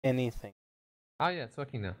anything. Oh yeah, it's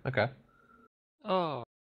working now. Okay. Oh,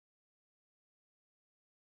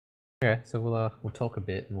 Okay, so we'll talk a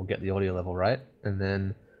bit and we'll get the audio level right, and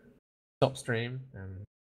then stop stream and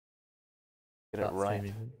Get it start right.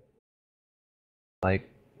 streaming. Like,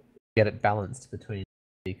 get it balanced between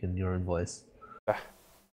speak and your own voice. Ah.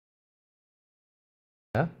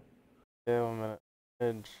 Yeah? Yeah, 1 minute.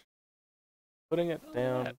 Edge. Putting it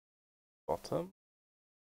down bottom.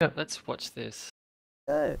 let's watch this.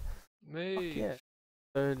 Yeah. Move. Yeah.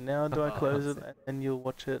 So now do I Oh, close that's it and you'll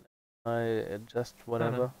watch it? I adjust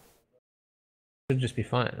whatever. Should just be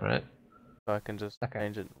fine, right? So I can just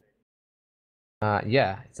change it.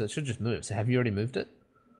 Yeah, so it should just move. So have you already moved it?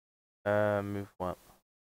 Move what?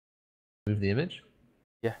 Move the image?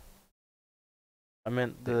 Yeah. I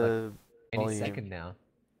meant the Any volume. second now.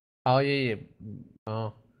 Oh yeah.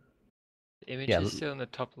 Oh. The image Yeah, is still in the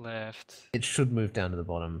top left. it should move down to the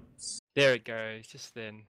bottom. There it goes, just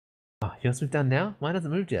then. Oh, yours moved down now? Mine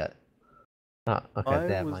hasn't moved yet. Oh, okay, I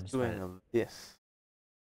there, was mine just doing went. this.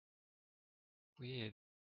 Weird.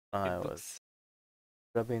 I was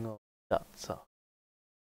rubbing all the dots off.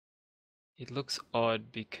 It looks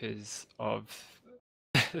odd because of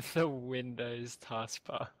the Windows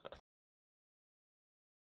taskbar.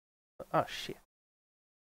 Oh shit.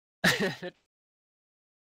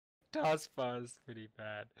 Taskbar is pretty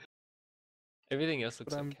bad. Everything else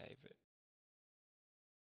looks okay, but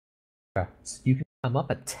Okay, so you can come up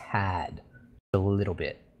a tad, a little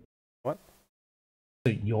bit. What?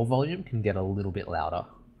 So your volume can get a little bit louder.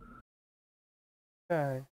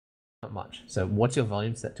 Okay. Not much. So what's your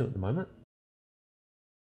volume set to at the moment?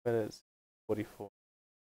 But it's 44.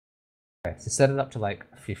 Okay, so set it up to like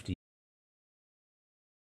 50.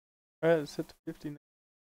 Alright, it's set to 50 now.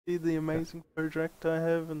 See the amazing project I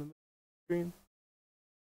have in the screen?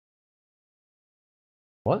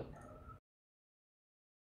 What?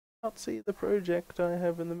 Can't see the project I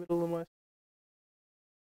have in the middle of my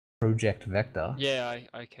Project vector? yeah,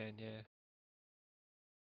 I can, yeah.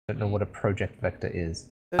 I don't know what a project vector is.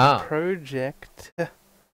 project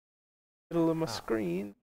middle of my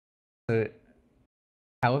screen. So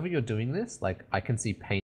however you're doing this, like I can see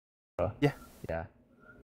paint. Yeah. Yeah.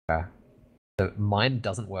 Okay. So mine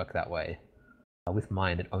doesn't work that way. With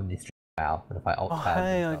mine, it only streams WoW, and if I alt tab.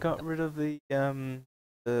 Hey, I got rid of the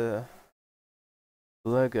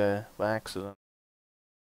logo by accident.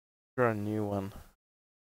 Draw a new one.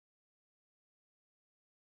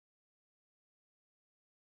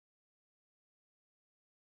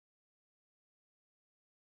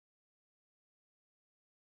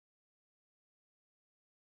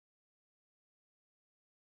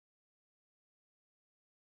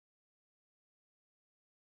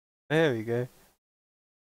 There we go.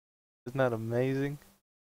 Isn't that amazing?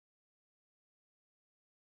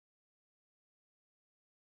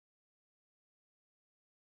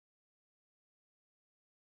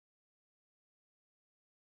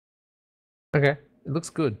 Okay, it looks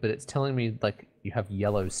good, but it's telling me like you have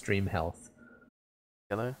yellow stream health.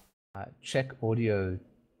 Yellow? Check audio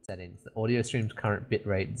settings. The audio stream's current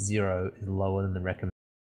bitrate 0 is lower than the recommended.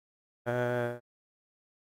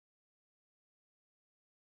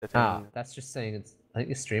 That's just saying it's. I think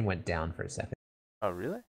your stream went down for a second. Oh,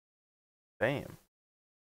 really? Damn.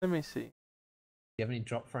 Let me see. Do you have any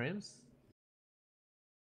drop frames?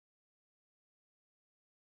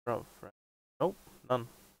 Drop frame. Nope, none.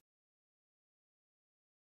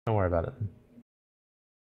 Don't worry about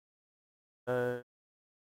it.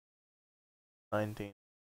 19.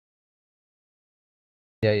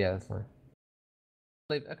 Yeah, that's fine.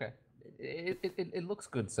 Okay. It looks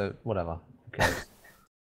good, so whatever. Who cares?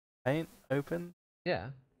 Paint open. Yeah.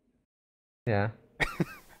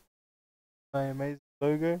 My amazing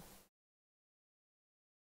logo.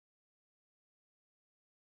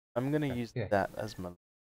 I'm gonna use that as my.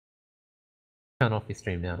 Turn off your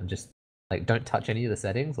stream now and just like don't touch any of the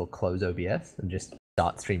settings or close OBS and just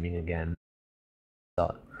start streaming again.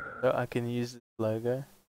 So I can use this logo.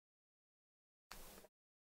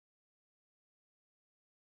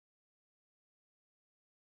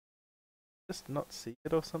 Just not see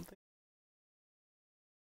it or something.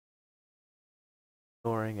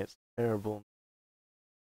 Ignoring it's terrible.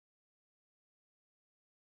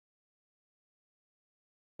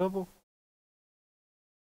 Bubble.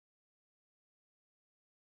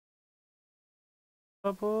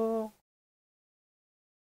 Bubble.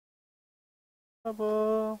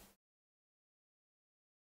 Bubble.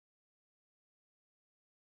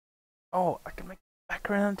 Oh, I can make the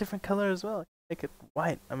background a different color as well. I can make it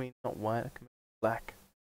white. I mean, not white. I can make it black.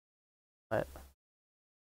 White.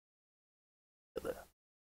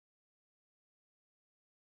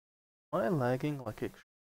 Am I lagging like it?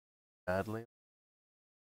 badly.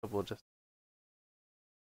 But we'll just.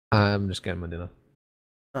 I'm just getting my dinner.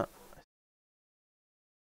 Oh.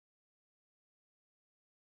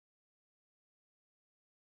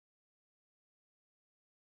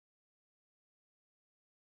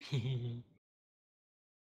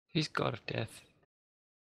 Who's God of Death?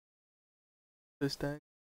 This tag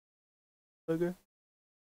logo.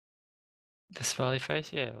 The smiley face?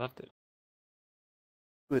 Yeah, loved it.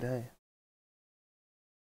 Good, hey.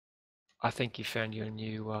 I think you found your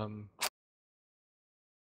new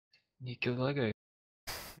good logo.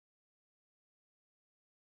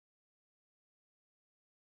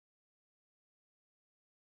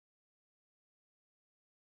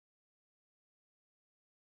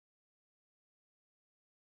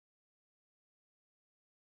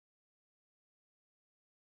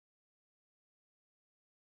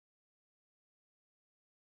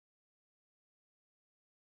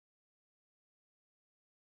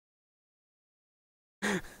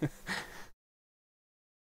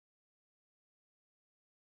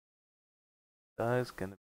 Guy's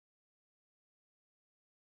gonna.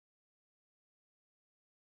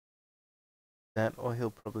 That, or he'll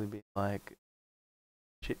probably be like.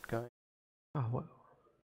 Shit going. Oh, what? You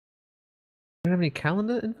don't have any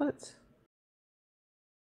calendar invites?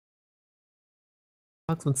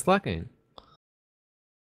 Mark's been slacking.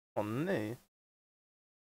 Oh no.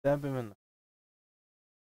 Stab him in the.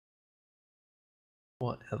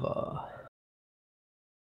 Whatever.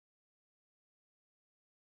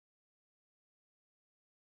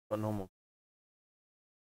 Normal.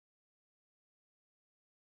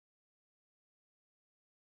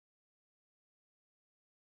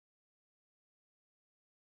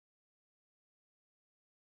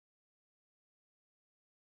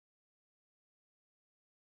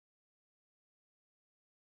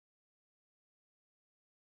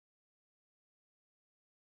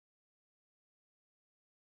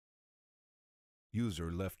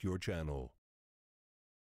 User left your channel.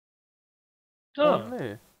 Oh Oh,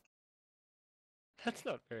 no. that's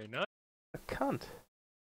not very nice. A cunt.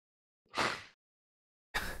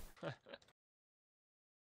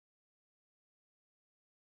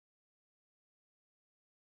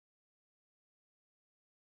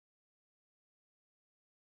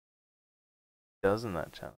 Doesn't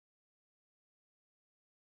that channel?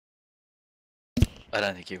 I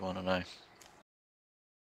don't think you want to know.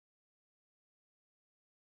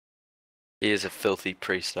 He is a filthy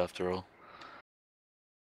priest after all.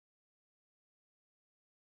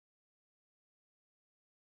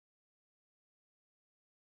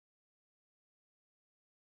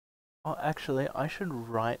 Oh, actually, I should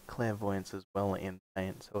write Clairvoyance as well in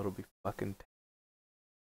Paint, so it'll be fucking.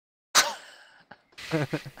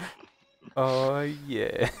 Oh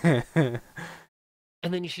yeah.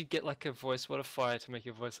 And then you should get like a voice modifier to make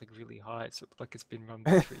your voice like really high, so like it's been run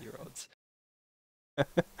by 3-year-olds.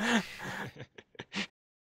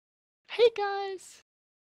 Hey guys!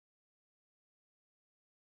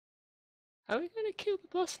 Are we gonna kill the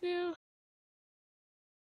boss now?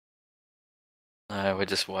 No, we're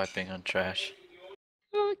just wiping on trash.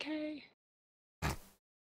 Okay.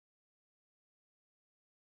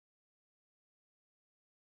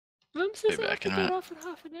 Mum says Be I have back to in a get minute. off in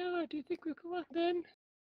half an hour. Do you think we'll go out then?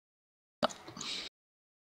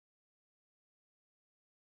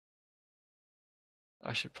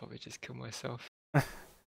 I should probably just kill myself.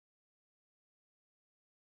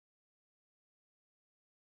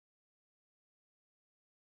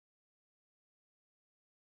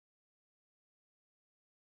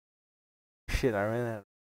 Shit, I ran out.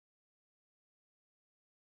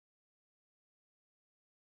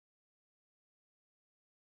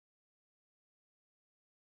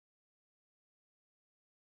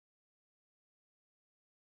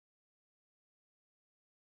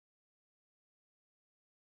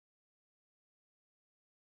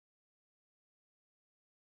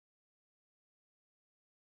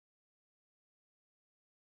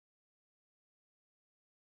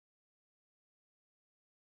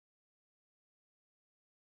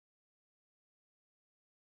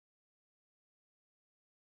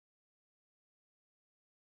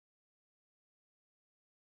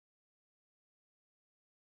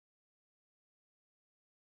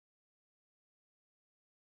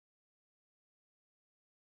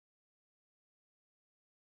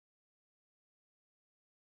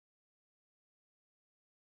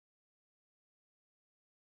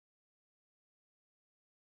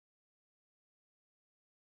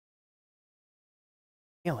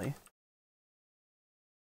 Really?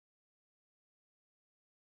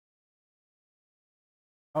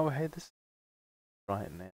 Oh, hey, this is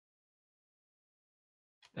right now.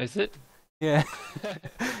 Is it? Yeah.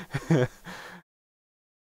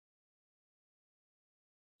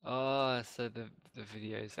 Oh, so the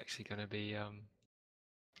video is actually going to be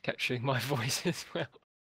capturing my voice as well.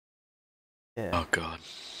 Yeah. Oh god.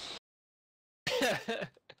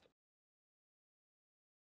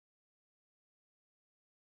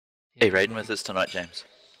 Hey, raiding with us tonight, James.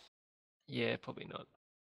 Yeah, probably not.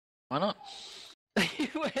 Why not? You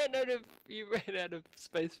ran out of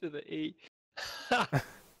space for the E.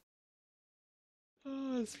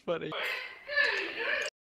 Oh, it's funny.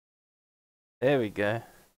 There we go.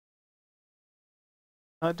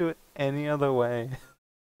 Can't do it any other way.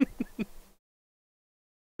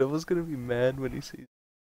 Devil's gonna be mad when he sees.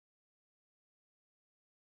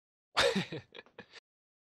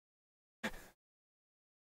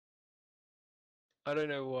 I don't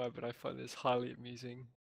know why, but I find this highly amusing.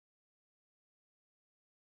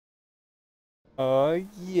 Oh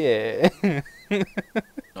yeah.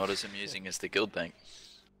 Not as amusing as the guild bank.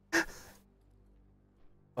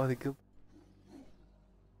 Oh, the guild.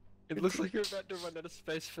 It looks like you're about to run out of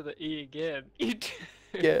space for the E again. You do.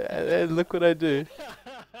 Yeah, and look what I do.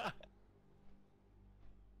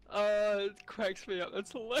 Oh, it cracks me up.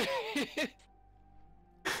 That's hilarious.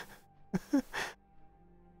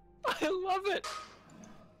 I love it.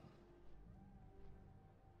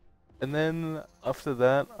 And then after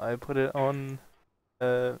that, I put it on.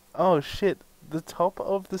 Oh shit! The top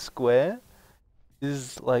of the square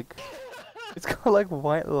is like, it's got like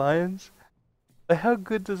white lines. Like, how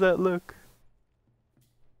good does that look?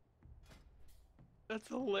 That's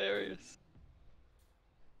hilarious.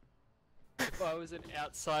 If I was an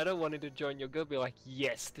outsider wanting to join your guild, I'd be like,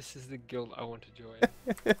 yes, this is the guild I want to join.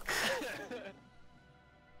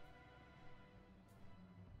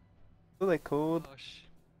 What are they called? Gosh.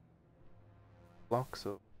 Blocks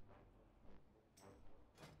of.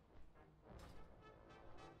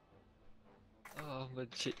 Oh, I'm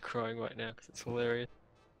legit crying right now because it's hilarious.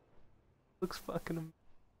 Looks fucking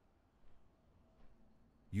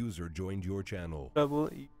User joined your channel.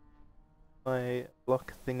 double E. My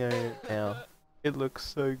block thingo now. It looks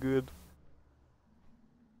so good.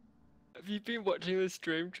 Have you been watching the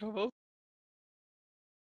stream, Trouble?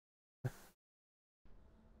 I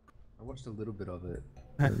watched a little bit of it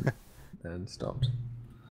and then stopped.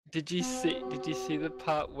 Did you see the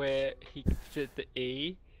part where he fit the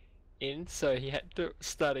E in, so he had to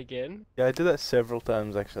start again? Yeah, I did that several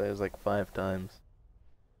times actually. It was like 5 times.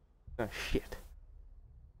 Oh shit.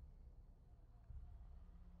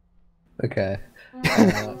 Okay.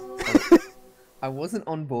 I wasn't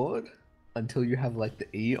on board until you have like the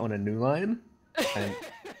E on a new line,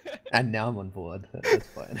 and now I'm on board. That's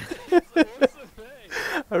fine. That's awesome,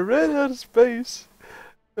 eh? I ran out of space.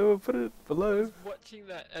 So we'll put it I below. was watching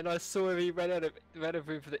that and I saw him, he ran out of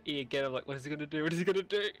room for the E again. I'm like, what is he gonna do? What is he gonna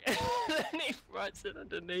do? And he writes it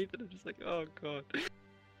underneath and I'm just like, oh god.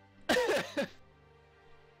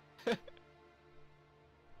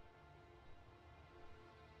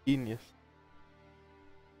 Genius.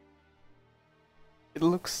 It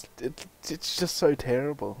looks. It's just so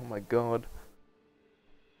terrible. Oh my god.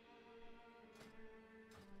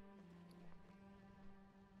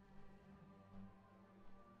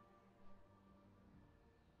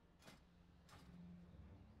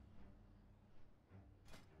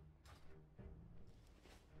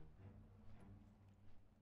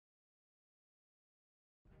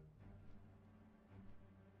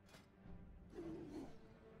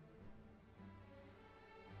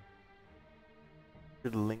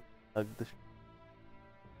 Should link hug the.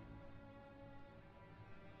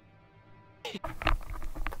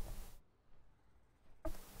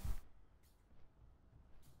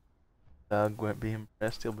 Doug won't be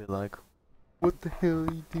impressed. He'll be like, "What the hell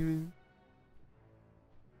are you doing?"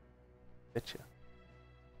 Betcha.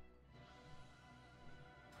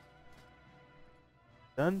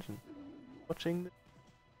 Dungeon. Watching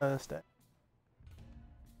the stack.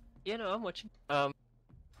 Yeah, no, I'm watching.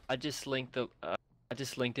 I just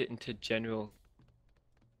linked it into general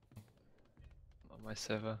on my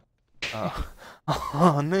server. Oh,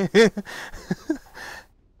 oh no.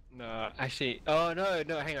 No, actually, oh no,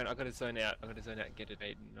 hang on, I gotta zone out. I gotta zone out and get it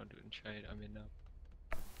and not do it in trade. I'm in now.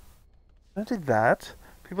 Don't do that.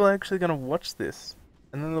 People are actually gonna watch this,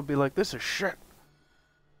 and then they'll be like, "This is shit."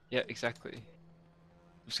 Yeah, exactly.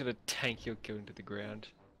 I'm just gonna tank your guild into the ground.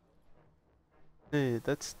 Dude,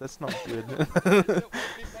 that's not good. That won't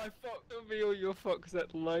be my fault. It'll be all your fault because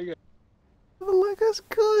that logo. The logo's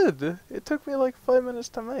good. It took me like 5 minutes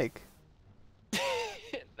to make.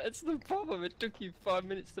 That's the problem. It took you 5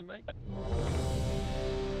 minutes to make.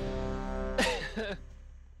 It's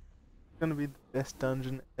gonna be the best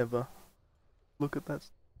dungeon ever. Look at that.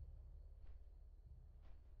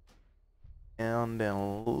 sound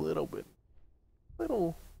down a little bit.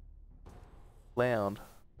 Little loud.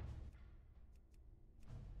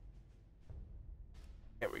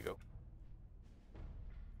 There we go.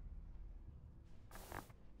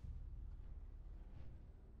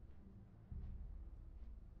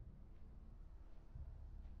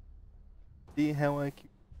 See how I keep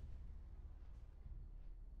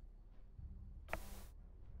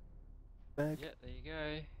back? Yeah, there you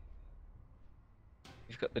go.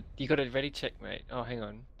 You got a ready check, mate. Oh, hang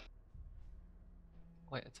on.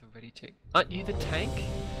 Wait, it's a ready check. Aren't you the tank?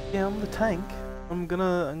 Yeah, I'm the tank. I'm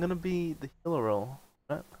gonna be the healer role,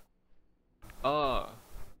 right? Oh.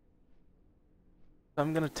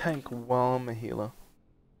 I'm gonna tank while I'm a healer.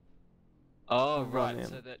 Oh, Run right. in.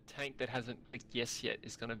 So that tank that hasn't clicked yes yet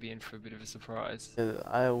is gonna be in for a bit of a surprise. Yeah,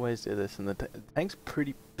 I always do this, and the tank's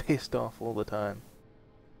pretty pissed off all the time.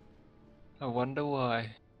 I wonder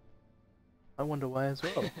why. I wonder why as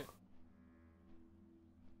well.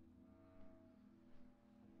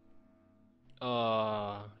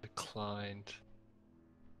 Oh, declined.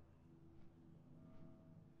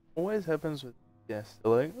 Always happens with yes.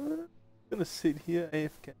 They're like, I'm gonna sit here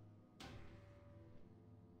AFK.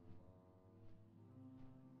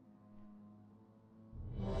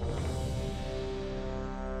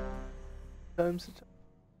 Times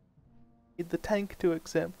need the tank to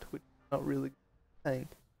accept, which is not really tank.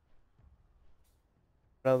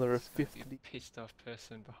 Rather a It's gonna be 50. a pissed off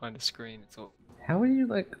person behind a screen. It's all How are you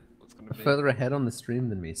like what's gonna be. further ahead on the stream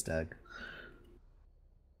than me, Stag?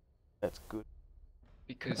 That's good.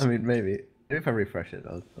 Because I mean, maybe if I refresh it,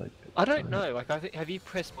 I'll like. I don't know. Like, I think have you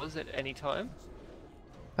pressed pause at any time?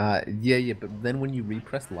 Yeah, but then when you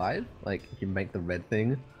repress live, like if you make the red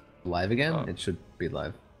thing live again, Oh. it should be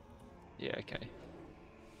live. Yeah. Okay.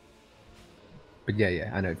 But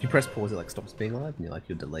yeah, I know. If you press pause, it like stops being live, and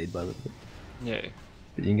you're delayed by a little bit. Yeah.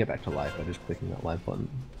 But you can get back to live by just clicking that live button.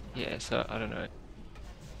 Yeah. So I don't know.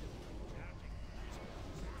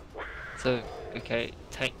 So okay,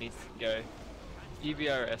 tank needs to go.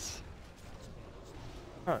 UBRS.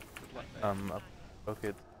 Oh, Good luck, mate.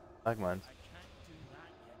 okay, like mine.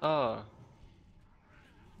 Oh.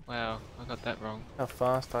 Wow, I got that wrong. How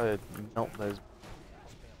fast I melt those.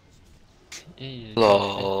 Yeah.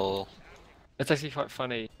 Lol. It's actually quite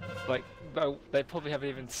funny. Like, they probably haven't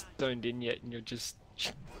even stoned in yet, and you're just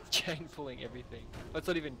chain pulling everything. Well, it's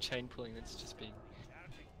not even chain pulling; it's just being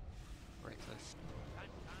reckless.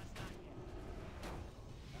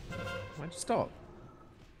 Why'd you stop?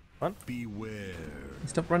 Beware. You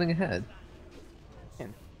stop running ahead.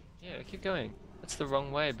 Yeah, keep going. That's the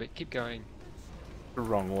wrong way, but keep going. The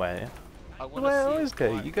wrong way. I The want way I to see always it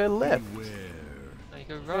go, right. you go left. Beware. No, you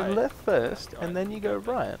go You go right. left first, Right. and then you go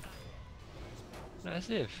right. No,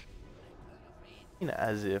 as if. You know,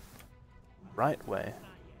 as if right way.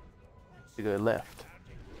 You go left.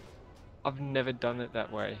 I've never done it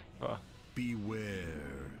that way. Oh.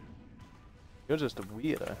 Beware. You're just a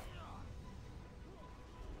weirdo.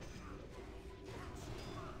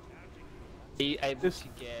 Are you able This- to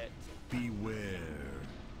get? Beware.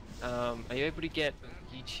 Are you able to get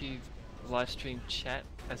YouTube live stream chat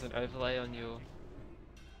as an overlay on your?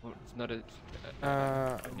 Well, not a.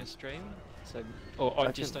 On your stream. So, or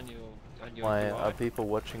I just can- on your. Why UI? are people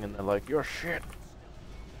watching and they're like, you're shit?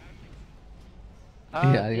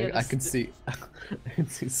 Yeah, I this- can see. I can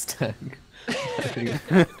see Stag.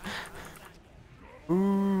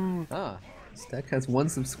 Ooh. Stag has 1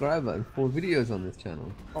 subscriber and 4 videos on this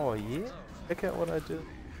channel. Oh yeah? Check out what I did.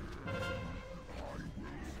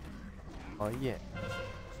 Oh yeah.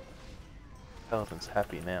 Skeleton's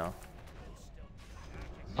happy now.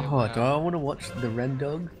 Yeah, Oh, do wow. I want to watch the Ren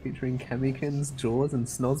Dog featuring Kamikins, Jaws, and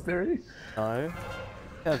Snosberry? No?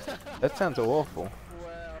 That sounds awful.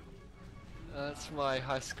 Wow. That's my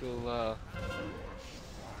high school.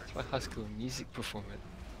 It's my high school music performance.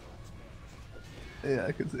 Yeah,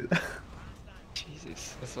 I can see that.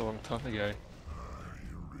 Jesus, that's a long time ago.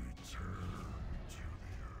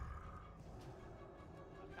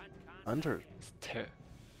 Under. It's ter-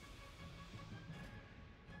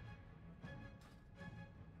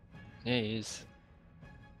 Yeah, he is.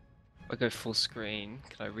 If I go full screen,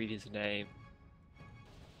 can I read his name?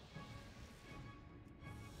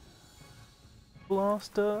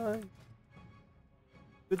 Blaster.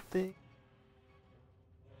 Good thing.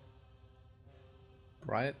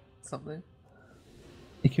 Riot something?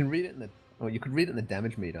 You can read it in the. Oh, you could read it in the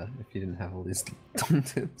damage meter if you didn't have all these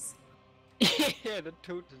tips. Yeah, the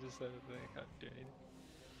tilt is just over there. I can't do anything.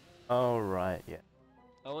 Oh right, yeah.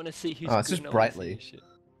 I want to see who's. Oh, it's good just and I wanna see brightly. his shit.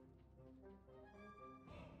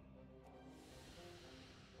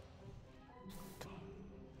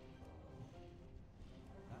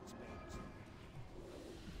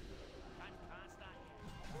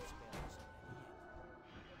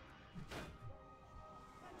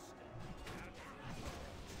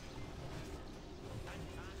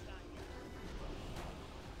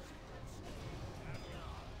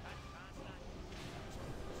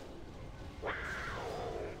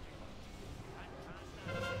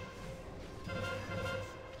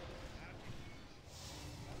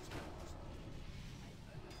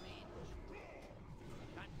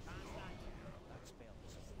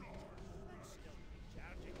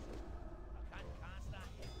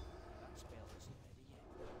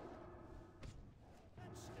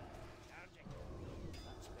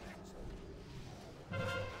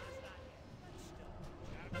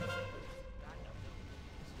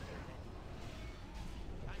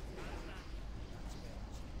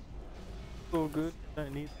 all good.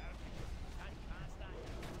 Don't need.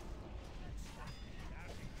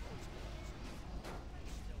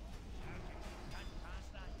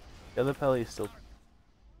 The other pally is still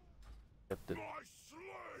kept it.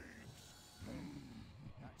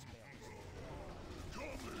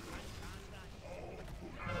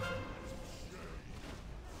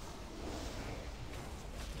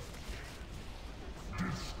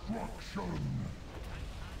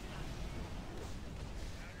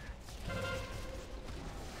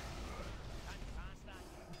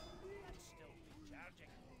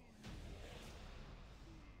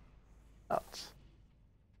 Ouch.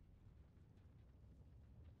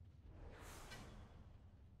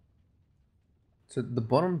 So the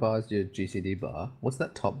bottom bar is your GCD bar. What's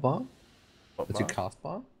that top bar? What That's bar? your cast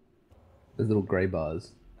bar? Those little grey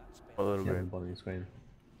bars. What little Yeah, grey? on the bottom of your screen.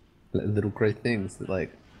 Little grey things that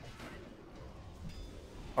like.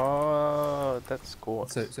 Oh, that's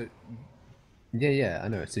quartz. So. Yeah, I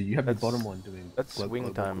know. So you have the That's- bottom one doing. that's swing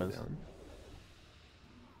global timers. cooldown.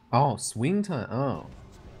 Oh, swing time. Oh.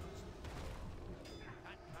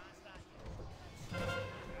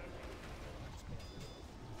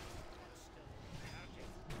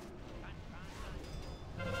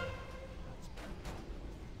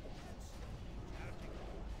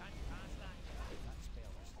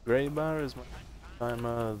 Grey bar is my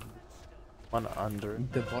timer. One under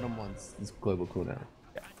it. The bottom one's is global cooldown.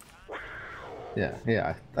 Yeah.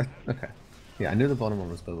 Yeah. Okay. Yeah, I knew the bottom one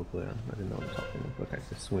was global cooldown. I didn't know what the top one was. Okay,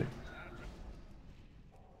 so swing.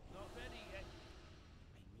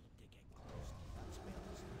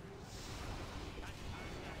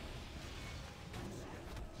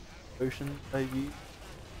 Ocean, maybe.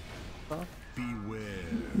 Huh? Beware.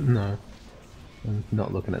 No. I'm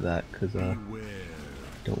not looking at that because I Beware.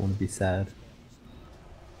 don't want to be sad.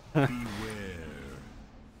 Beware.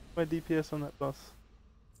 My DPS on that boss.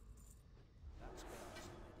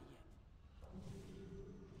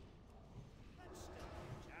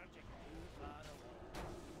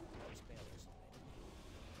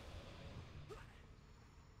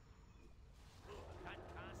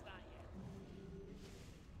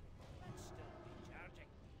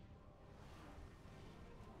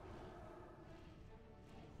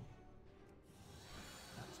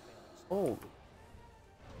 Oh, It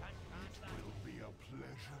will be a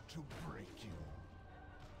pleasure to break you.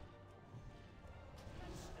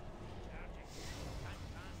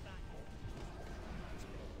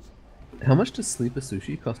 How much does Sleeper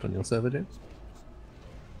Sushi cost on your server, James?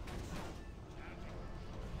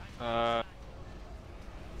 Yeah,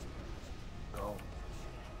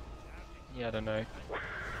 I don't know.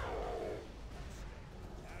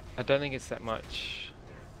 I don't think it's that much.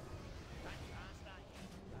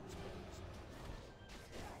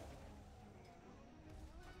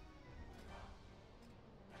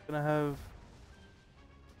 gonna have.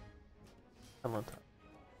 Talent.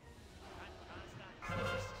 I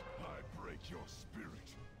break your spirit.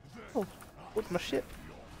 Then Oh, what's my shit?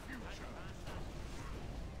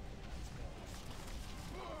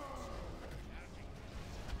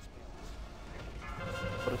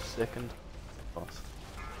 What a second. Boss.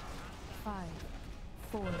 5,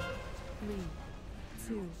 4, 3,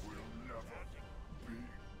 2.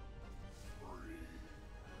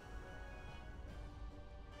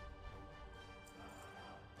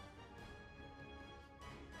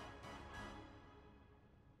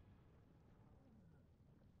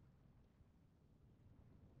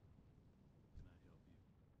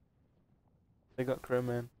 They got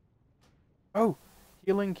Crowman. Oh!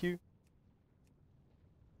 Healing Q.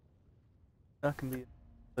 That can be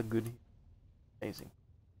a good heal. Amazing.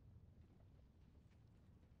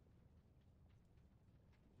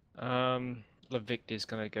 Levictor's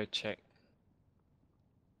gonna go check.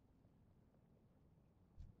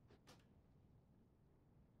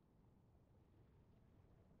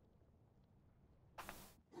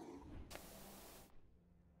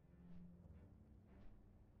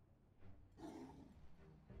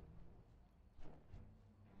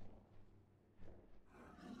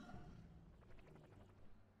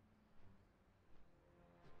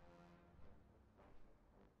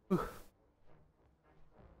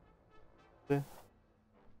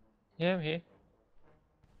 Yeah, I'm here.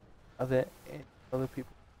 Are there any other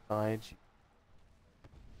people besides you?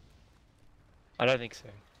 I don't think so.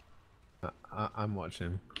 I'm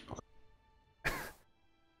watching.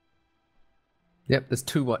 Yep, there's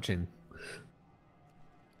 2 watching.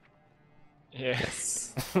 Yeah.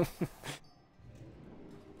 Yes.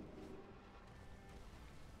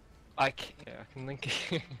 I can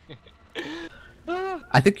link it.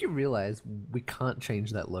 I think you realize we can't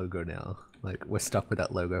change that logo now. Like, we're stuck with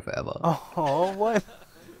that logo forever. Oh, what?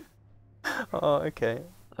 Oh, okay.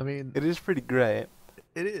 I mean, It is pretty great.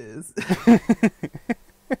 it is.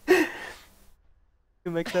 You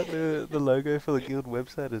can make that the logo for the guild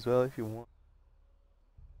website as well if you want.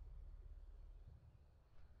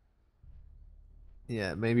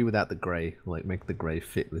 Yeah, maybe without the grey. Like, make the grey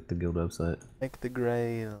fit with the guild website. Make the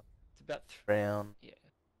grey It's about brown. yeah,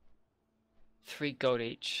 3 gold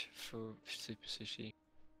each for Super Sushi.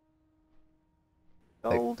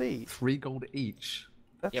 Gold each. 3 gold each.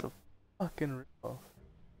 That's Yep. a fucking rip-off.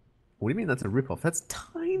 What do you mean that's a rip-off? That's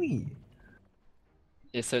tiny!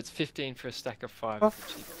 Yeah, so it's 15 for a stack of 5. For is the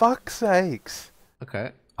cheapest. fuck's sakes!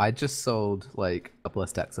 Okay. I just sold, like, a couple of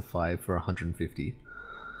stacks of 5 for 150.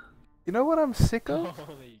 You know what I'm sick of?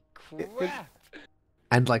 Holy It- crap!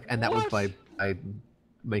 And, like, and that was What? by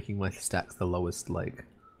making my stacks the lowest, like,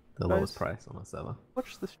 the lowest price on our server.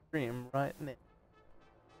 Watch the stream right now.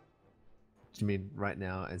 Do you mean right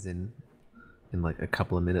now, as in like a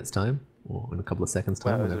couple of minutes time, or in a couple of seconds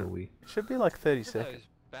time, Wow, is whenever it- we? It should be like 30 Look at seconds. those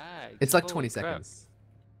bags. It's like Holy 20 crap. seconds.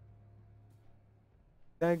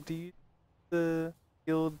 Dag, do you use the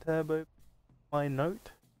guild tab open my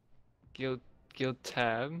note? Guild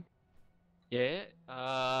tab. Yeah.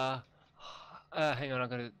 Hang on, I'm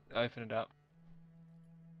gonna open it up.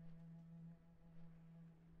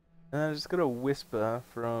 And I just got a whisper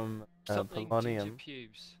from Something ginger Polonium.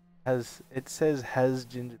 pubes. It says has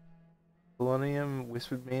ginger. Polonium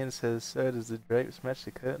whispered me and says, "So does the drapes match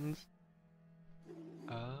the curtains?"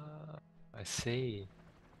 Ah, I see.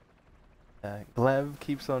 Glav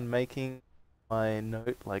keeps on making my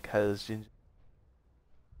note like has ginger.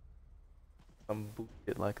 Some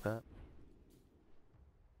bullshit like that.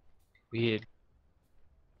 Weird.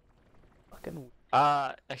 Fucking.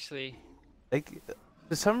 Actually, Like,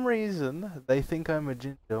 for some reason, they think I'm a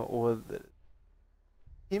ginger, or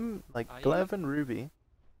him, like Are you? Glav and Ruby,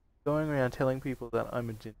 going around telling people that I'm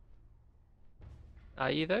a ginger.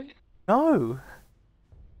 are you though? No!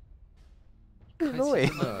 Because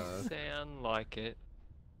Annoying. you don't sound like it.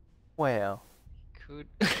 Wow. Could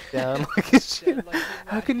Sound like a sound ginger. like you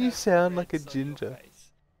How might can you have sound like a reds on your ginger?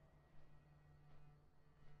 face.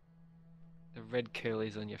 The red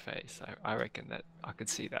curlies on your face. I reckon that I could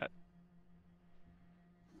see that.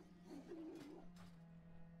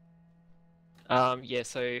 Yeah,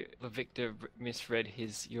 so Victor misread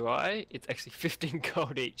his UI. It's actually 15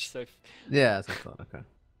 gold each, so Yeah, that's what I thought. Okay,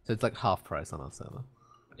 so it's like half price on our server.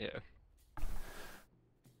 yeah.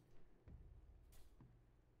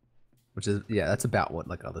 Which is, yeah, that's about what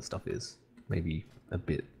like other stuff is. Maybe a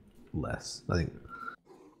bit less. I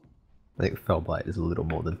think Fellblight is a little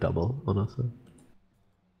more than double on our server.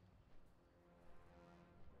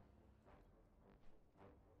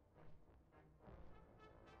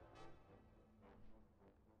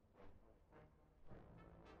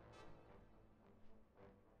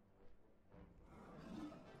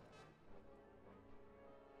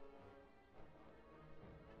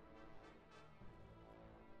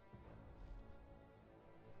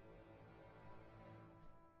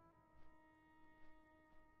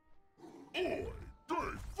 Oi, they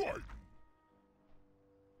fight!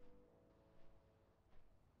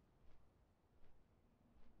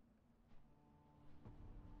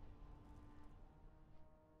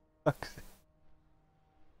 Fuck's sake.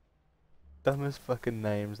 Dumbest fucking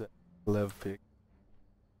names that Glav picked.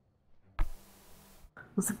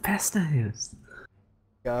 What's the best names?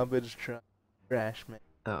 Garbage truck, trash man.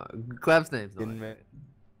 Oh, Glav's name's not. Didn't great.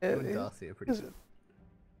 ma- Him and Darcy are pretty it's good.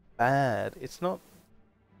 bad. It's not.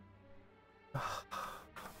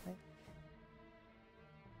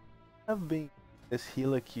 I've been this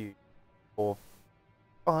healer queue for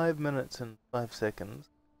 5 minutes and 5 seconds,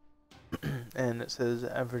 and it says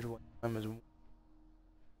average wait time is.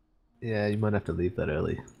 Yeah, you might have to leave that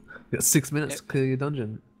early. You got 6 minutes to clear your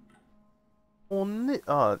dungeon.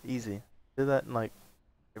 Oh, easy. Do that in like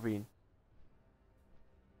every.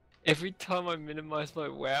 Every time I minimize my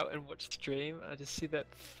WoW and watch stream, I just see that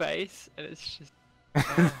face, and it's just.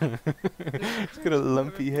 It's got a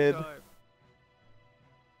lumpy head.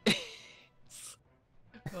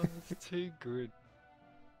 Oh, it's too good.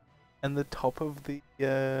 And the top of the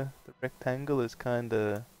rectangle is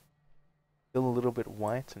kinda still a little bit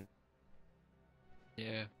white and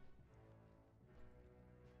Yeah.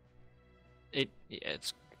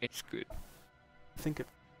 It's good. I think it.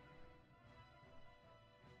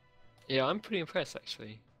 Yeah, I'm pretty impressed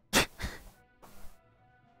actually.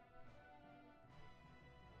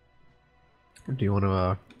 Do you want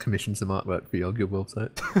to commission some artwork for your guild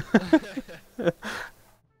website?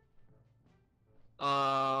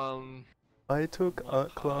 I took My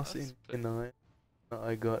art class in past, but- N9.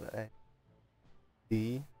 I got a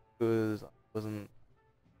D because I wasn't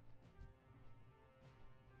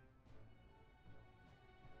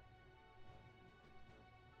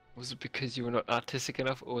Was it because you were not artistic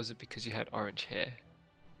enough, or was it because you had orange hair?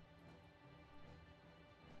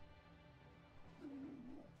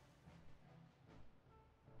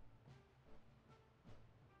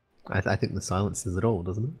 I think the silence says it all,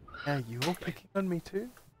 doesn't it? Yeah, you're picking on me too?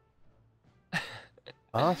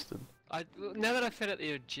 Bastard. Well, now that I found out that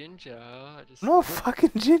you're ginger, I just... No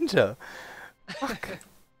fucking ginger! Fuck.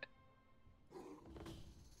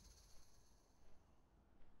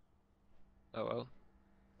 Oh well.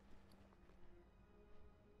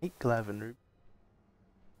 Eat Glaven,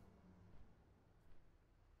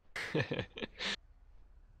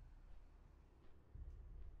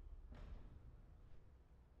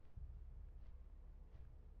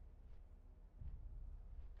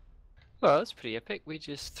 Well, that's pretty epic. We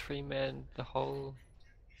just 3-manned the whole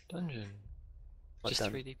dungeon. What Just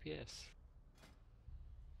done? 3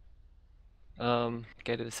 DPS.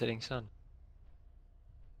 Gate of the Setting Sun.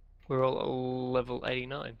 We're all level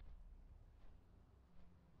 89.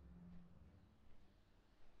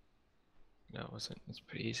 No, it wasn't. It's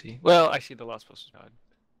pretty easy. Well, actually, the last boss was hard.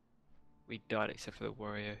 We died except for the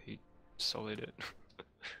warrior who soloed it.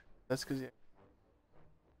 That's because you...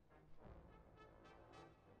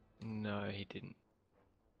 No, he didn't.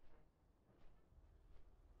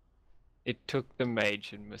 It took the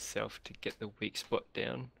mage and myself to get the weak spot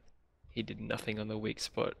down. He did nothing on the weak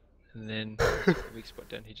spot, and then the weak spot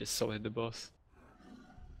down, he just soloed the boss.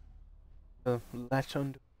 latch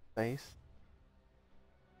onto his face.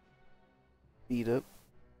 Beat up.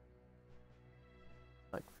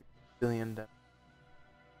 Like 50 billion damage.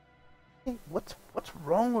 Hey, what's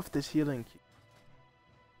wrong with this healing cube?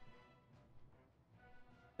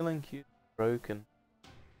 Healing cube is broken.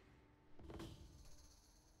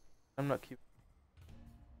 I'm not keeping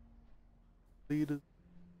leaders.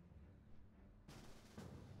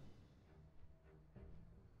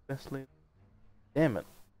 Best leader. Damn it.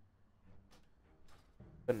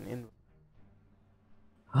 Got an in.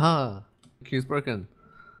 Ah, the queue's broken.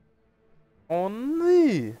 Oh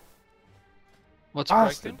no! What's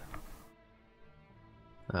Bastard.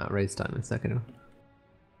 broken? Raise time in a second.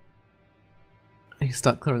 You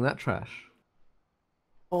start clearing that trash.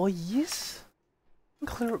 Oh yes! I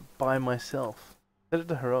can clear it by myself. Set it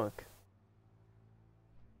to heroic.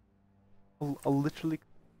 I'll literally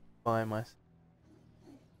by myself.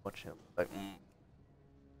 Watch him. Like,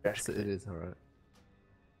 trash So it is alright.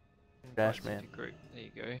 Trash Right, man. so group. There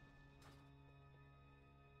you go.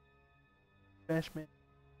 Trash man.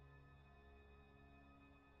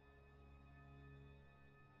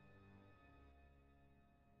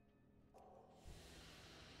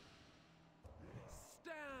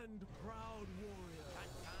 Stand, proud warrior.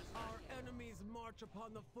 Our enemies march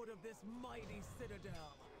upon the foot of this mighty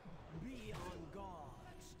citadel. Be on guard.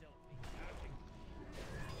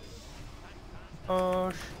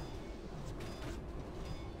 Oh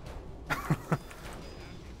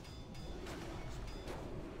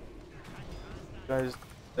Guys,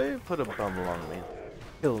 they put a bumble on me.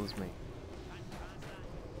 Kills me.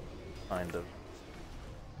 Kind of.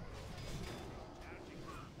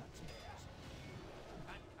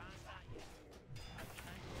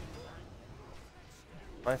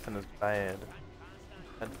 Siphon is bad.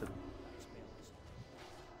 Bad for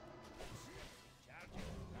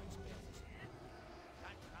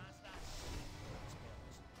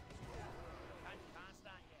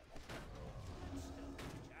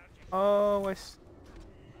oh,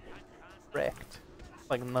 wrecked.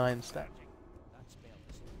 Like 9 stacks.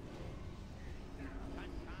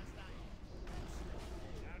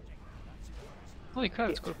 Holy crap,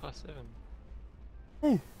 it's got past 7.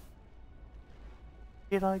 Hey.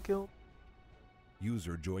 Did I kill?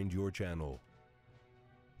 User joined your channel.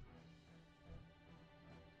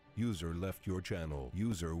 User left your channel.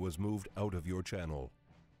 User was moved out of your channel.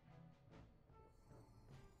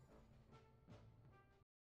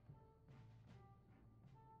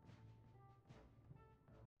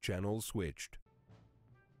 Channel switched.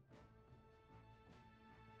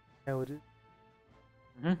 How it is?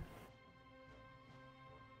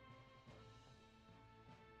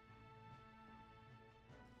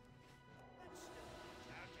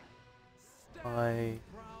 I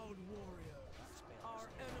Proud warrior. Our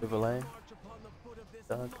enemies overlay. march upon the foot of this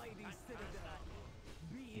Doug. mighty citadel.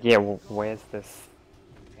 Be Yeah, on where's this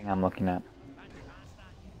thing I'm looking at?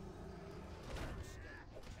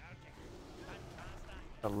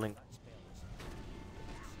 A link.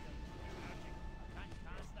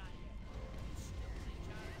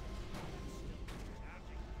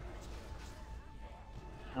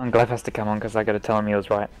 I'm glad has to come on because I gotta tell him he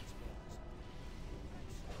was right.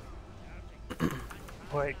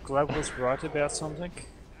 Wait, Glad was right about something?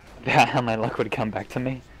 About how my luck would come back to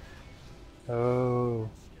me. Oh.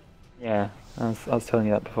 Yeah, I was telling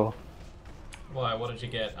you that before. Why? What did you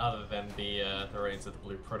get other than the reins of the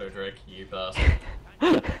blue proto drake, you bastard?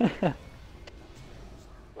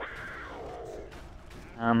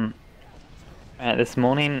 This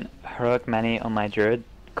morning, Heroic Manny on my Druid,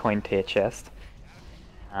 coin tier chest.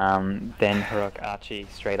 Then Heroic Archie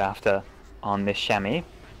straight after on this chamois.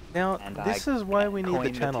 Now, And this is why we need the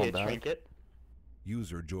coined channel, tier dog. trinket,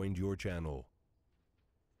 User joined your channel.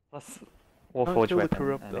 plus Don't Warforged kill the weapon,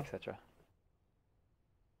 and Corruptor. etc.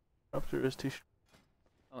 Corruptor is too strong.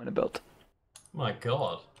 Oh, and a belt. My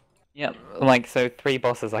god. Yep, like, so 3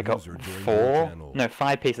 bosses, I got User joined your 4, channel. no,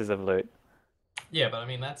 5 pieces of loot. Yeah, but I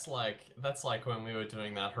mean that's like when we were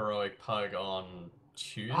doing that heroic pug on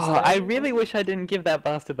Tuesday. Oh, I really wish I didn't give that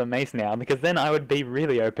bastard the mace now, because then I would be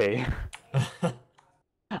really OP.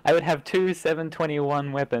 I would have 2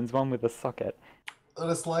 721 weapons, one with a socket. I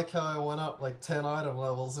just like how I went up like 10 item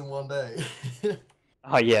levels in one day.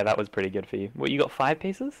 Oh yeah, that was pretty good for you. What, you got 5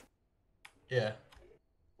 pieces? Yeah.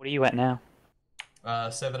 What are you at now?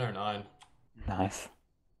 709 Nice.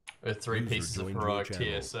 with 3 User pieces of joined your heroic channel.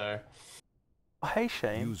 tier, so Oh, hey,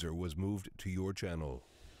 Shane. User was moved to your channel.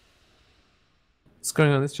 What's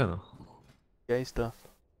going on this channel? Gay stuff.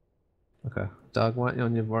 Okay. Doug, why aren't you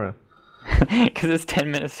on your warrior? Because it's 10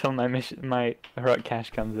 minutes till my heroic cash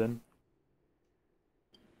comes in.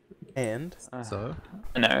 And So?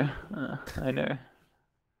 I know. I know.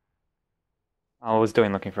 I was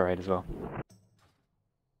doing looking for raid as well.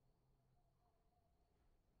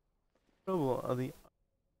 trouble are the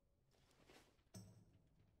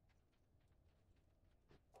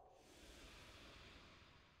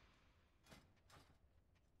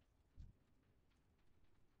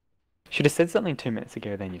Should have said something 2 minutes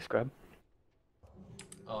ago then, you scrub.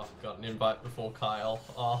 oh, got an invite before Kyle.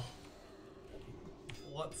 Oh,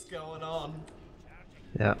 what's going on?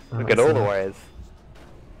 Yeah. Look at all the warriors.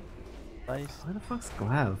 nice. Why the fuck's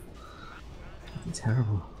Glav? That's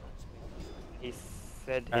terrible. He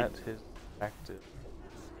said At his active.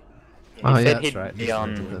 he Oh, said yeah, that's he'd right. be He's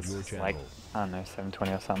on joined your like, channel. I don't know,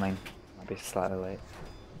 7:20 or something. Might be slightly late.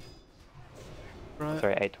 Right,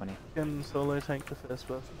 Sorry, 8:20. can solo tank the first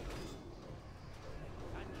buff.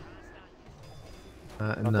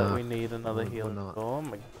 Not that No. we need another we're healer. not. Oh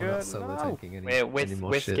my We're not god, solo no! tanking any, We're any more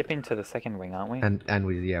we're shit. skipping to the second wing, aren't we? And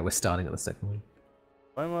we're starting at the second one.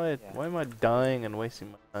 Why am I dying and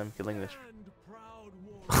wasting my time killing this?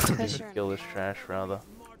 Because you're Kill this trash rather.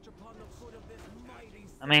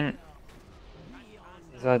 I mean,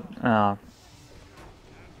 is that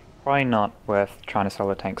probably not worth trying to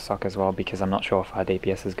solo tank Sock as well, because I'm not sure if our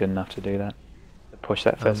DPS is good enough to do that, to push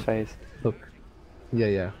that first phase. Look,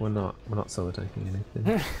 yeah, we're not solo tanking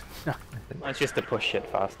anything. No. Well, it's just to push it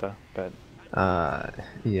faster, but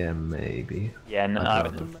Yeah, maybe. yeah, no, I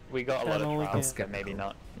don't know. we got a lot Channel of again. trials, so maybe skeptical.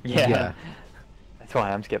 not. Yeah, Yeah. that's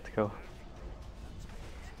why I'm skeptical.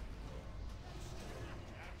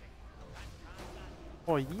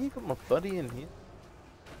 Oh, you got my buddy in here.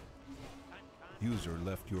 User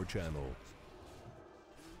left your channel.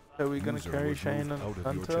 Are we gonna User carry was Shane moved and out of your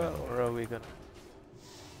Hunter, channel. or are we gonna?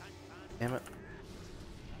 Damn it!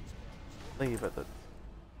 Leave at the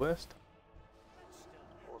worst.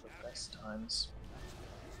 All the best times.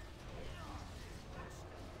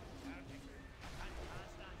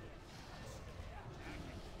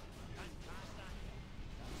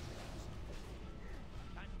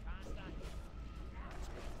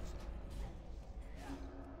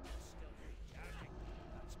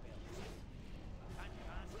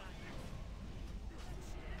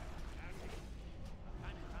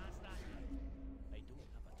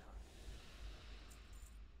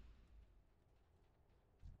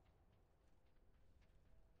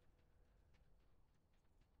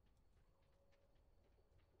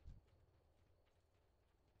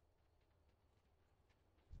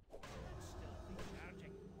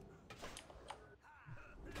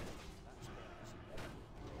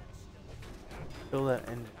 Kill that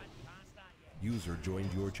engine. User joined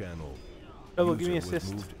your channel. Hello, give me User was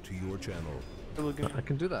assist. moved to your channel. Hello, give me. I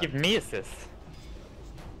can do that. Give me assist.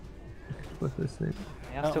 What's this thing?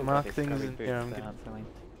 Yeah, Can't I've still mark got these things scrubby in boots here, I'm that getting- aren't selling.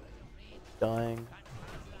 Dying.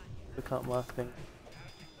 I can't mark things.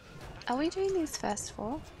 Are we doing these first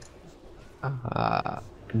 4?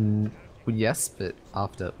 Yes, but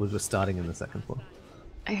after we're just starting in the second floor.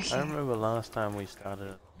 I Okay. remember last time we started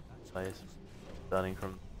at this place, starting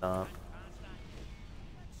from the start.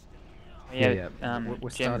 Yeah, we're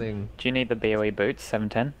Jim, starting. do you need the BOE boots,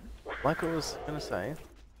 710? Like I was gonna say,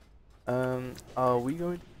 are we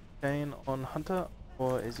going to Shane on Hunter,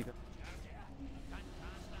 or is he going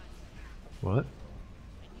What?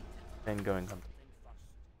 Shane going Hunter?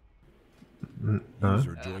 No.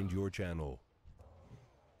 User joined your channel.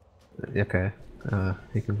 Okay.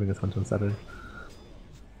 He can bring us Hunt on Saturday.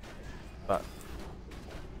 But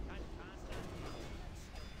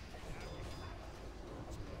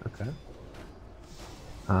Okay.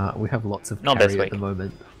 We have lots of Not this carry at week. the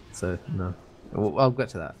moment, so no. Well, I'll get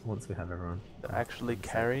to that once we have everyone. to actually Say a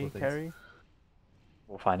carry, couple of things. carry.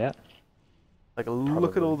 We'll find out. Like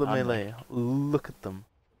look at all the Probably. melee. Look at them.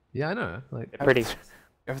 Yeah, I know. Like, They're pretty. You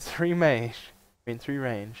have 3 mage. I mean 3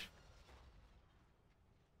 range.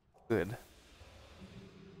 Good.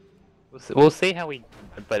 We'll see how we.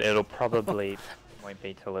 But it'll probably won't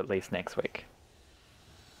be till at least next week.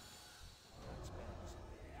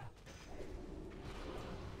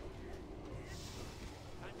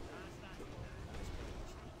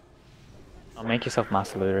 I'll make yourself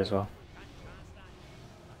Master Looter as well.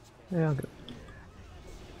 yeah, I'll get.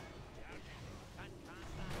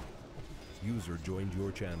 User joined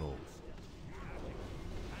your channel.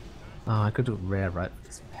 I could do it rare, right? For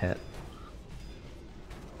this pet.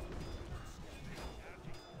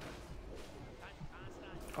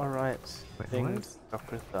 Alright. Wait, Things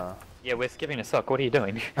Dr. Yeah, we're skipping a sock. What are you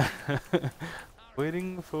doing?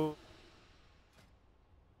 Waiting for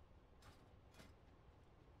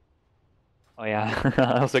Oh yeah,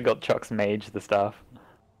 I also got Chuck's Mage, the staff.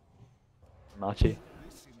 Marchy.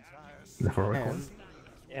 The heroic one. and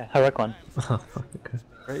Yeah, heroic one. Oh, fuck, okay.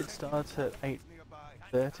 raid starts at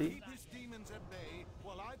 8:30.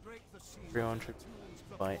 Everyone should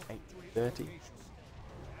by 8:30.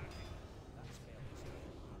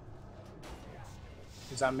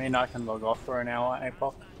 Does that mean I can log off for an hour,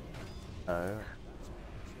 APOC? No.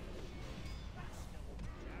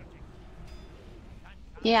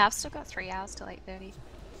 Yeah, I've still got 3 hours till 8:30.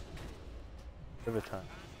 Overtime.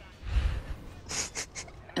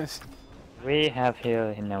 We have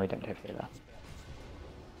healer, and no, we don't have healer.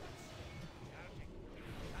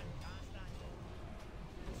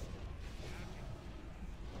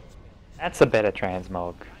 That's a better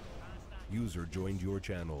transmog. User joined your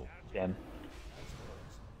channel. Gem.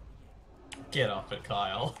 Get off it,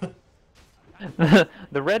 Kyle.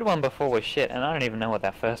 The red one before was shit, and I don't even know what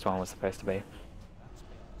that first one was supposed to be.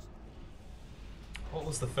 What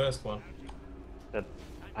was the first one?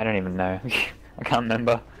 I don't even know. I can't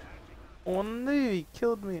remember. Oh no, he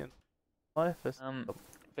killed me in life.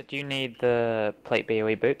 But do you need the plate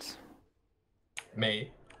BOE boots? Me?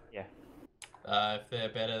 Yeah. If they're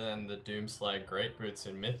better than the Doomslayer Great Boots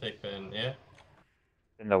in Mythic, then yeah.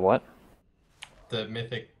 In the what? The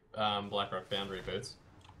Mythic Blackrock Foundry boots.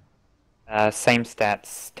 Same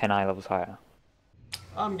stats, 10 eye levels higher.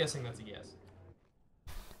 I'm guessing that's a yes.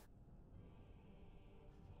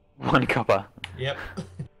 1 copper. Yep.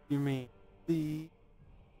 You mean the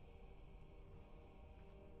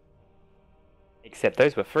Except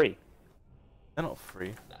those were free. they're not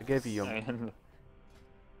free. I gave you your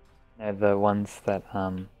No, the ones that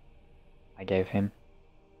I gave him.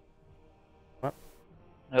 What?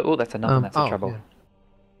 Oh, that's another one. That's in oh, trouble. yeah.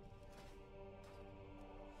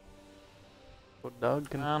 What dog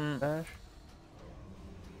can dash?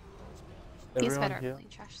 He's Everyone better at here? pulling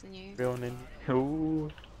trash than you. Everyone in?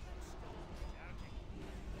 Ooh.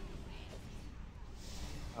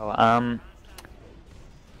 Oh,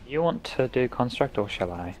 you want to do construct or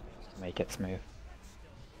shall I? Just to make it smooth.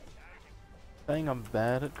 Saying I'm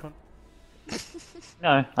bad at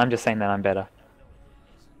No, I'm just saying that I'm better.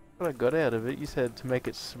 what I got out of it. You said to make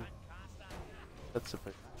it smooth. That's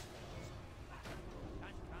supposed.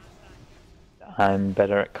 I'm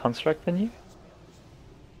better at construct than you?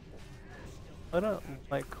 I don't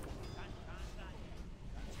like.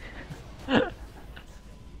 It's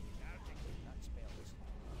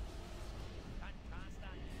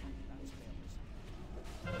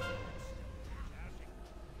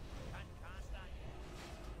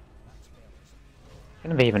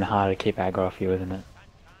gonna be even harder to keep aggro off you, isn't it?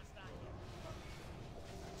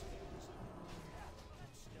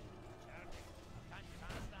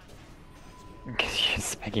 Because you're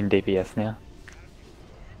specking DPS now.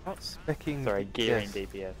 Not specking. Sorry, gearing DPS.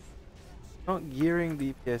 DPS. Not gearing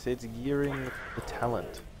DPS. It's gearing the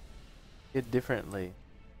talent. It differently.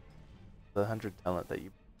 The 100 talent that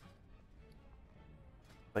you.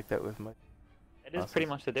 Like that with my. It is pretty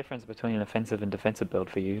much the difference between an offensive and defensive build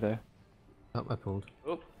for you, though. Oh, I pulled.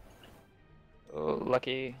 Oh, oh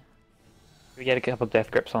lucky. We get a couple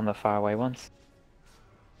death grips on the faraway ones.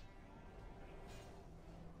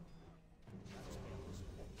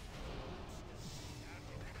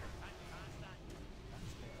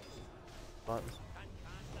 Buttons.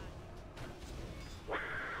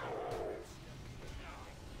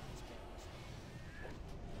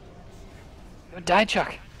 Don't die,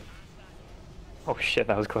 Chuck! Oh shit,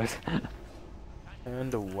 that was close.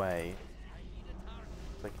 Turned away.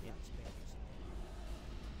 Like in.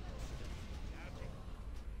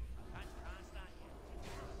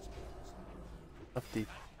 Up deep.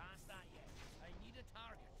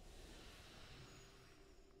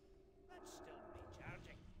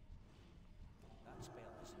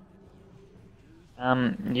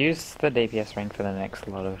 Use the DPS ring for the next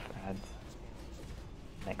lot of ads.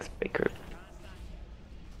 Next big group.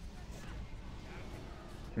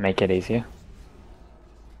 To make it easier.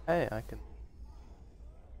 Hey, I can.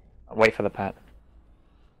 Wait for the pat.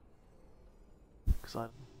 Cause I.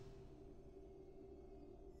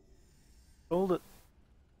 Sold it.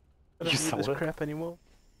 I don't You need sold this it? crap anymore.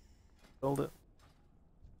 Sold it.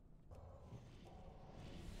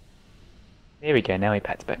 There we go, now he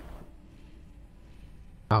pats back.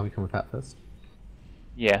 Oh, we come with that first.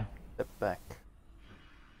 Yeah. Step back.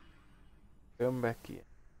 Come back here.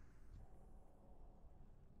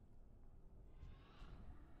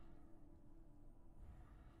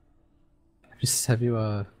 Have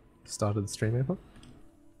you started the stream ever?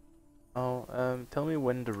 Oh, tell me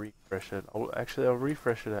when to refresh it. I'll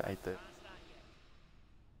refresh it at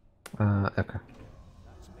 8:30. Okay.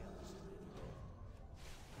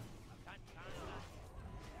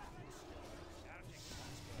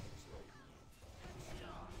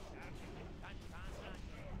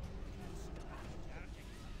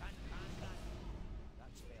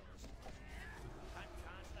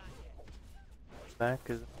 Back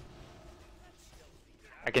is.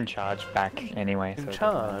 I can charge back anyway, so In it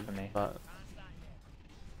doesn't matter charge, for me. but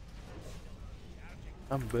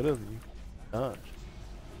I'm better than you.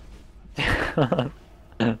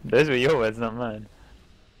 Charge. Those were your words, not mine.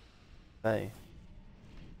 Hey.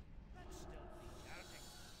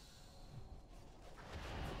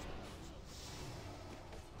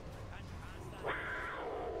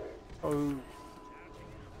 Oh,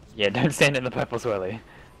 Yeah, don't stand in the purple swirly.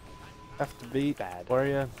 have to beat Bad.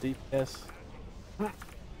 warrior DPS.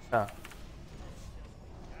 Ah.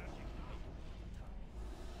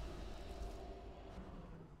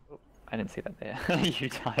 I didn't see that there. You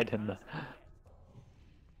died in the...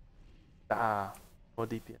 Ah. Or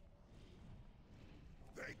DPS.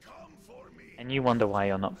 And you wonder why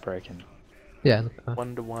you're not broken. Yeah.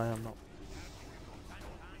 Wonder why I'm not.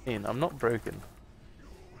 I'm not broken.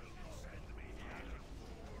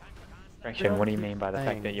 Fraction, what do you mean by the fact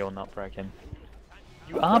Dang. that you're not broken?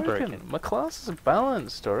 You I'm are broken. My class is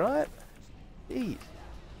balanced, alright? Eat.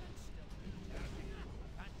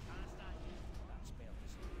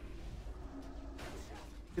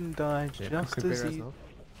 You can die Yeah, just could as be easy. ourselves.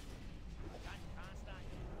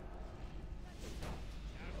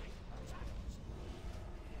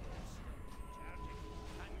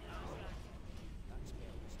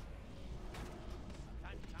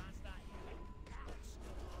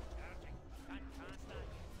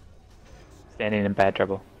 Standing in bad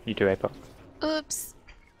trouble. You do, Apo. Oops.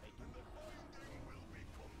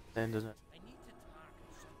 Then doesn't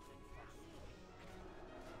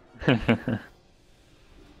it?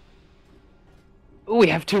 Ooh, we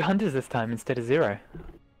have 2 hunters this time instead of 0.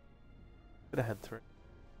 Could have had 3.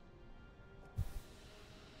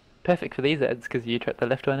 Perfect for these ads because you trapped the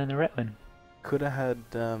left one and the right one. Could have had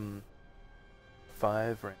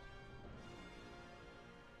 5 rank.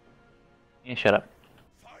 Yeah, shut up.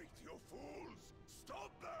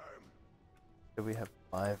 Do we have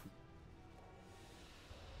 5?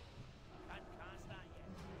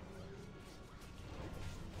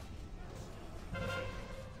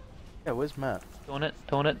 Yeah, where's Matt? Taunt it,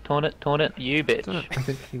 taunt it, taunt it, taunt it, you bitch. I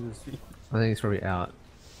think he was. I think he's probably out.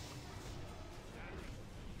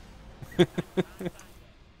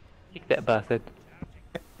 Kick that bastard.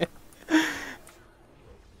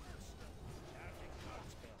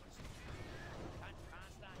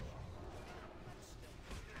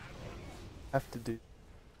 Have to do.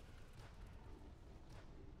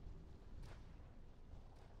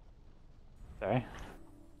 Sorry.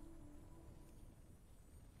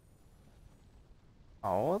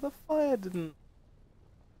 Oh, the fire didn't.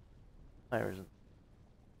 Fire isn't.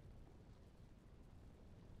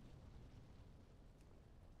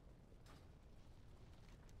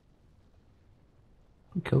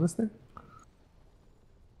 We kill this thing?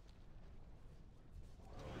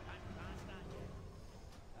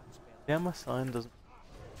 Yeah, my sign doesn't.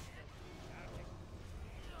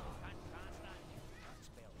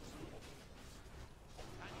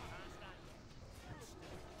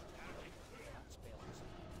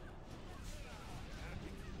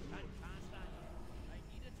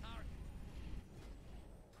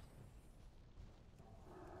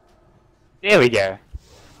 There we go.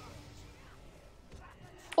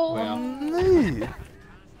 Oh, Wow. No!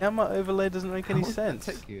 Gamma overlay doesn't make any How long did that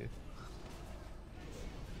sense. take you?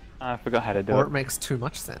 I forgot how to do Or it. it makes too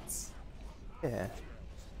much sense. Yeah.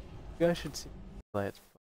 You guys should see play it.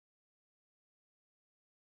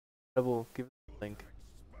 Double, give it the link.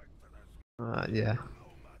 Yeah.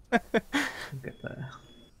 Get there.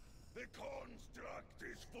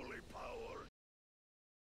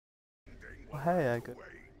 Oh, hey, I got.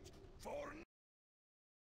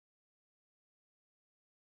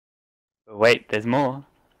 But wait, there's more.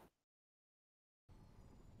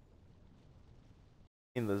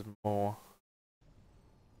 And there's more.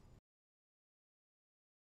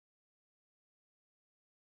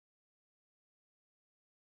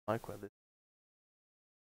 Like where this.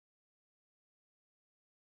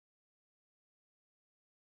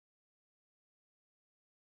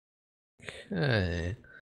 Okay.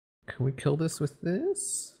 Can we kill this with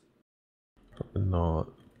this? Probably not.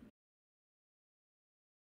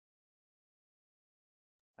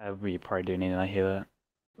 We probably do need to hear that.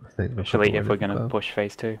 I think we're Especially if probably we're gonna ready to push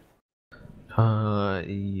phase 2. go.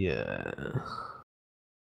 Yeah.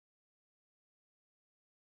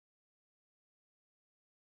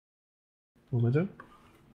 What am I doing?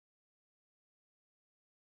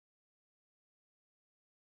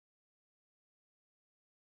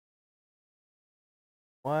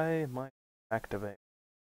 Why am I activate?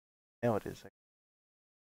 Now it is.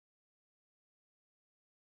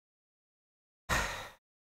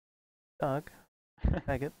 Doug,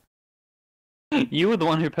 faggot. You were the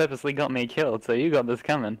one who purposely got me killed, so you got this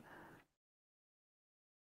coming.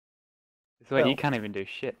 So wait, Well- you can't even do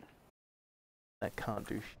shit. I can't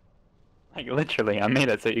do shit. Like literally, I made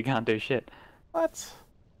it so you can't do shit. What?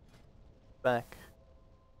 Back.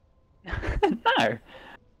 No!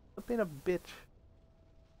 I've been a bitch.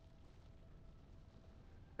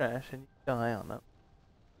 Crash and you die on it.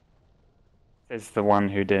 Says the one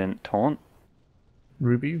who didn't taunt.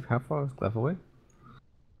 Ruby, how far is Clev away?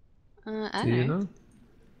 I Do you don't know. know?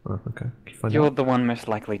 Oh, okay. Can you find You're out? the one most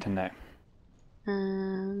likely to know.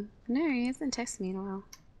 No, he hasn't texted me in a while.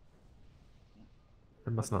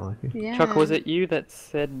 It must not like you. Yeah. Chuck, was it you that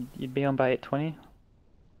said you'd be on by 8:20?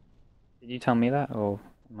 Did you tell me that, or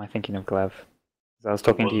am I thinking of Glav? 'Cause I was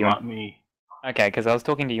talking to you. Not me. Okay, because I was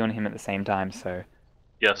talking to you and him at the same time, so.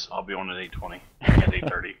 Yes, I'll be on at 8:20 and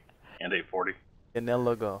 8:30 and 8:40. Yeah, now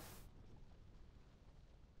log off.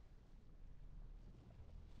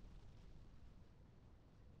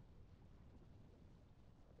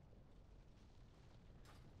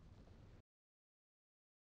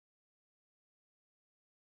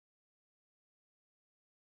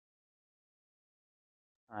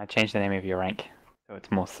 I changed the name of your rank, so it's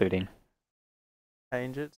more suiting.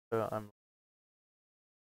 Change it so I'm.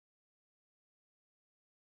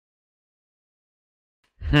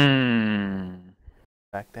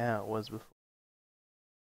 Back down it was before.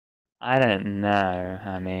 I don't know,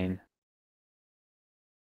 I mean.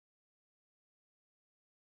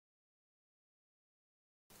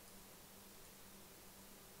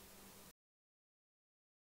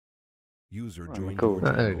 User Oh, joined cool. your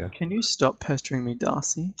Oh, there you channel. go. Can you stop pestering me,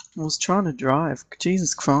 Darcy? I was trying to drive.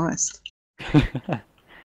 Jesus Christ.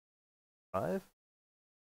 Five?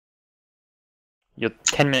 You're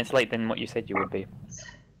 10 minutes late than what you said you would be.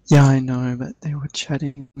 Yeah, I know, but they were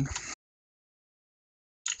chatting.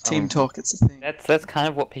 Team talk, it's a thing. That's kind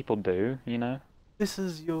of what people do, you know? This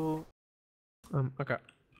is your. Okay.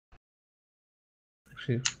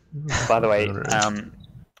 Actually. By the way,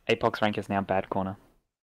 Apox rank is now bad corner.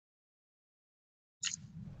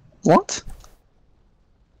 What?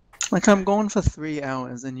 Like, I'm gone for 3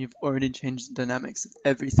 hours and you've already changed the dynamics of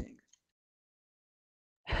everything.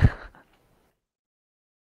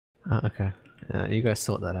 Okay. You guys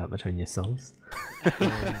sort that out between yourselves.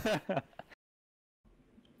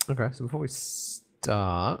 Okay, so before we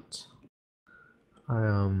start,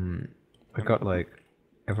 I got like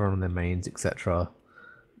everyone on their mains, etc.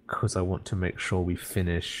 Because I want to make sure we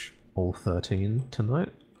finish all 13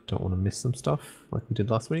 tonight. Don't want to miss some stuff like we did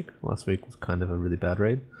last week. Last week was kind of a really bad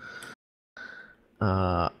raid.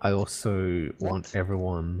 I also want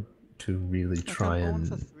everyone to really try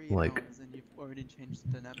and like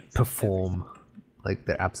perform like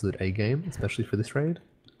their absolute A game, especially for this raid,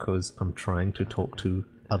 because I'm trying to talk to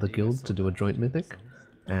other guilds to do a joint mythic,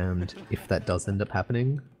 and if that does end up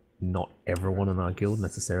happening, not everyone in our guild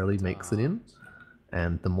necessarily makes it in,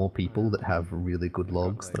 and the more people that have really good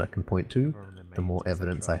logs that I can point to, the more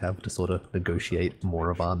evidence I have to sort of negotiate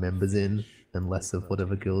more of our members in and less of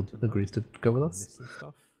whatever guild agrees to go with us.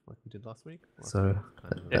 Like we did last week. So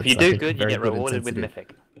If you do good, you get rewarded with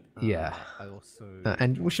Mythic. Yeah,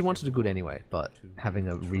 and we should want to do good anyway. But having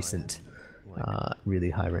a recent, really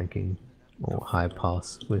high-ranking or high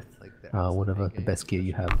pass with whatever the best gear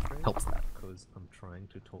you have helps that.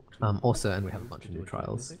 Also, and we have a bunch of new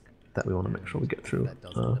trials that we want to make sure we get through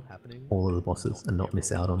all of the bosses and not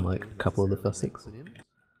miss out on like a couple of the first 6.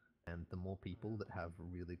 And the more people that have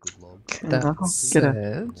really good logs. Can I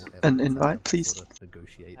get an invite, please?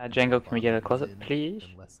 Django, can we get a closet, please?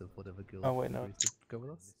 Oh wait, no.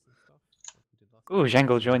 Ooh,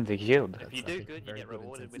 Django joined the guild. If you do good, you get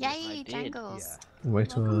rewarded with Yay, Jangles! Way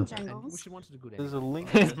to Welcome, Jangles. There's a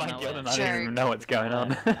link. It's my guild and I don't even know what's going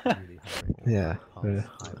on. yeah.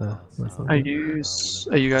 Are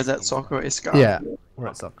you guys at Soccer or Iskar? Yeah, we're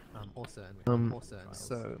at Soccer.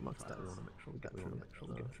 So much that we want to make sure we get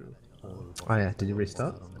through. Oh yeah, did you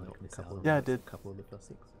restart? Yeah, I did.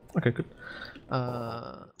 Okay, good.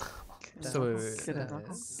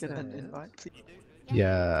 Get an invite, please.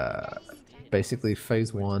 Yeah, basically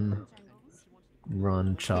phase 1,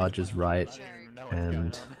 run charges right,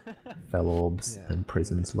 and fell orbs and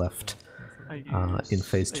prisons left. In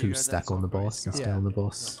phase 2, stack on the boss and stay on the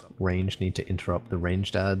boss. Range need to interrupt the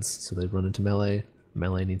ranged adds so they run into melee.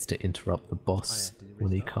 Melee needs to interrupt the boss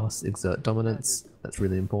when he casts Exert Dominance. That's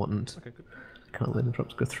really important. Can't let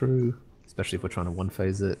interrupts go through, especially if we're trying to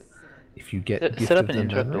one-phase it. If you get set up an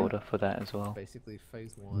interrupt order for that as well.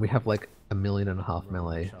 We have like 1.5 million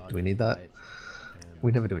melee. Do we need that?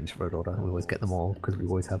 We never do interrupt order. We always get them all because we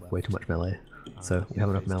always have way too much melee. So we have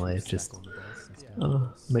enough melee. Just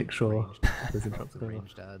make sure there's interrupts going on.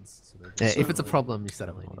 Yeah, if it's a problem, you set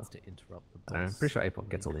up an order. I'm pretty sure Apop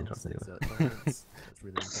gets all the interrupts anyway.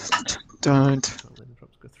 Don't.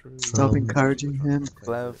 Stop encouraging him.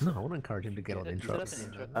 No, I want to encourage him to get all the interrupts.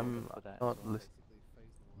 I'm not listening.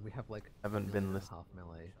 We have like haven't been listening. Half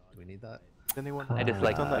melee. Do we need that? Anyone I just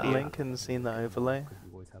like on that link and seen that overlay?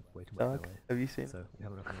 Doug, have you seen it?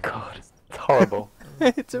 God, it's horrible.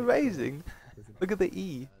 It's amazing. Look at the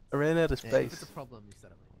E. I ran out of space.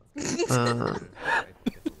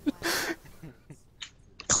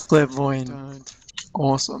 Clairvoyant.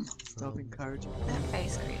 Awesome. Stop encouraging. That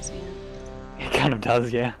face creeps me out. It kind of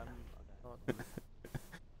does, yeah.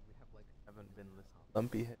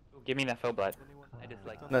 Lumpy head. Give me that fell blight. I just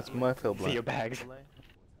like. That's my fill See your bags.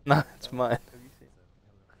 No, it's mine.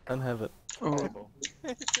 I don't have it. Oh.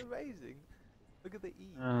 It's amazing. Look at the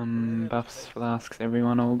E. Buffs, flasks,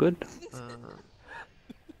 everyone all good?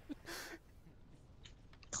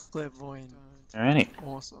 Clairvoyant. Alrighty.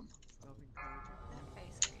 Awesome.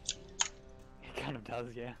 It kind of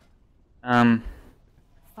does, yeah. 5,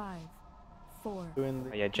 4.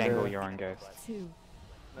 Oh yeah, Django, you're on ghost. 2,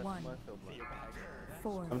 1.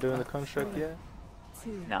 4. I'm doing the construct, yeah?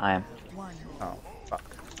 2. No, I am. 1. Oh, fuck.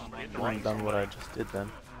 I have done what I just did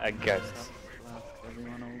then. Ghosts.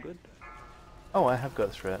 Everyone all good? Oh, I have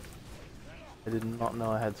got threat. I did not know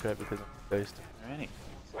I had threat because I'm a ghost. Alrighty.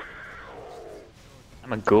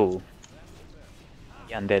 I'm a ghoul.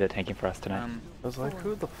 The undead are taking for us tonight. I was like,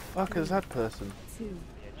 who the fuck is that person? 2.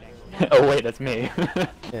 Oh wait, that's me.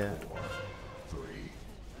 Yeah. 3,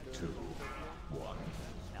 2, 1.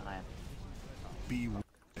 No, I am. Beware.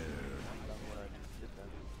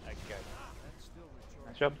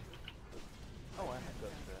 Nice job. Oh, I have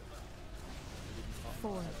got threat.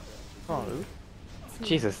 4. Oh.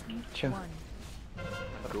 Jesus, chill. 1.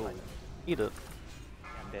 Cool. Eat it.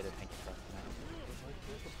 Undead are taking for us tonight.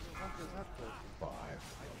 5,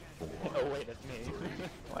 4. Oh wait, that's me.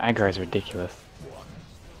 Aggro is ridiculous.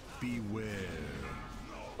 Beware.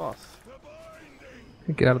 Boss.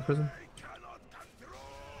 Get out of prison.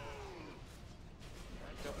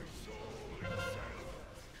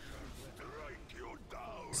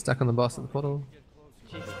 Stuck on the boss at the portal.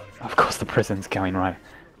 Of course the prison's going right.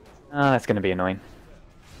 That's gonna be annoying.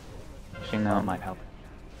 Actually, no, it might help.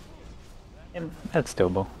 Yeah, that's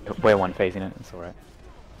doable. We're one phasing it, it's alright.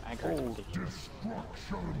 Aggro is ridiculous.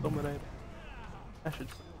 Dominate. I should.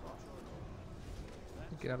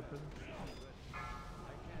 Get out of prison.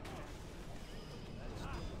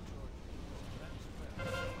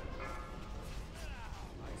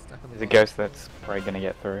 There's a ghost that's probably gonna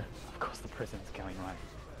get through. Of course the prison's going right.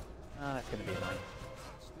 That's gonna be annoying.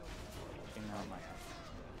 Actually, no, it might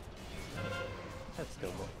help. That's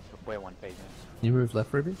doable. We're one phasing it. You move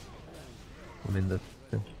left, Ruby? I mean the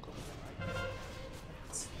thing.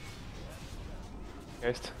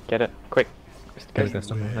 Ghost, get it, quick. I got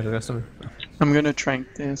ghost on me. I got ghost on me. I'm gonna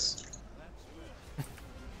trank this.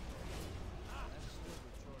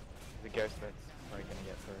 The ghost that's probably gonna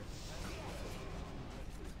get through.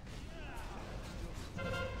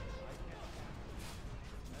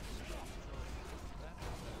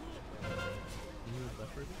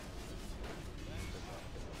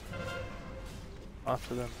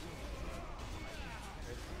 After them.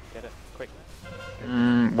 Get it, quick.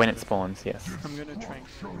 When it spawns, yes. I'm gonna try and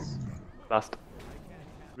freeze. Last.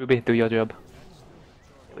 Ruby, do your job.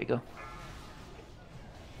 There we go.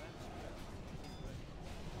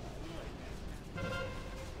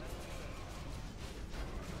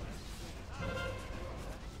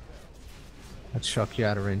 I'd shock you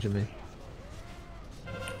out of range of me.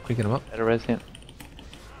 Picking him up. Better res, yeah.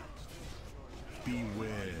 Beware.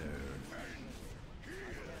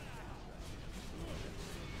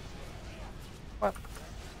 What?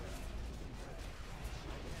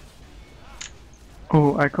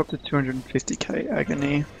 Oh, I copped a 250k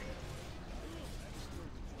agony.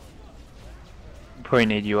 Probably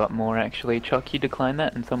need you up more actually. Chuck, you decline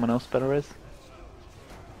that and someone else better res.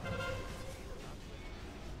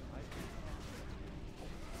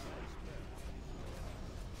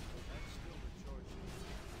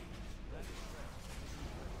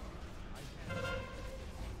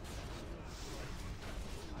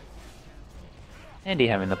 Handy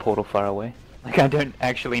having the portal far away. Like, I don't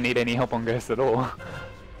actually need any help on Ghost at all.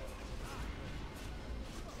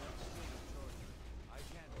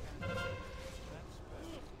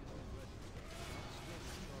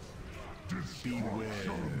 Beware.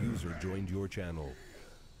 User joined your channel.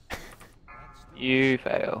 You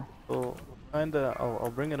fail. Well, kinda.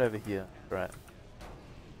 I'll bring it over here. Right.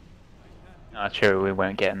 Ah, true, we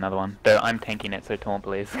won't get another one. Though I'm tanking it, so taunt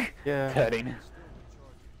please. Yeah. 13.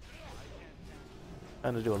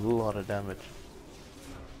 Trying to do a lot of damage.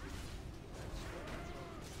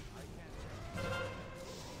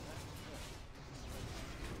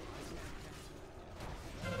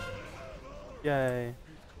 Yay.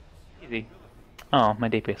 Easy. Oh, my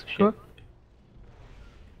DPS was shit. Quick.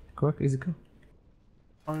 Quick, easy go.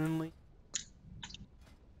 Only.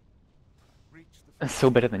 That's still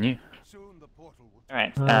better than you.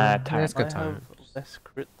 Alright, let's Tyrant. go I have Tyrant. less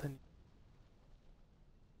crit than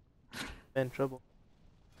you. In trouble.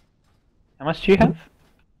 How much do you have?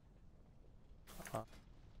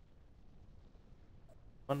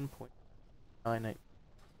 1.98.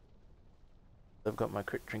 I've got my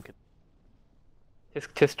crit trinket.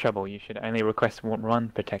 Tisk trouble, you should only request one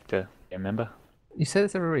protector, you remember? You say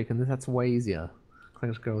this every week, and that's way easier. I can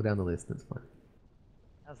just go down the list, and it's fine.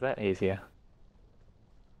 How's that easier?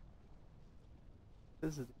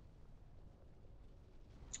 This is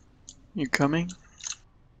You coming?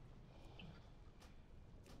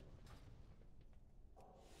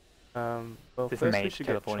 well, This first we mage should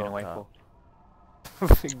get teleporting away Chopper.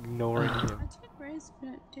 for. Ignoring I him. did res, but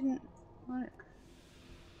it didn't work.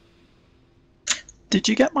 Did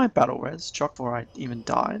you get my battle res, Chuck, before I even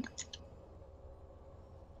died?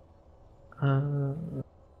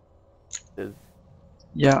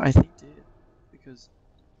 Yeah, I think he did. Because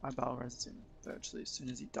I battle res him virtually as soon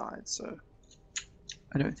as he died, so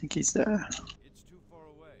I don't think he's there. It's too far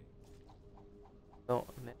away. No.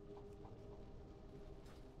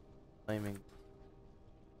 Flaming.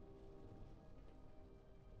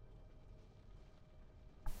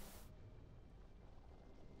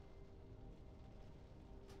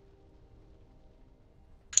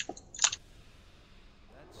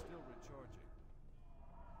 That's still recharging.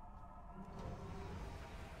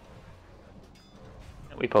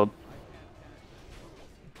 We pulled.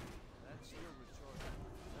 That's still recharging.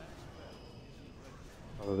 That spell isn't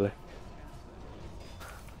ready. Probably.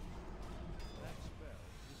 That spell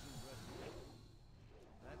isn't ready.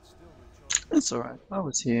 That's still recharging. That's alright, I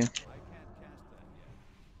was here. I can't cast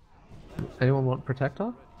that yet. Anyone want Protector?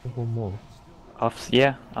 Or one more? Offs,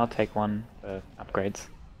 yeah, I'll take one for upgrades.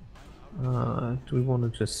 Do we want to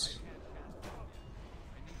just...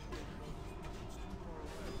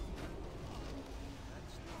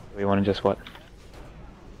 We want to just what?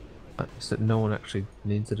 So no one actually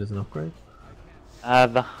needs it as an upgrade?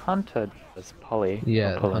 The hunter does poly. Yeah,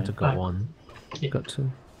 or the pulling. hunter got one. Got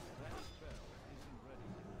two.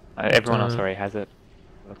 Everyone else already has it.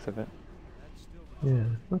 Looks of it. Yeah,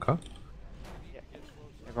 okay.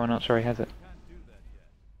 Everyone else already has it.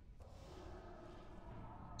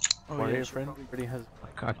 Oh, Warrior yeah, friend already has.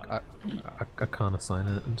 I can't assign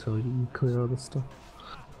it until you clear all this stuff.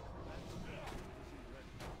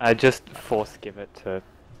 Just force give it to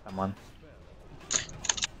someone.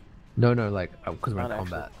 No, like, because we're in Can't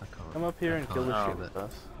combat. I can't. Come up here and kill the can't shit give with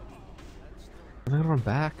us. I'm gonna run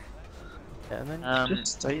back. Yeah, and then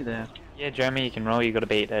Just stay there. Yeah, Jeremy, you can roll. You got to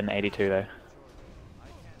beat an 82 though.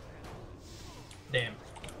 Damn.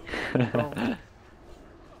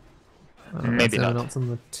 Maybe is anyone not. else on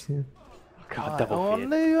the team? God, double oh feared.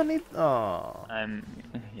 no, I need. Oh.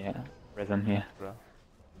 Yeah, resin here. Bro.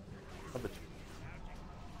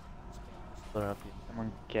 They're up here.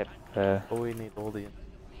 Someone get the. Oh, we need all the.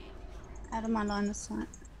 Out of my line of sight.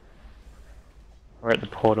 We're at the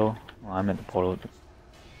portal. Well, I'm at the portal.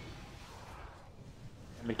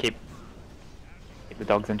 Let me keep the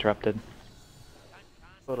dogs interrupted.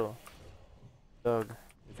 Portal. Dog.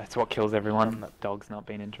 That's what kills everyone. Dogs not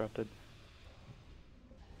being interrupted.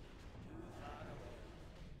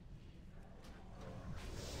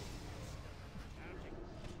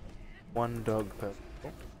 One dog per.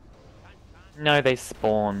 No, they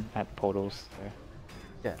spawn at portals. So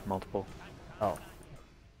Yeah. multiple. Oh.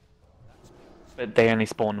 But they only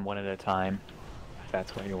spawn one at a time. If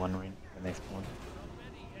that's what you're wondering when they spawn.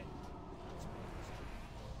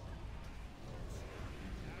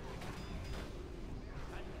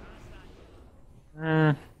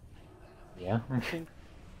 Yeah. I think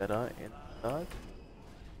better in dog.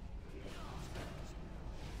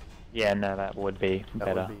 Yeah, no, that would be That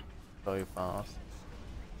better. would be so fast.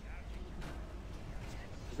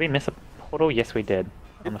 Did we miss a portal? Yes, we did.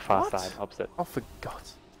 On the far What? side, opposite. I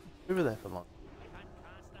forgot. We were there for long.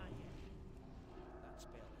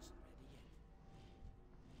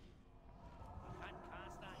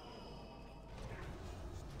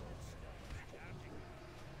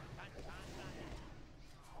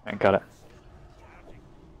 I got it.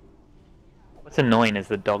 What's annoying is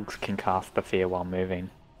the dogs can cast the fear while moving.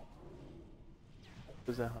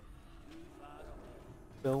 Was that?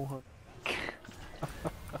 Bill.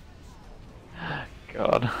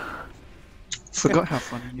 God. Forgot how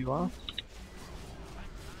funny you are.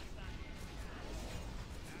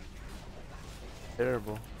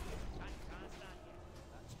 Terrible.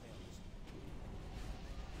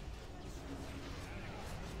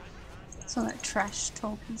 It's all that trash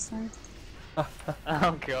talk inside.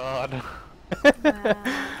 Oh God. Wow.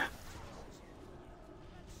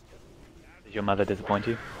 Did your mother disappoint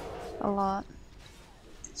you? A lot.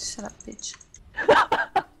 Shut up, bitch.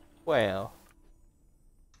 Wow.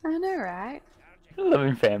 I know, right?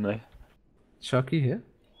 Loving family. Sharky here.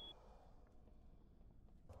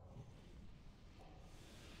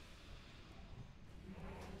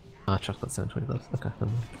 Ah, chocolate sand 20 gloves. Okay, never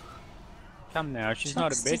mind. Come now, she's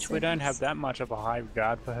not a bitch. We don't have that much of a high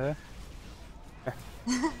regard for her.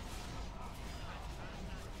 A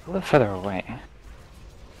little further away.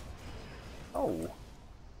 Oh.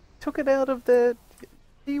 Took it out of their...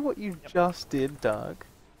 See what you just did, Doug?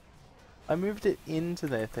 I moved it into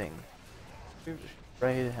their thing. Moved it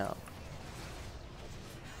straight out.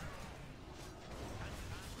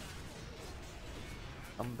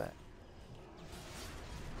 Come back.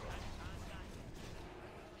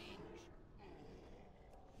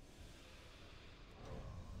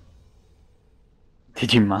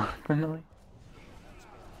 Did you mark them, Millie?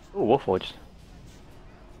 Ooh, Warforged.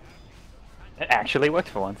 It actually worked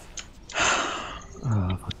for once.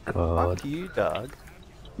 Oh my god. Fuck you, Doug.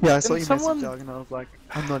 Yeah, I saw Didn't your someone- message, Doug, and I was like,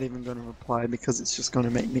 I'm not even going to reply because it's just going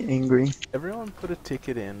to make me angry. Everyone put a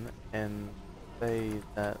ticket in and say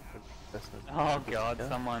that... Oh God, Yeah.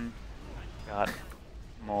 someone got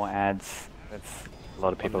more ads. That's a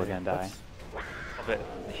lot of people are gonna die. Oh, but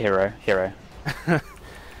hero.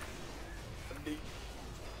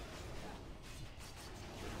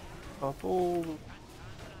 Bubble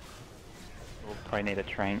We'll probably need a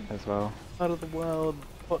train as well. out of the world,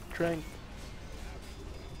 hot drink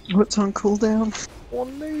What's on cooldown?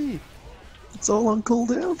 on me. It's all on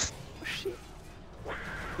cooldown. Oh shit.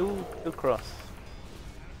 Kill cross.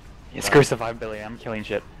 Yeah, screw survivability, I'm killing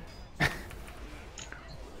shit.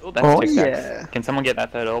 Ooh, that's Oh, 2 stacks. yeah. Can someone get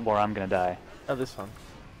that third orb or I'm gonna die? Oh, this one.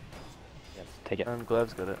 Yes, take it.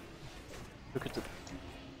 Glav's got it. Look at it.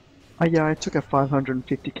 Oh yeah, I took a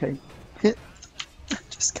 550k hit.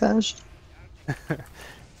 Just cash.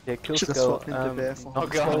 Yeah, kill Should've skull. swapped into bear form. Oh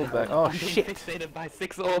Skull God. back. Oh I'm being shit. fixated by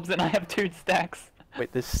 6 orbs and I have 2 stacks.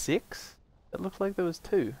 Wait, there's 6? It looked like there was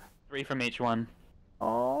 2. 3 from each one.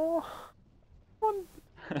 Oh. One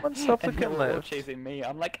And supplicant they're all left. chasing me.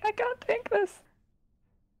 I'm like, I can't take this.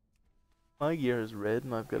 My gear is red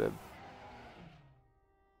and I've got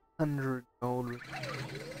 100 gold.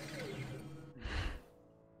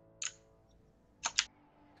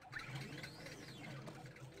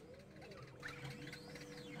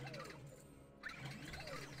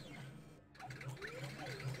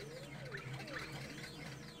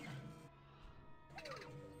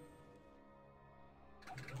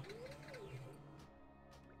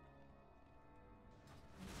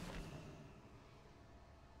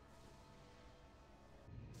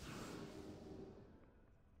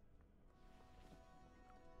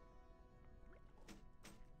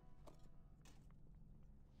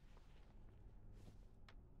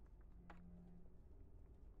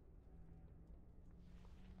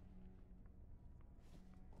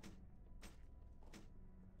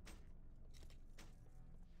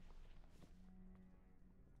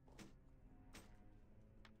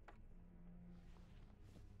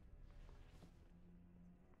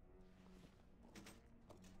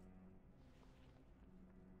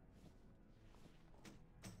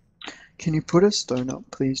 Can you put a stone up,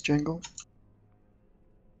 please, Jangle?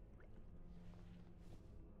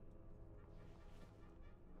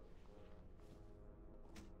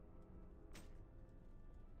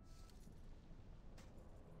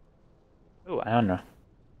 Oh, I don't know.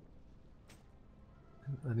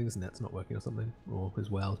 I think his net's not working or something, or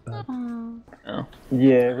his wow's bad. Oh.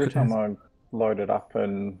 Yeah, every time I load it up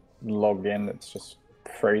and log in, it's just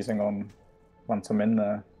freezing on once I'm in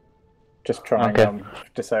there. Just trying, Okay.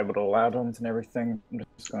 disabled all add-ons and everything. I'm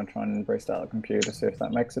just going to try and restart the computer, see if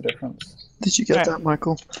that makes a difference. Did you get that,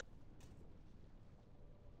 Michael?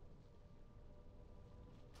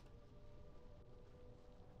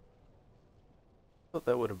 Thought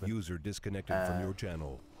that would have been. User disconnected from your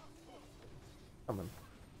channel. Come on.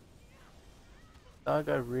 Dog,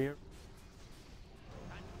 I rear.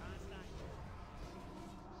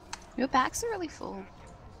 Your bags are really full.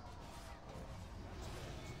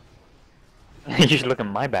 You should look at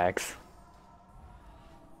my bags.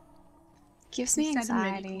 Gives me Is that a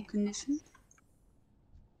medical anxiety. condition?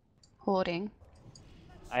 Hoarding.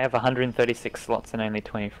 I have 136 slots and only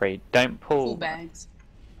 23. Don't pull. Full bags.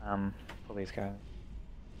 Pull these guys.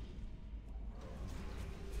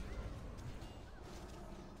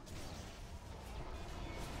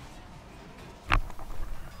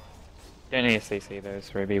 Don't need a CC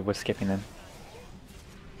those, Ruby. We're skipping them.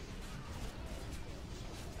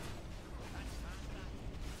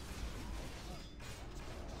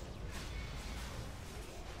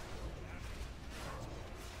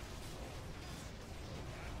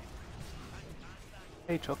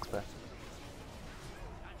 Hey, Chalk's back.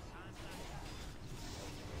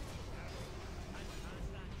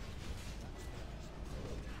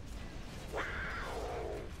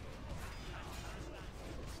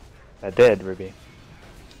 They're dead, Ruby.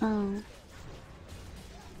 Oh.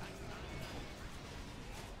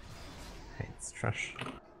 Hey, it's trash.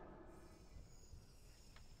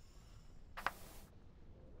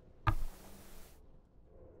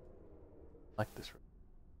 Like this.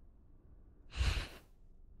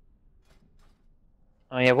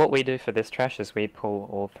 Oh yeah, what we do for this trash is we pull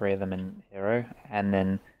all 3 of them in hero, and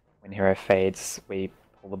then when hero fades, we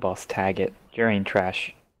pull the boss, tag it during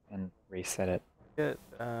trash, and reset it. Get,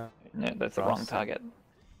 No, that's the wrong target.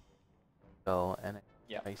 Well, and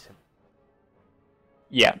yeah. Face him.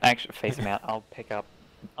 Yeah, actually face him out. I'll pick up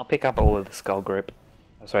all of the skull group.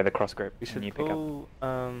 Oh, sorry, the cross group. We should and you pick up. pull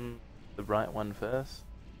the right one first.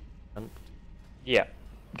 Yeah,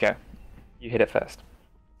 go. You hit it first.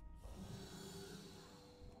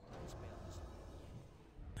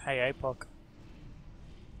 Hey, APOC.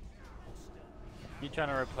 You trying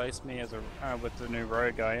to replace me as a with the new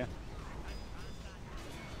rogue, are you?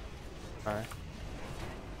 Alright.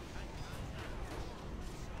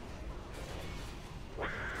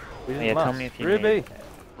 Yeah, tell me if you Ruby!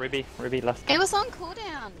 need... Ruby, last It was on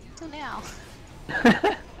cooldown till now.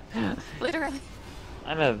 Literally.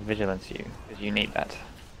 I'm a vigilance you, because you need that.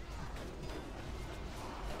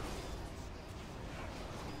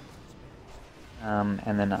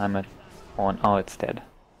 And then I'm a pawn. Oh, it's dead.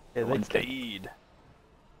 Yeah, One's dead. dead.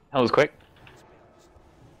 That was quick.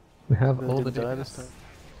 We have all the Didn't die DPS. this time.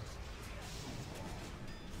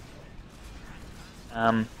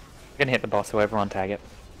 I'm gonna hit the boss, so everyone tag it.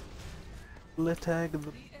 Let's tag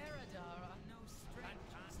the.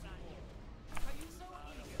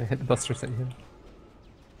 I hit the boss for a second here.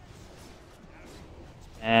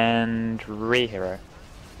 And re-hero.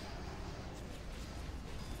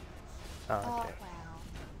 Oh, okay.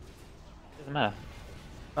 Doesn't matter.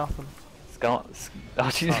 Nothing. Skull. Oh,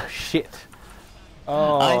 Jesus. Oh, shit. I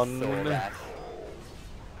Oh, saw no. that.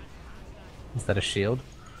 Is that a shield?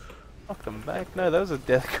 Knock them back. No, that was a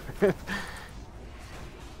death grip.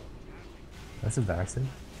 That's embarrassing.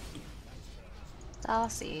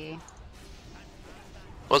 Darcy.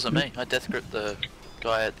 Wasn't me. I death gripped the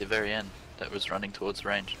guy at the very end that was running towards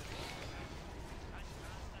range.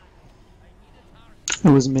 It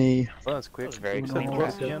was me. Well, that's quick. That was very Keep clean. that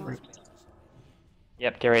boss again.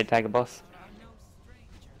 Yep, get ready to tag the boss.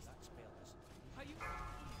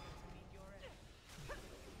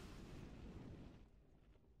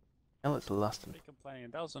 Now it's lusting. Be complaining.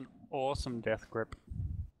 That was an awesome death grip.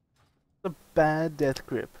 It's a bad death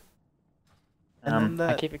grip. And then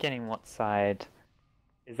I keep forgetting what side.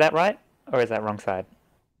 Is that right? Or is that wrong side?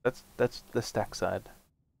 That's the stack side.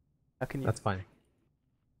 How can you? That's fine.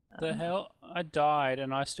 The hell? I died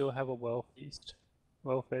and I still have a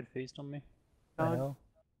well-fed feast on me. The Dog. hell?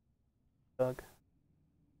 Dog.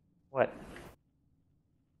 What?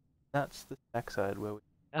 That's the stack side where we.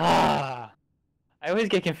 Ah! I always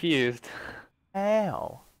get confused.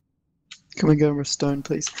 How? Can we go with stone,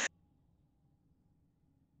 please?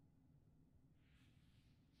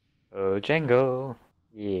 Oh, Django!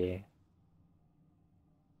 Yeah.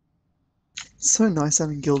 It's so nice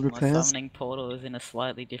having guild My repairs. summoning portal is in a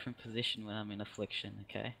slightly different position when I'm in affliction,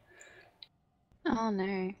 okay? Oh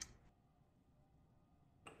no.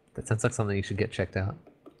 That sounds like something you should get checked out.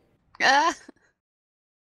 Ah!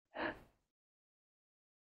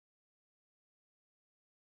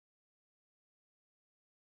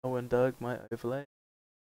 Oh, and Doug might overlay.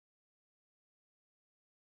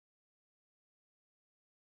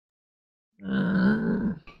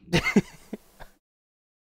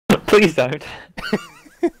 Please don't.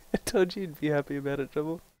 I told you you'd be happy about it,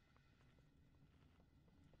 Trouble.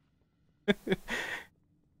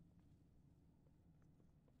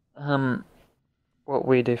 What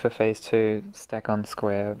we do for phase 2, stack on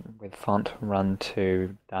square with font, run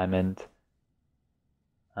to diamond.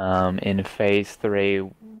 In phase 3,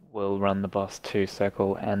 we'll run the boss to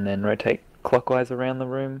circle and then rotate clockwise around the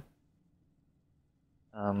room.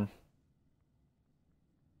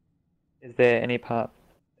 Is there any part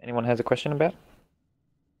anyone has a question about?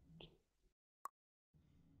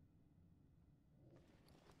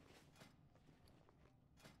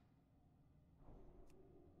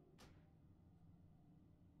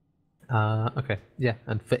 Okay, yeah,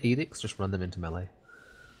 and for edicts, just run them into melee.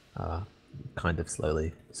 Kind of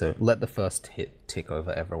slowly. So let the first hit tick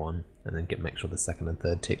over everyone, and then make sure the second and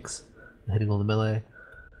third ticks are hitting all the melee.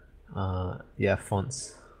 Yeah,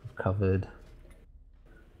 fonts covered.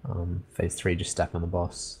 Phase 3, just stack on the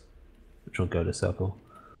boss, which will go to circle.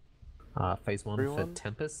 Phase 1 for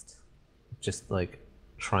Tempest, just like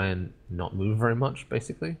try and not move very much,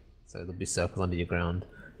 basically. So there'll be circles under your ground.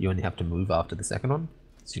 You only have to move after the second one.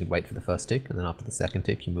 So you can wait for the first tick, and then after the second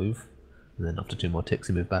tick you move, and then after 2 more ticks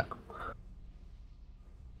you move back.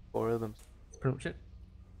 4 of them. That's pretty much it.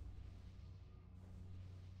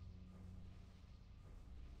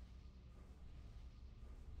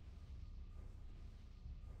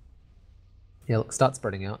 Yeah, look, start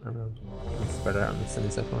spreading out around. Spread it out in the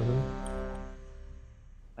semicircle around.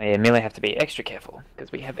 Oh yeah, melee have to be extra careful,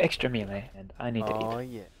 because we have extra melee, and I need to eat. Oh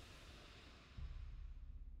yeah.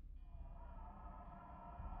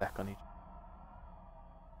 Back on each.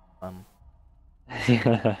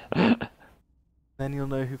 Then you'll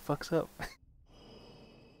know who fucks up.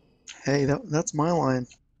 Hey, that's my line.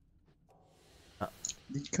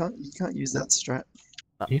 You can't use that strat.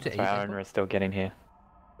 Our owner is still getting here.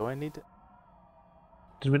 Do I need to?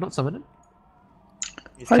 Did we not summon him?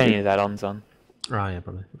 He's turning his add-ons on. Oh yeah,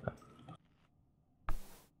 probably. Okay.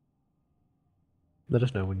 Let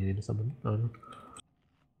us know when you need to summon. Oh no.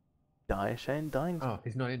 Die, Shane, dying. Oh,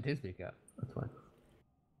 he's not in his big gap. That's fine.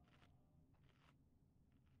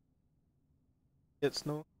 It's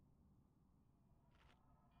no.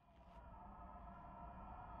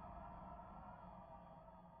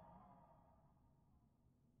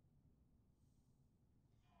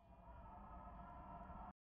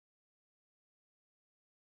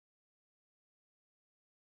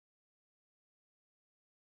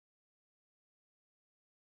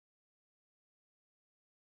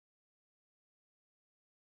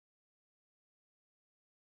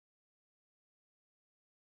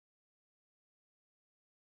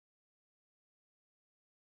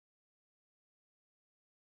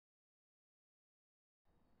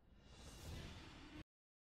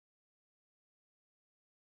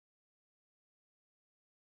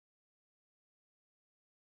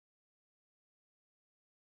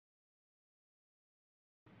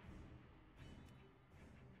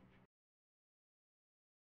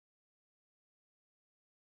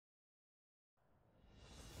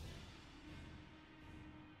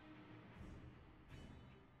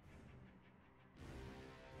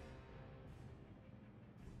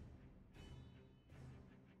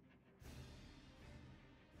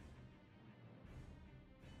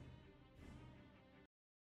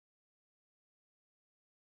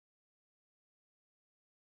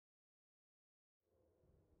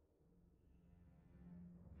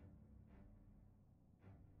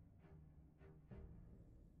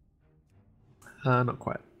 Not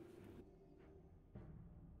quite.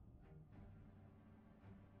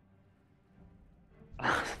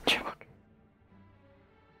 Joke.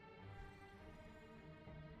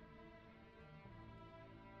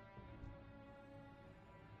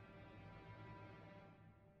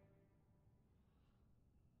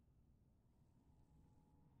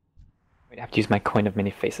 Wait, I have to use my coin of many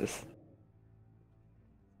faces.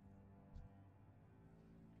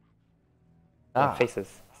 Ah.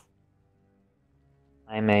 Faces.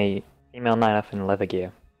 I'm a female knight up in leather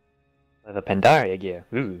gear. Leather Pandaria gear.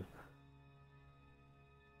 Ooh.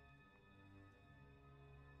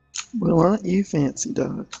 Well, aren't you fancy,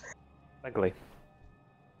 dog? Ugly.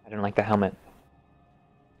 don't like the helmet.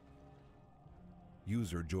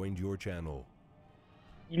 User joined your channel.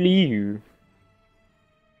 Liu.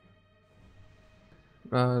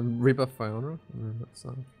 Rebuff Fiona. That's,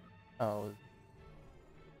 Oh.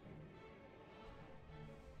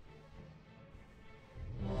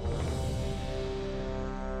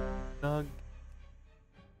 Dog.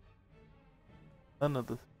 None of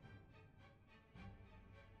this.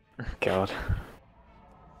 God.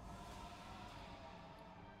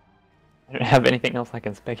 I don't have anything else I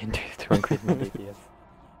can spec into to increase my DPS.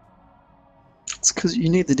 It's because you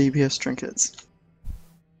need the DPS trinkets.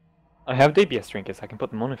 I have DPS trinkets, I can put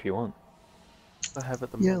them on if you want. I have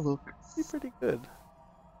at the Yeah, moment. look. They're pretty good.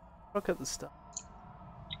 Look at the stuff.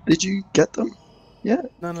 Did you get them? Yeah.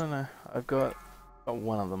 No. I've got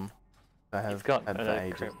one of them. I have got had for a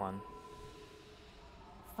ages. crit one.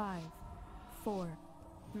 5, 4,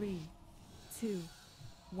 3, 2,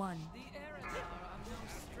 1.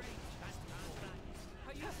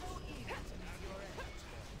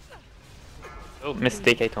 Oh, missed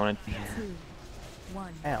DK taunted. 2,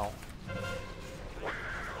 1. Ow.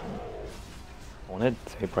 Taunted?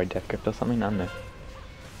 So he probably death grip or something? I don't know.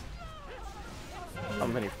 How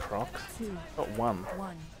many procs? 2, Got one.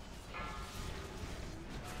 1.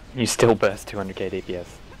 You still burst 200k DPS.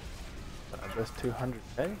 I burst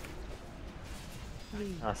 200k?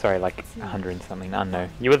 Oh, sorry, like 100 and something. I don't know.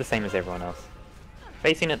 You were the same as everyone else.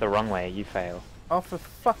 Facing it the wrong way, you fail. Oh, for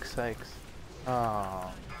fuck's sakes.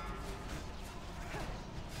 Oh.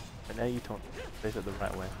 But now you taunt. Face it the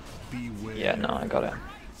right way. Beware. Yeah, no, I got it.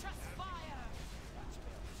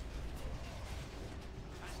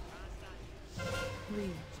 Three,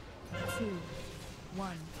 2,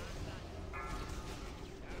 1.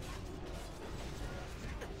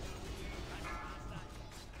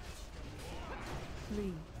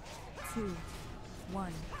 Three, 2,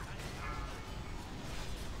 1.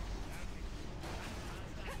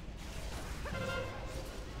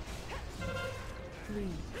 Three,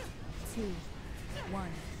 2, 1.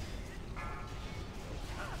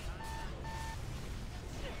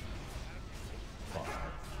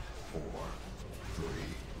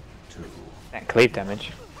 That cleave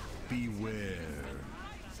damage. Beware.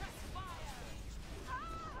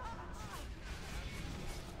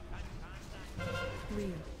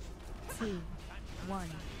 Three, 2, 1.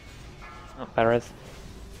 Oh, Perez.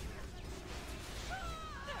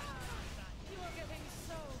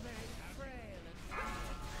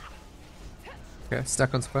 Okay,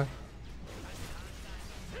 stack on square.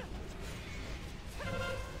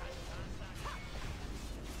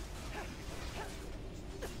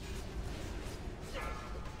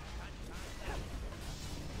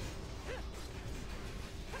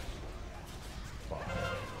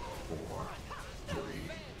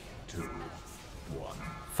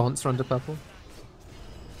 Fonts run to purple.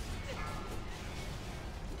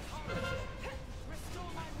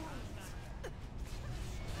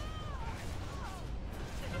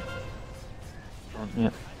 Yeah.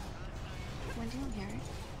 When do you hear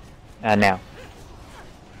it? Now.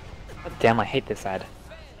 God damn, I hate this ad.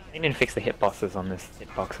 I need to fix the hitboxes on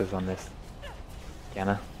this.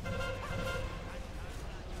 Yana.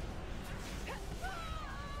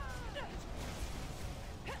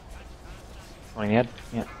 On the head?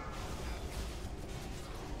 Yeah.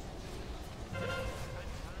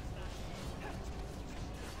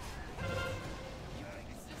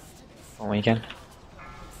 On weekend.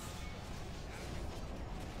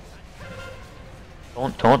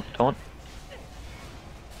 Taunt.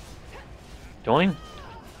 Join.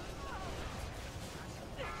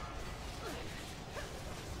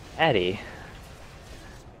 Addy.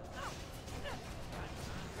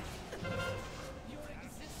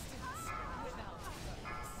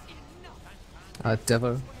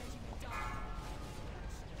 Devo.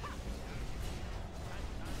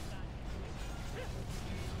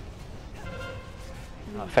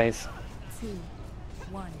 Phase. 2,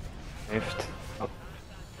 1. Moved. Oh.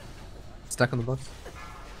 Stack on the boss.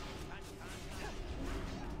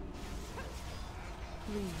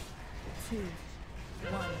 3, 2,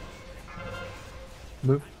 1.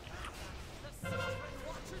 Move.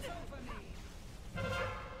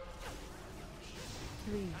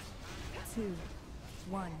 Three, 2,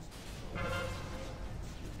 1.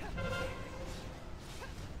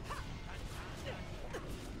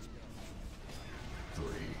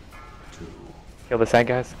 Kill the side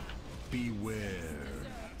guys. Beware.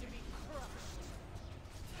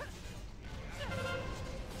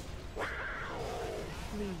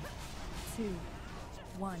 3, 2,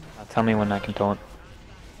 1. Tell me when I can taunt.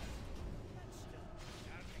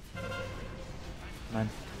 Come on.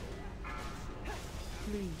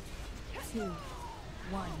 3, 2,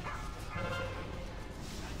 1.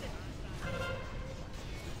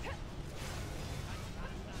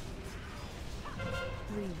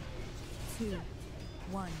 Three, two,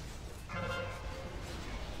 one.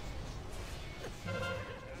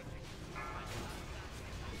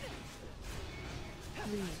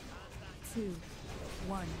 Three, two,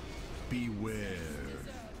 one. Beware.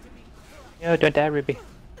 Yo, don't die, Ruby.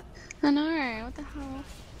 I know, what the hell?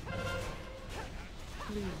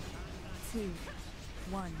 3, 2,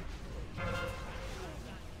 1.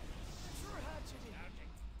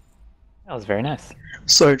 That was very nice.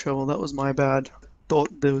 Sorry, Trouble, that was my bad. Thought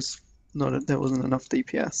there wasn't enough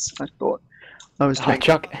DPS. I thought I was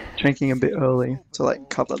drinking a bit early to like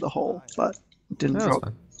cover the hole, but it didn't No, drop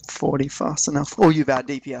that's 40 fast enough. Or you've had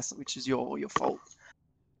DPS, which is your fault.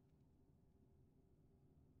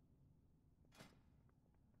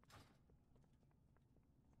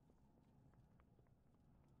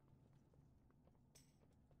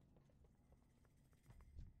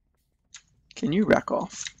 Can you rack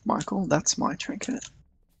off, Michael? That's my trinket.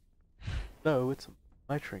 No, it's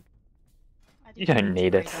my trinket. You don't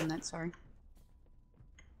need it. On that, sorry.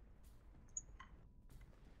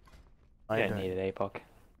 You don't need it, APOC.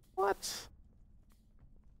 What?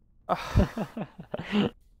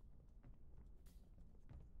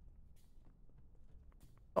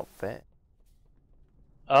 Not fair.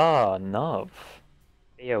 Oh, no.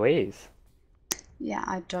 AoEs. Yeah,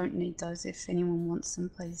 I don't need those. If anyone wants them,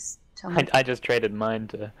 please tell me. I just traded mine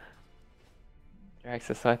to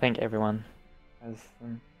Draxus, so I think everyone has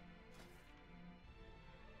them.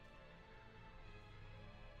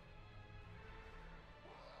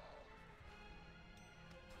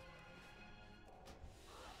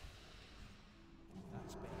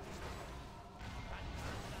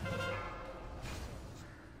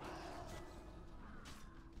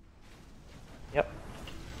 Yep.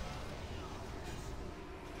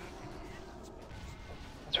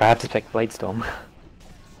 That's why I have to take Bladestorm.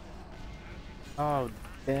 Oh,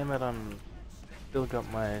 damn it, I'm still got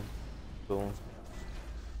my tool.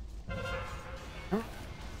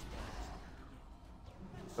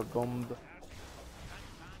 The bomb.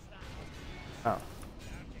 Oh.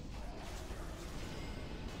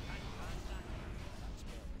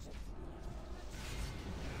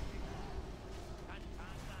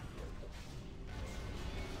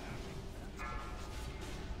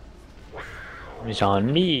 It's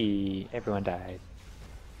on me. Everyone died.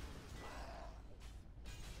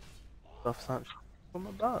 Stuff's not from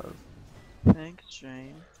above. Thanks,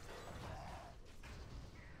 Jane.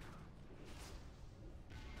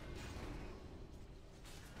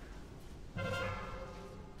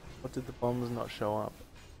 What did the bombs not show up?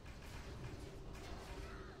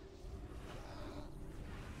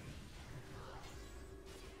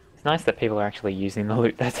 It's nice that people are actually using the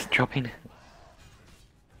loot that's dropping.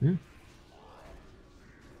 Hmm.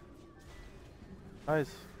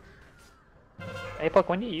 Nice. APOC,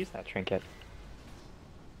 when do you use that trinket?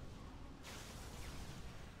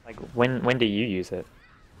 Like, when do you use it?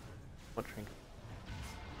 What trinket?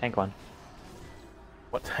 Tank one.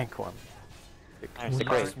 What tank one? It's the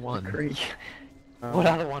great one. What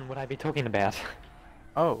other one would I be talking about?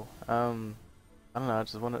 Oh, I don't know, I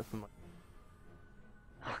just want it for my...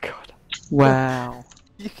 Oh god. Wow.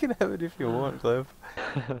 You can have it if you want, Clev.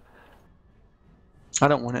 I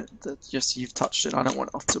don't want it. That's just you've touched it. I don't want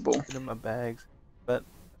it off the ball. In my bags. But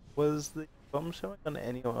was the bomb showing on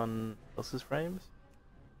anyone else's frames?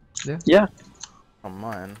 Yeah. Yeah. On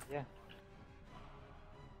mine. Yeah.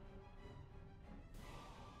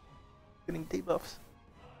 Getting debuffs.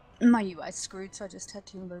 My UI screwed, so I just had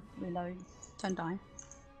to reload. Don't die.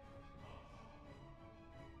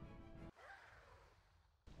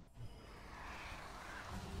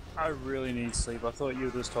 I really need sleep. I thought you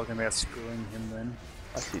were just talking about screwing him then.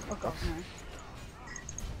 I see. Oh god, no.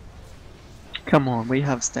 Come on, we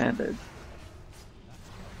have standard.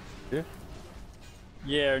 Yeah.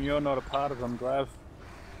 Yeah, and you're not a part of them, Glav.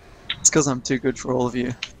 It's because I'm too good for all of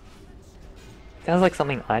you. Sounds like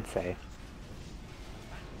something I'd say.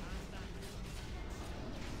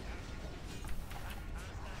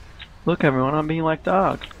 Look, everyone, I'm being like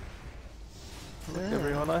Dark. Look,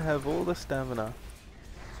 everyone, I have all the stamina.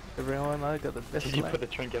 Everyone, I got the best. Did you put a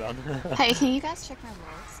trinket on? Hey, can you guys check my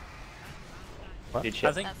logs? What? Did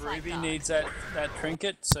I think That's like Ruby dark. needs that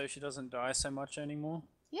trinket so she doesn't die so much anymore.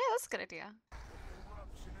 Yeah, that's a good idea.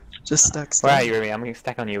 Just stack Where are standard. you, Ruby? I'm gonna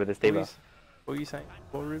stack on you with this debuff. What were you saying?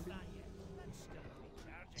 What, Ruby?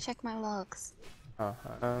 Check my logs. Oh,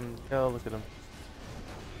 yeah, I'll look at them.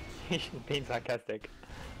 Being sarcastic.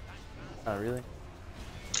 Oh, really?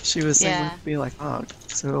 She was saying Yeah. we'd be like Dark,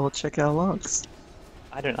 so we'll check our logs.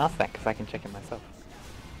 I don't ask that because I can check it myself.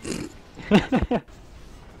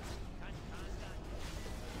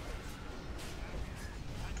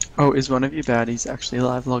 Oh, is one of you baddies actually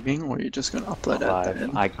live logging, or are you just gonna upload it at the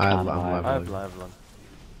end? I can't live I've logging. live log.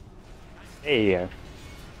 There you go.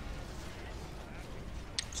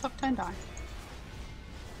 Fuck, don't die.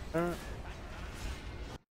 Do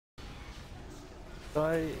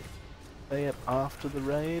I say it after the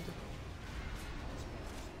raid?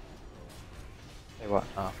 Say what?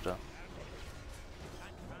 After.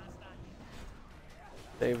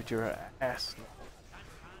 David, you're an ass.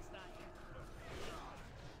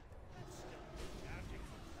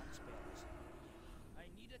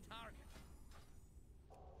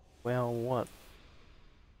 Well, what?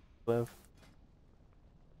 Liv?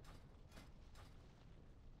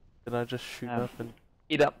 Did I just shoot up and...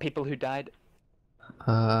 Eat up people who died.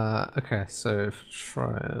 Okay, so for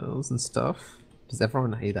trials and stuff, does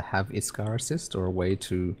everyone either have Iskar assist or a way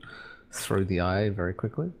to throw the eye very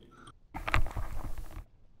quickly?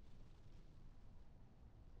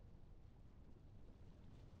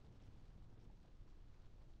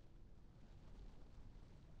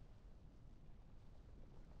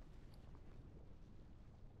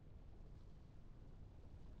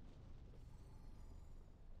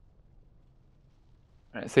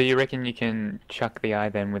 Right, so you reckon you can chuck the eye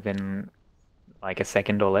then within like a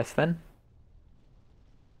second or less then?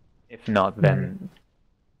 If not, then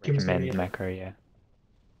recommend the macro, yeah.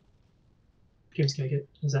 Is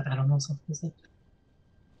that add-on or something, is it?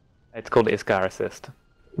 It's called Iskar Assist.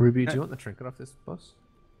 Ruby, do you want the trinket off this boss?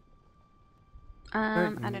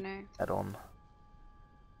 I don't know. Add-on.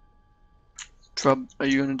 Trub, are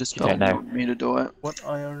you gonna dispel don't know. me to do it? What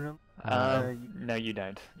IRL? No, you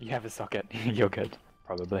don't. You have a socket. You're good,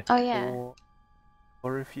 probably. Oh yeah.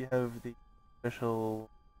 Or if you have the special,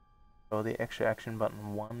 or the extra action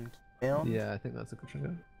button 1 down. Yeah, I think that's a good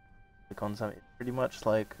trinket. Click on something. It's pretty much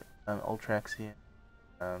like Ultraxian,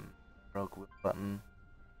 Rogue Whip button.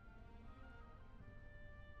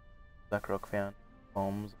 Blackrock found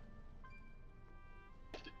bombs.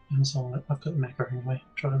 And so I've got the macro anyway.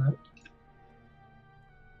 Try that.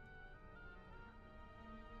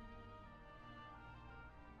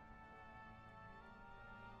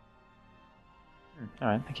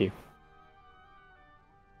 Alright, thank you.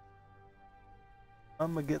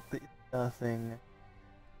 I'm gonna get the thing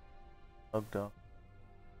logged up.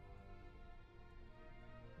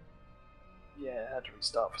 Yeah, I had to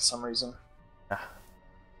restart for some reason. Ah.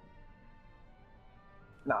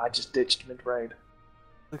 No, I just ditched mid-raid.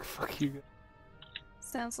 Like, fuck you guys.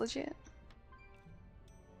 Sounds legit.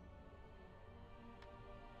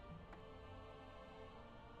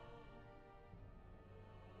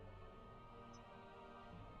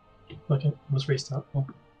 Look, it was restart. Oh,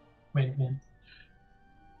 wait again.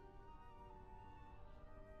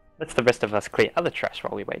 Let's the rest of us clear other trash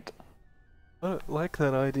while we wait. I don't like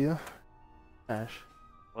that idea. Ash.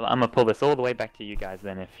 Well, I'm gonna pull this all the way back to you guys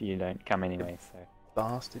then if you don't come anyway, so...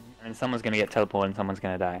 Bastard. I mean, someone's gonna get teleported and someone's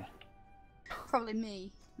gonna die. Probably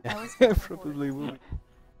me. I was Probably will.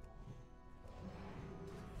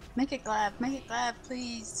 Make it glab,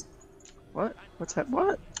 please. What? What's that?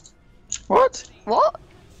 What? What? What?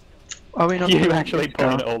 Are we not You doing actually it?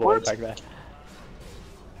 pulling it all the way What? back there.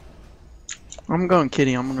 I'm going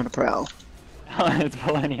kitty, I'm gonna prowl. It's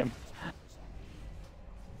Polonium.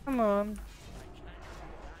 Come on.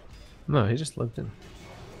 No, he just logged in.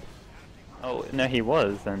 Oh, no, he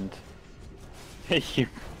was, and... you...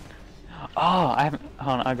 Oh, I haven't...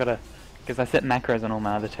 Hold on, I gotta... Because I set macros on all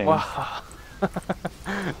my other tunes. Wow.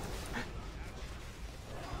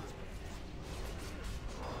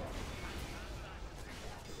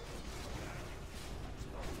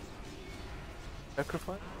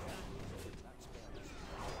 Sacrifice?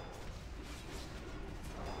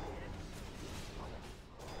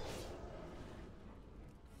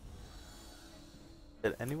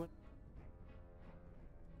 Did anyone?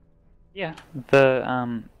 Yeah,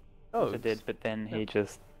 the, Oh, also did, but then he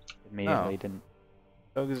just immediately didn't.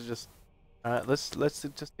 Dogs is just... Alright, let's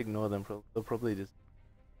just ignore them. They'll probably just...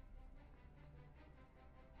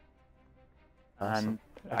 And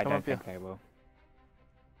Yeah, I come don't up here. think they will.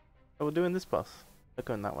 Oh, we're doing this boss. We're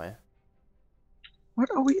going that way. What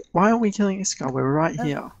are we? Why are we killing Iskar? We're right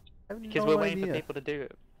here. Because we're waiting for people to do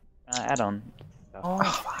add-on stuff.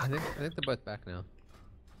 Oh, I think they're both back now.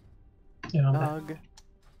 Yeah, I'm back. Dog.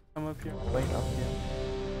 Come up here. Wait up here.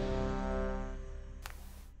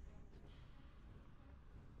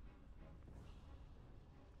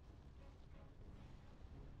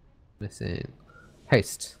 Missing.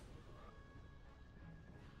 Haste.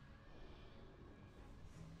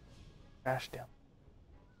 Ash down.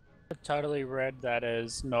 I totally read that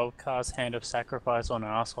as Melkar's Hand of Sacrifice on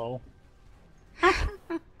asshole.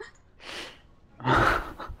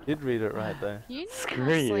 Did read it right there. You need Screw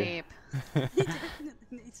more you. sleep. You definitely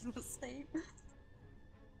need more sleep.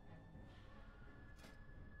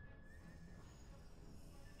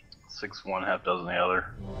 Six one, half dozen the other.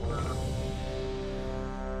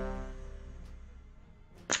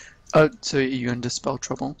 Oh, so are you going to Dispel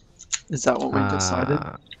Trouble? Is that what we decided?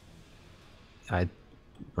 I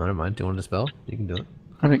don't mind. Do you want to dispel? You can do it.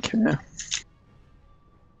 I don't care.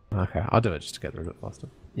 Okay, I'll do it just to get rid of it faster.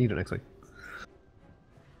 You can do it next week.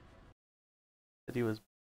 Said he was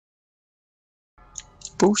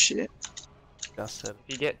Bullshit. just said.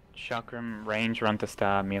 If you get Chakram, range, run to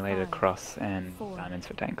star, melee to cross, and diamonds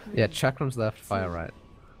for tanks. Yeah, Chakram's left, fire right.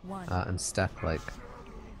 And stack like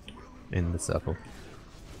in the circle.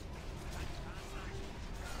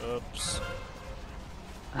 Oops.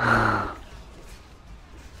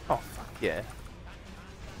 Oh fuck yeah.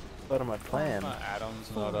 What am I playing? My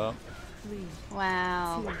add-on's not up.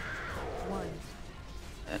 Wow. 2, 1.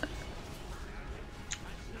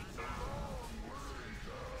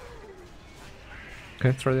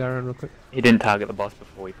 Okay, throw the arrow real quick. He didn't target the boss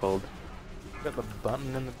before he pulled. Got the button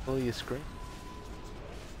in the middle of your screen.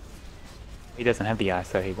 He doesn't have the eye,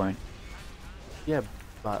 so he won't. Yeah,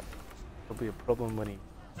 but there'll be a problem when he.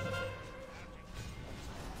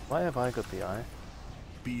 Why have I got the eye?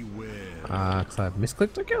 Beware. Because I've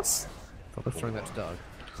misclicked, I guess. Thought I was throwing that to Doug.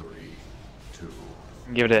 3, 2.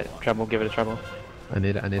 Give it a trouble, give it a trouble. I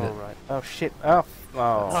need it, I need it. Right. Oh shit. Oh.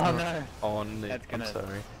 Oh, Oh, no. Oh no. That's I'm gonna-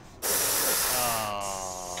 sorry.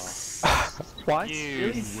 Twice? You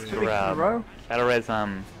Really? 2 weeks in a scrub. row? Battle res,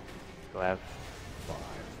 glad. 5,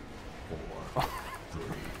 4, 3,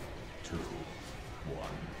 2, 1.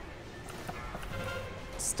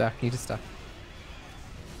 Stack, you need to stack.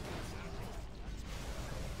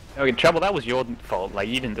 Okay, trouble, that was your fault. Like,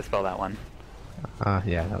 you didn't dispel that one.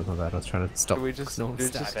 Yeah, that was my bad. I was trying to stop. Should we just, no one we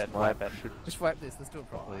stack. just bad, wipe? my bad. Just wipe this, let's do it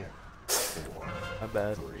properly. 4, My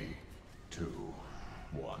bad. 3, 2,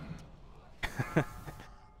 1.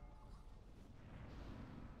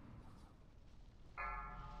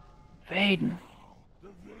 Vaden.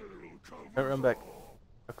 Don't run back.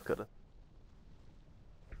 I've got it.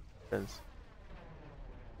 There's.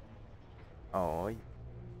 Oh.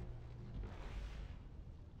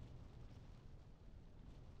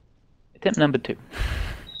 Attempt number 2.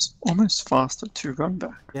 It's almost faster to run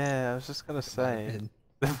back. Yeah, I was just gonna say.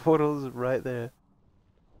 The portal's right there.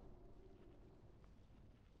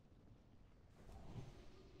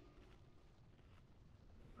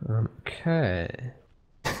 Okay.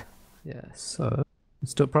 Yeah, so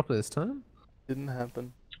let's do it properly this time. Didn't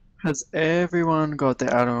happen. Has everyone got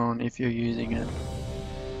the add-on if you're using it?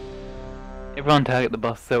 Everyone target the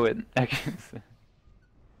boss so it actually.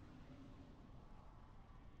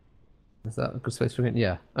 Is that a good space for it?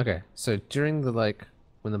 Yeah. Okay. So during the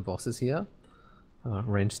when the boss is here,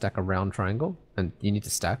 range stack a round triangle, and you need to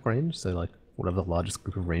stack range. So whatever the largest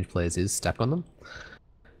group of range players is, stack on them.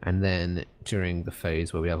 And then during the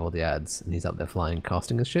phase where we have all the ads, and he's up there flying,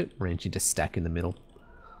 casting and shit, range you just stack in the middle.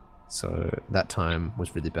 So that time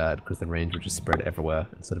was really bad because the range would just spread everywhere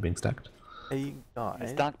instead of being stacked. Hey guys.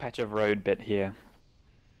 This dark patch of road bit here.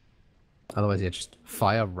 Otherwise, yeah, just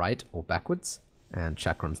fire right or backwards, and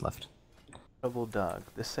Chakram's left. Double dog.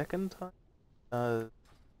 The second time,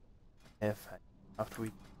 after we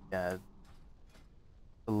had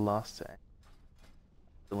the last time,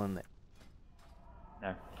 still in there.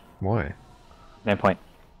 No. Why? No point.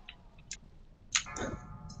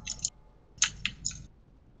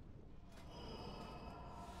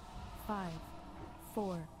 Five,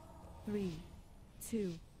 4, 3,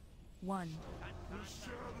 2, 1.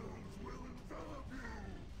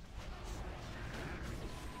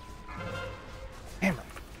 Damn it.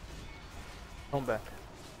 Come back.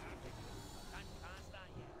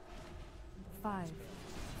 5,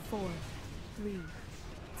 4, 3,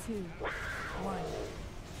 2, 1.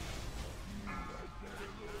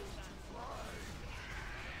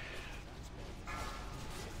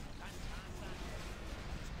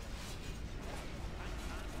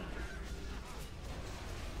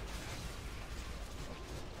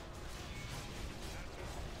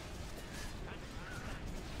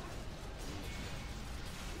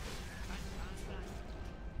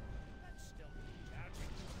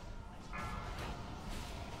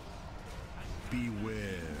 Beware.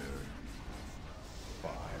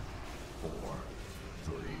 5, 4,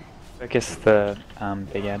 3. Focus the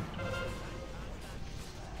big ad.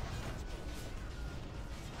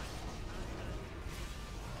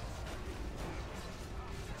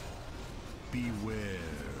 Beware.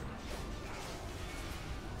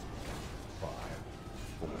 5,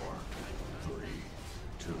 4, 3,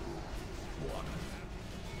 2, 1.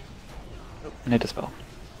 I need to spell.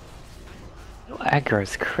 Your aggro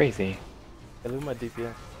is crazy. I lose my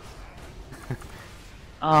DPS.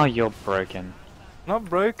 Oh, you're broken. Not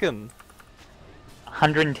broken.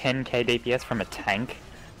 110k DPS from a tank?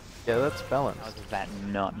 Yeah, that's balanced. How is that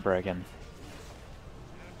not broken?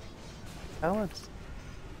 Balanced.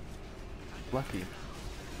 Lucky.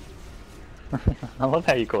 I love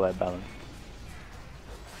how you call that balance.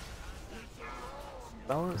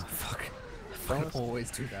 Balanced. Fuck. I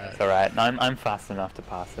always do that. It's alright, I'm fast enough to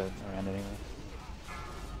pass it around anyway.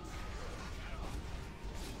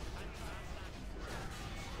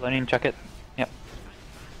 Learning, chuck it. Yep.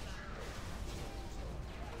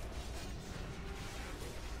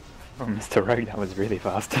 Oh, Mr. Rogue, that was really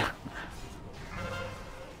fast.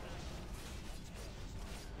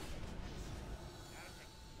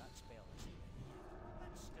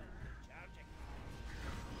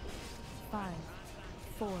 Five,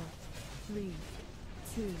 4, 3,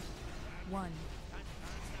 2, 1.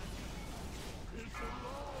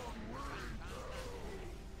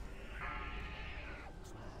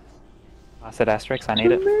 Pass it, Asterix, I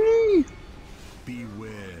need it.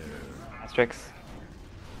 Beware. Asterix.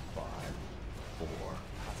 5, 4,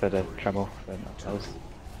 Pass it at trouble, but not close.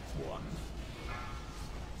 1.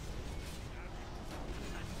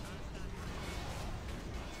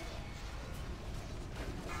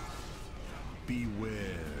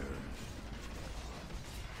 Beware.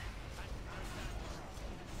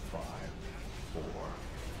 5, 4,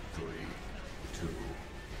 3, 2,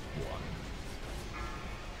 1.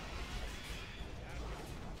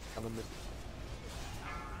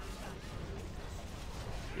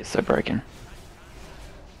 You're so broken.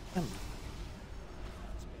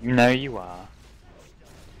 You know you are.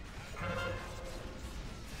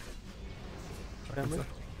 I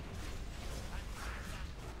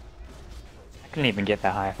couldn't even get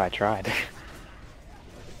that high if I tried.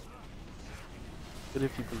 But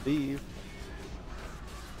if you believe.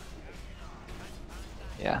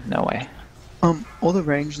 Yeah, no way. All the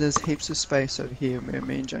range, there's heaps of space over here where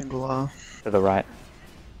me and Jangle are. To the right.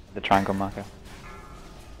 The triangle marker.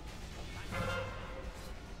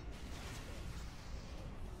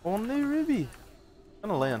 Only Ruby. I'm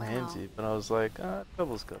gonna lay on hands here, but I was like,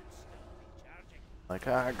 double's good. Like,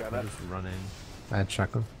 I got it. Just running. Bad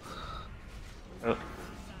shotgun. Oh.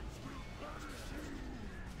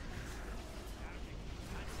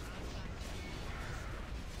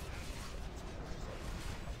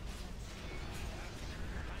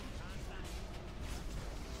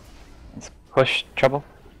 Let's push trouble.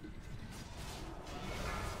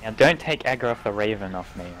 Now don't take aggro off the Raven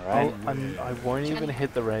off me, alright? Oh, I won't even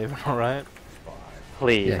hit the Raven, alright?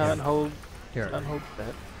 Please. You can't hold Here. can't hold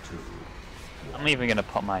that. I'm even gonna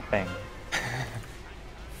pop my thing.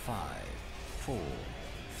 5, 4,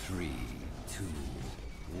 3, 2,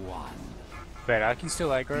 1. Wait, I can still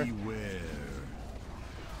aggro. Beware.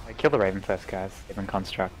 Kill the Raven first, guys. Raven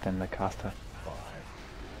construct and the caster. 5,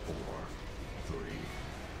 4, 3,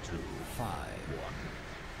 2, 5. 1.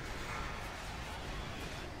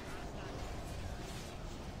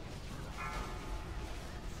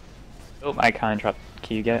 Oh, I can't interrupt.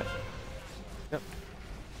 Can you get it? Yep.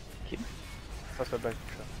 Keep. Pass that back to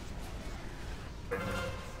Trump.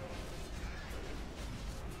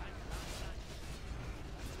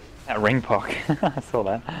 That ring pock. I saw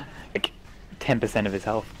that. Like 10% of his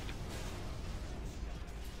health.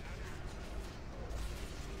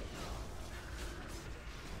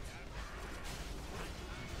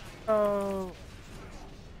 Oh,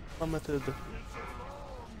 limited.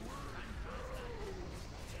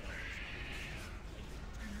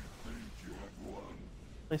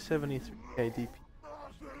 Only 73k DP.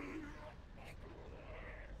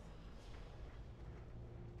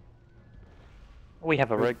 We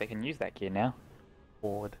have a rogue that can use that gear now.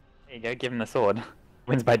 Sword. There you go, give him the sword.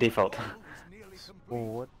 Wins by default.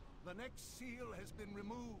 Sword. The next seal has been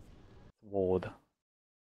removed. Ward.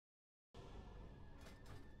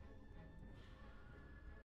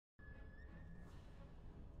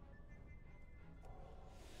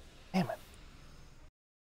 Damn it.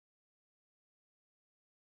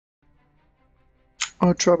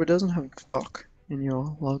 Oh, Trob, it doesn't have stock in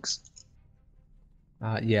your logs.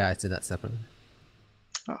 Yeah, I did that separately.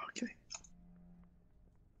 Oh, okay.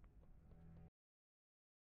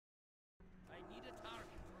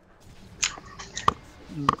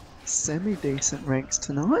 Semi-decent ranks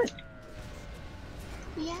tonight.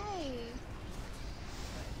 Yay!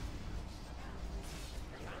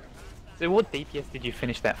 So what DPS did you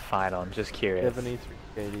finish that fight on? Just curious. 73k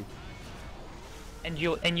DP.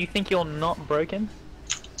 And you think you're not broken?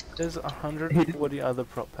 There's 140 other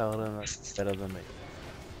prop paladin that's better than me.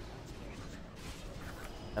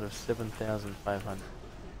 out of 7,500.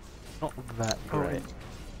 Not that great.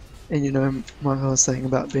 And you know, Mike, I was saying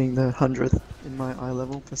about being the 100th in my eye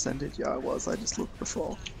level percentage. Yeah, I was. I just looked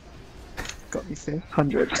before. Got me 5th.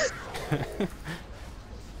 100.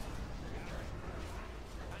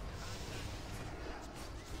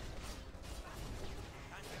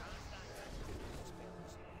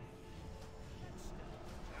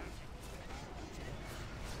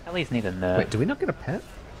 At least need a nerf. Wait, do we not get a pet?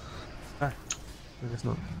 No. I guess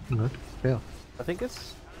not. No. Yeah. I think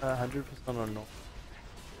it's 100% or not.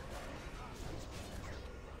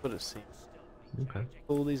 What it seems. Okay.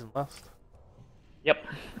 All these last. Yep.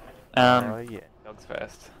 Oh yeah. Dogs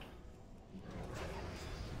first.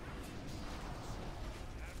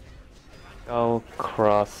 Go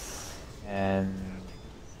cross and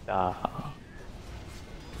Dog.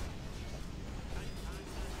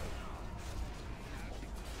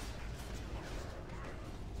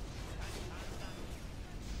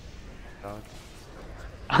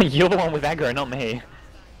 You're the one with aggro, not me.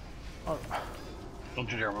 Oh.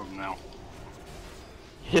 Don't you dare move him now.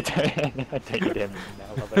 You don't. I don't you dare move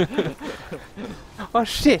now, love it. Oh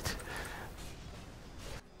shit!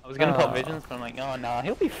 I was gonna pop visions, but I'm like, oh no,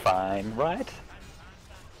 he'll be fine, right?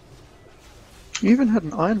 You even had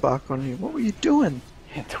an iron bark on you. What were you doing?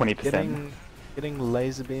 20%. Getting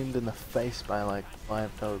laser beamed in the face by like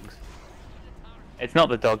 5 dogs. It's not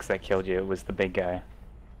the dogs that killed you, it was the big guy.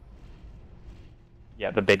 Yeah,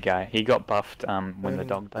 the big guy. He got buffed when the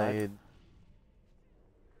dog died.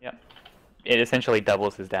 Yep. It essentially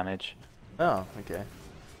doubles his damage. Oh, okay.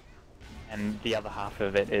 And the other half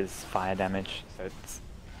of it is fire damage, so it's...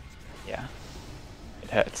 yeah. It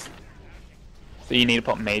hurts. So you need to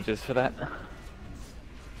pop mages for that.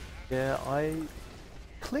 Yeah, I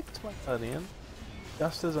clicked my Guardian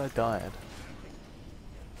just as I died.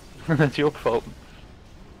 That's your fault.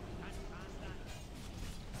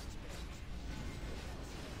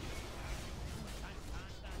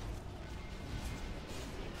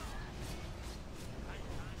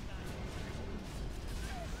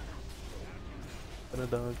 A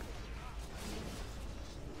dog.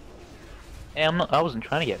 Hey, I wasn't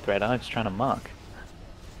trying to get thread, I was just trying to mark.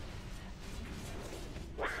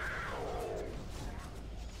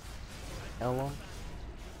 How long?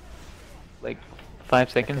 Like 5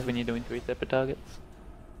 seconds when you're doing 3 separate targets.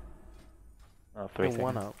 Oh, 3 seconds.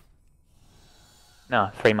 1 up. No,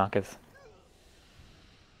 3 markers.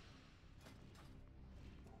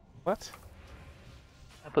 What?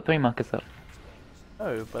 I put 3 markers up.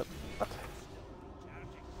 Oh, but what?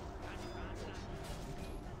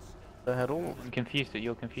 I had all. I'm confused at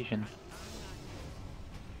your confusion.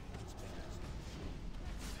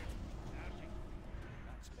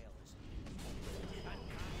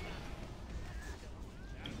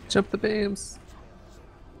 Jump the beams.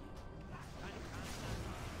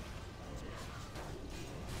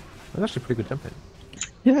 That's actually pretty good jumping.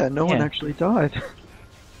 Yeah, no one actually died.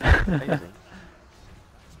 Amazing.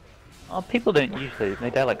 Oh, people don't usually. They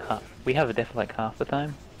die like half. We have a death like half the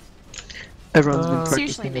time. Everyone's been It's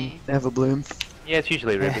usually practicing me. in Everbloom. Yeah, it's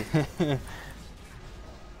usually Ruby.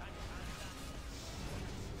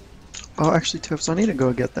 Oh, actually, Turfs, I need to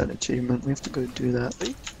go get that achievement. We have to go do that.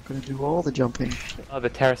 Gotta do all the jumping. Oh, the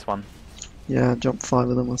terrace one. Yeah, jump 5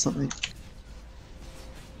 of them or something.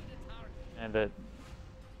 And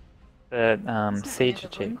the siege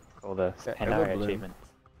achievement, or the Pandaria Everbloom. achievement.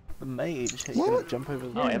 The mage, he What? can jump over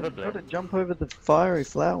the. Oh, Everbloom. Gotta jump over the fiery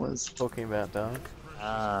flowers. Talking about dog.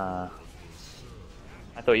 Ah.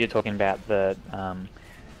 I thought you were talking about the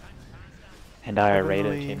Pandaria Raider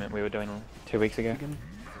Probably- achievement we were doing 2 weeks ago.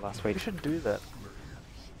 Last week. We should do that.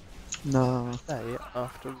 Nah. Day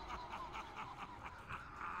after.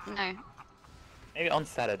 No. Maybe on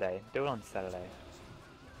Saturday. Do it on Saturday.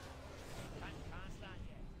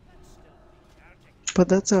 But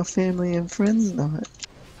that's our family and friends night.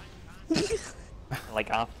 Like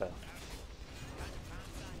after.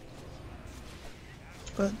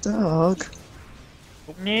 But dog.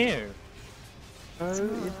 No. No.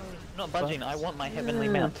 I'm not budging. I want my heavenly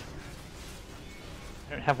mount.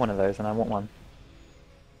 I don't have one of those, and I want one.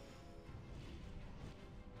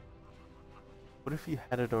 What if you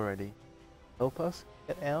had it already? Help us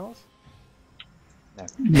get ours? No.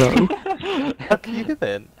 No. Fuck you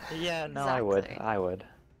then. Yeah, no, I would. Exactly. I would.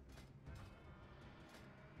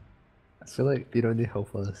 I feel like you'd only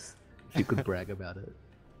help us if you could brag about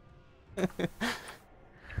it.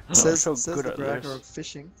 Says so the good at bragger this. of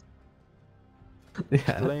fishing.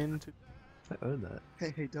 Yeah, Plain to. I own that.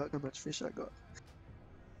 Hey, dog, how much fish I got?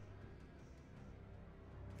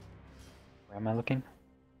 Where am I looking?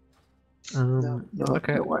 No,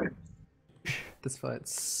 Okay. no way. This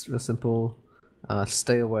fight's real simple.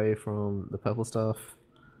 Stay away from the purple stuff.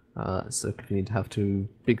 So if you need to have to,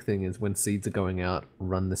 big thing is when seeds are going out,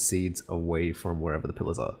 run the seeds away from wherever the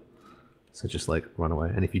pillars are. So just like run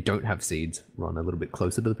away. And if you don't have seeds, run a little bit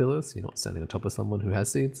closer to the pillars. You're not standing on top of someone who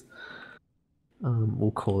has seeds.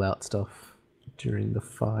 We'll call out stuff during the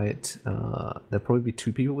fight. There'll probably be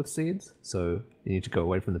 2 people with seeds, so you need to go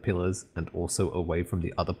away from the pillars and also away from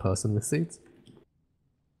the other person with seeds.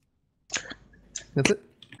 That's it.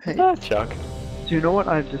 Hey, Chuck. do you know what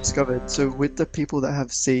I've discovered? So with the people that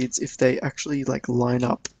have seeds, if they actually like line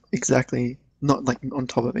up exactly, not like on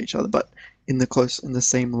top of each other, but in the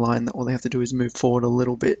same line, that all they have to do is move forward a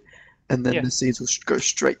little bit, and then the seeds will go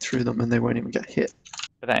straight through them, and they won't even get hit.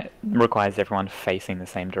 But that requires everyone facing the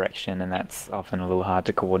same direction, and that's often a little hard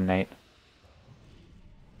to coordinate.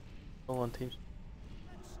 All on teams.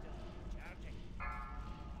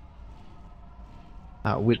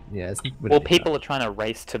 Well, people are trying to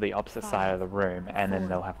race to the opposite side of the room, and then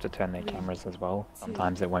they'll have to turn their cameras as well.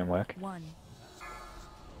 Sometimes it won't work.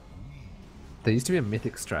 There used to be a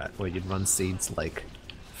mythic strat where you'd run seeds like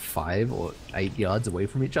 5 or 8 yards away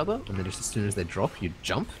from each other, and then just as soon as they drop, you'd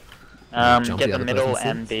jump. Get the middle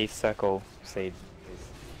and the circle seed,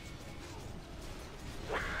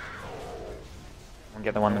 please. And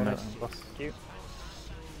get the one in the middle. Thank you.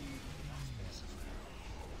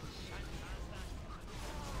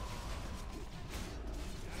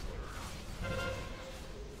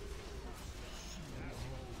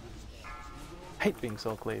 Hate being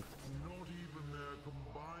soul cleaved.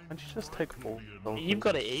 Why don't you just take full soul You've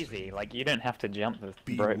got it easy, like you don't have to jump the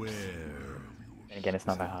ropes. And again, it's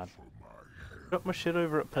not that hard. Drop my shit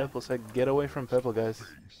over at purple, so get away from purple, guys.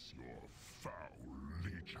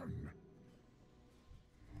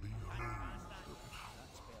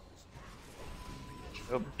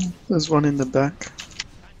 There's one in the back.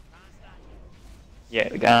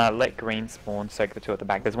 Yeah, let green spawn, soak the 2 at the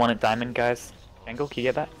back. There's one at diamond, guys. Angle, can you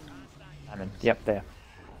get that? Diamond, yep, there.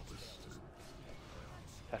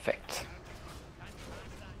 Perfect.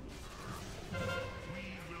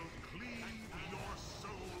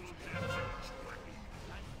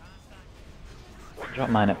 Drop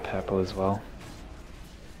mine at purple as well.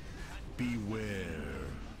 Beware.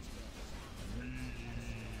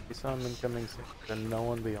 We saw him incoming, then no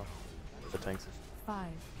one beyond the tanks. 5,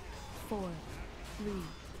 4, 3,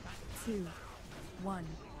 2, 1.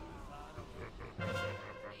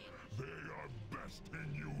 They are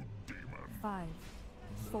besting you, demon. 5,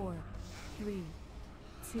 4, 3,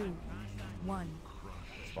 2, 1.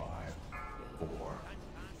 5, 4,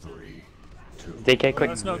 3, 2. DK,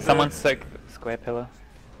 quick! Someone soak square pillar.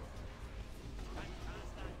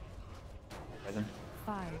 Present.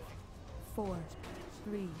 5, 4,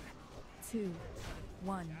 3, 2,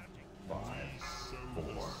 1. 5,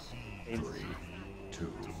 4, 3,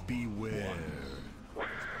 2. Beware.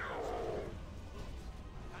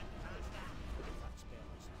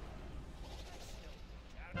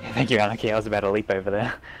 Thank you, Anarchy. I was about to leap over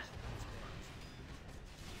there.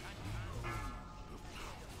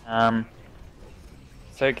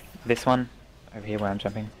 Soak this one over here where I'm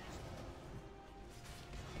jumping.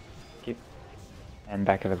 Keep. And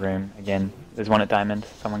back of the room again. There's one at diamond.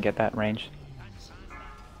 Someone get that range.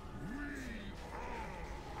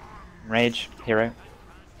 Rage, hero.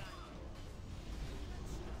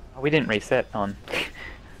 Oh, we didn't reset on.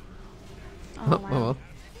 Oh, wow.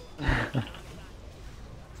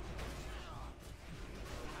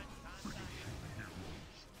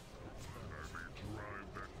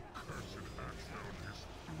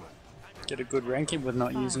 Get a good ranking with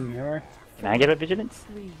not using hero. Can I get a vigilance?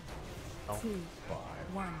 3, 2,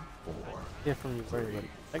 1. Yeah, from you very good.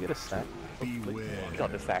 I get a stack.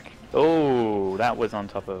 Got the sack. Oh, that was on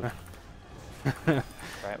top of.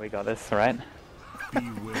 Right, we got this, right? I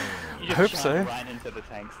hope so. Right into the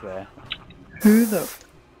tanks there. Who the?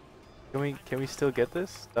 Can we still get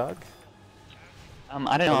this, Doug?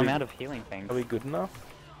 I don't know. I'm out of healing things. Are we good enough?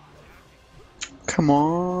 Come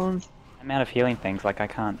on. I'm out of healing things. Like I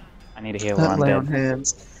can't. I need to heal or That I'm lay dead. on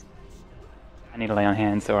hands. I need to lay on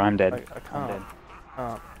hands or I'm dead. I can't.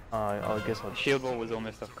 I'm dead. I guess I'll. Shield wall was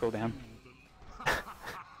almost off cooldown.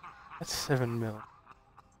 That's 7 mil.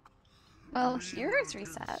 Well, heroes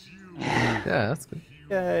reset. Yeah, that's good.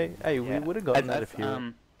 Yay! Hey, we would have gotten that if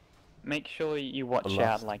you. Make sure you watch lost.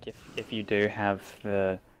 out. Like if you do have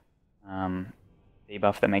the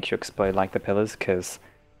debuff that makes you explode like the pillars, because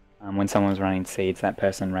when someone was running seeds, that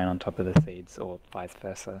person ran on top of the seeds, or vice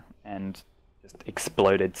versa, and just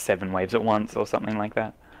exploded 7 waves at once, or something like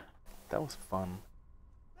that. That was fun.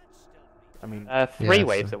 I mean, 3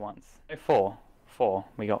 waves at once. No, 4. 4.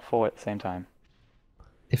 We got 4 at the same time.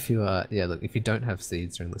 If you yeah, look, if you don't have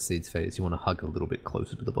seeds during the seeds phase, you want to hug a little bit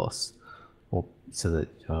closer to the boss, or so that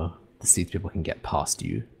the seeds people can get past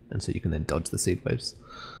you, and so you can then dodge the seed waves.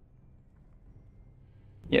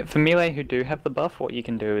 Yeah, for melee who do have the buff, what you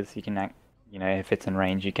can do is you can act, you know, if it's in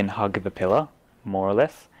range, you can hug the pillar, more or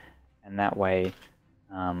less, and that way,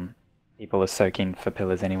 people are soaking for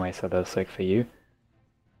pillars anyway, so they'll soak for you.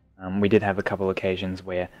 We did have a couple occasions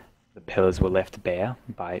where the pillars were left bare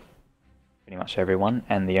by pretty much everyone,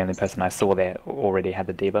 and the only person I saw there already had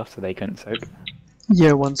the debuff, so they couldn't soak.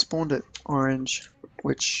 Yeah, one spawned at orange,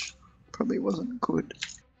 which probably wasn't good.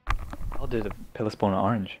 I'll do the pillar spawn at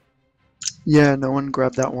orange. Yeah, no one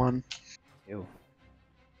grabbed that one. Ew.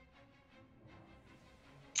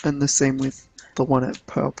 And the same with the one at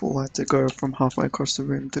purple. I had to go from halfway across the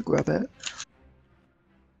room to grab it.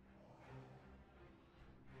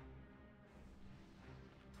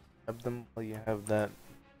 Grab them while you have that.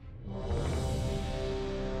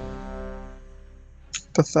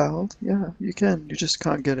 Befouled? Yeah, you can. You just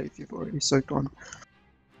can't get it if you've already soaked one.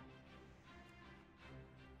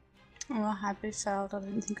 Oh, I had befouled. I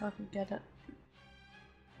didn't think I could get it.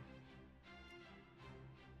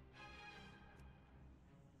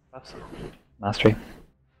 Mastery.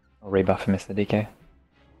 I'll rebuff for Mr. DK.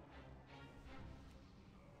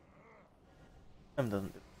 I'm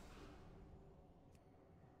done.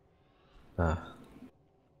 Ah.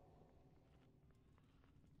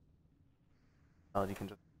 Oh, you can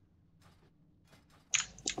just.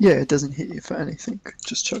 Yeah, it doesn't hit you for anything. It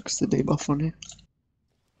just chucks the debuff on you.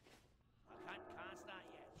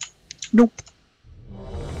 Nope.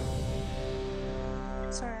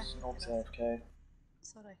 Sorry. Not AFK.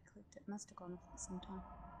 Thought I clicked it. Must have gone off at some time.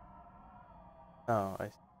 Oh, I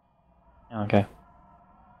see. Okay.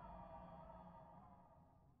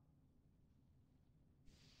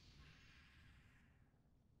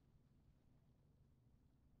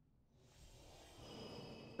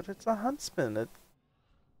 But it's a huntsman.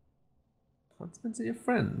 Huntsmen are your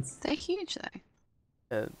friends. They're huge though.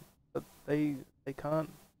 Yeah, but they can't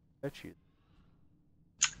hurt you.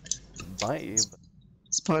 Bite you, but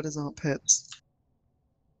Spiders aren't pets.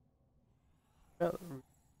 got a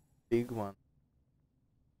big one.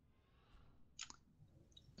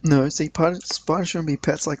 No, see, spiders shouldn't be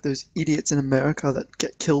pets like those idiots in America that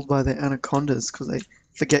get killed by their anacondas because they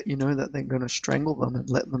forget, you know, that they're going to strangle them and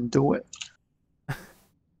let them do it.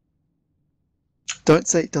 Don't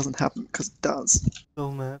say it doesn't happen, because it does.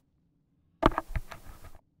 Still not.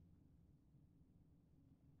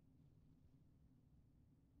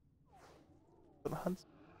 But hunts.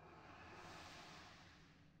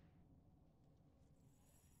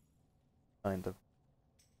 Kind of.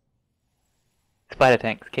 Spider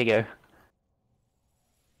tanks, Kigo.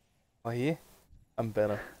 Oh yeah? I'm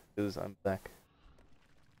better, because I'm black.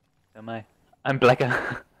 Am I? I'm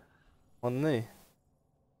blacker. On me.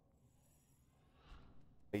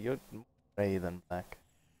 You're more grey than black.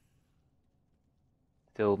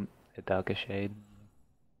 Still a darker shade.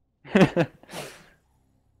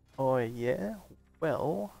 Oh yeah?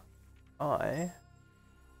 Well, I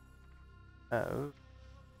have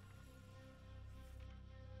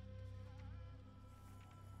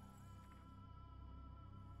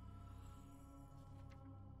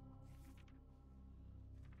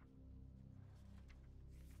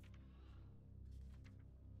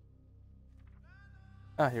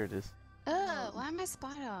ah, here it is. Ugh, why am I a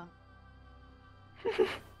spider?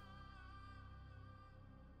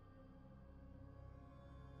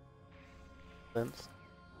 Sense.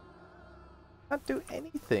 Can't do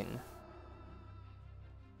anything.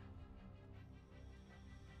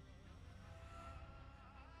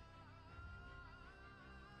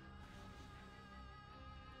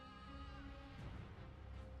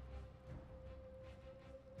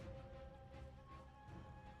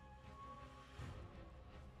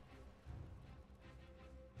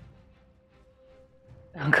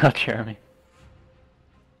 Oh god, Jeremy.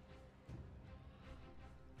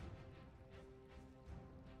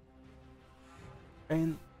 I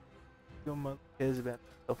mean, your mother cares about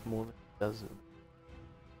stuff more than she does it.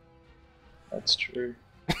 That's true.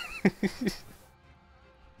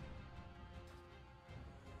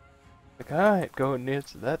 Like, I ain't going near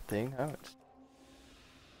to that thing. I ain't.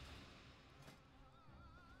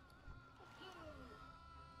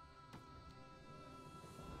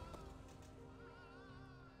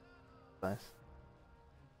 Nice.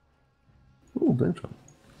 Ooh, Blintron.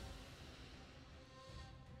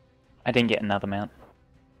 I didn't get another mount.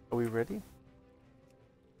 Are we ready?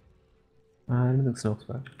 Anything smells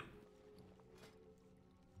bad.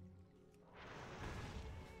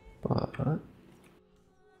 But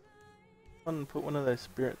Put one of those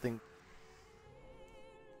spirit things.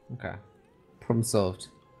 Okay. Problem solved.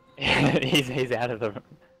 he's out of the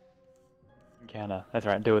encounter. That's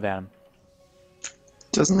right, do without him.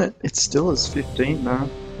 Doesn't it? It still is 15 now.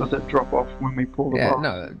 Does it drop off when we pull the Yeah, bar?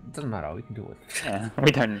 no, it doesn't matter. We can do it. Yeah,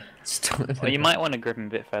 we don't. Stop. Well, you might want to grip him a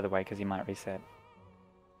bit further away because he might reset.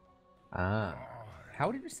 Ah. How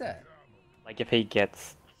would he reset? Like if he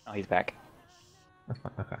gets... Oh, he's back.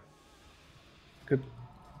 Okay. Good.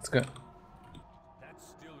 Let's go.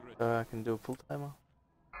 I can do a full timer.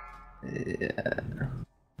 Yeah.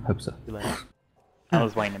 Hope so. I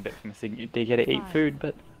was waiting a bit for Mr. D to eat food,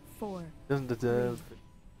 but... 4, Doesn't deserve.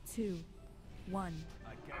 2, 1.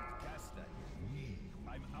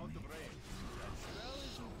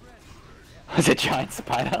 Was a giant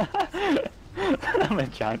spider? I'm a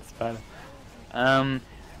giant spider.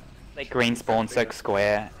 Like green spawn, soak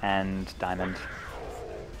square, and diamond.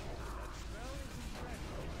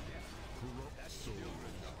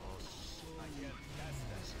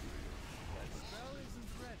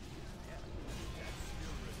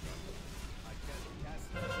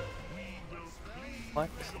 What?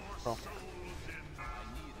 Oh.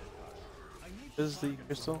 Is the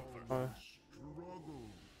crystal?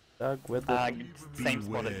 Doug, where the... Same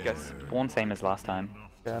spot as goes spawn, same as last time.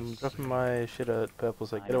 Yeah, I'm dropping my shit at purple,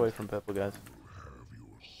 so get away from purple, guys.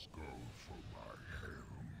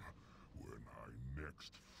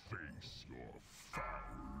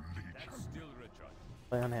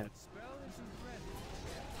 Play on hand.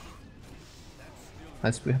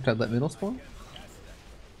 Nice, we have to have that middle spawn?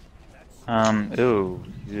 Ooh,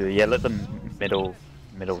 yeah, let the middle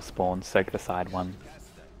spawn soak the side one.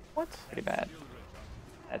 What? Pretty bad.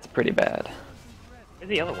 That's pretty bad. Where's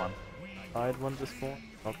the other one? Side one to spawn,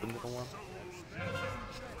 not the middle one.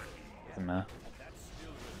 Doesn't matter.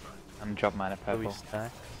 I'm drop mine at purple.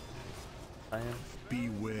 Stack. I am.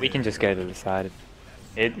 Beware. We can just go to the side.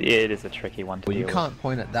 It is a tricky one to Well, deal you with. can't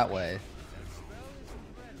point it that way.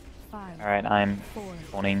 Alright, I'm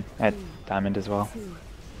spawning at diamond as well. 2,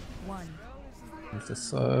 1. Mr.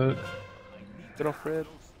 Soak. Get off red.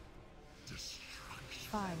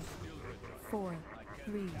 5, 4,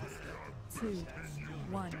 3, 2,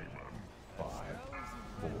 1. 5,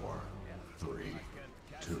 4, 3,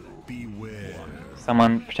 2. Beware.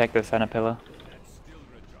 Someone protect the center pillar.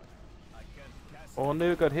 Oh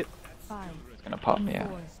no, got hit. 5, It's gonna pop me out.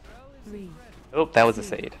 4, 3, Oh, that was a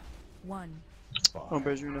seed. 1.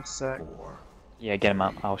 Aubergine sack. Yeah, get him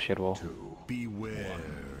up. I'll shield wall. Beware.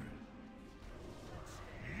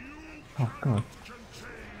 Oh, God.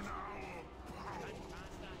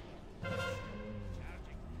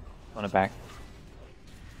 On it back.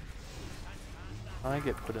 I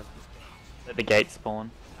get put in. Let the gate spawn.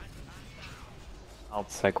 I'll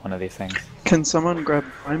soak one of these things. Can someone grab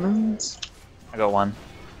diamonds? I got one.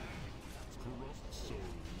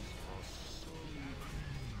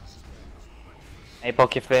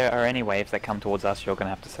 Apok, if there are any waves that come towards us, you're gonna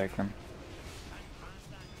have to soak them.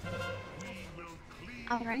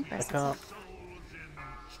 Alright, I can't.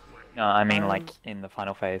 No, I mean like in the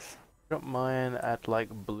final phase. Drop mine at like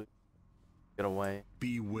blue. Get away.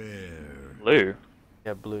 Beware. Blue?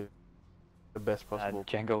 Yeah, blue. The best possible.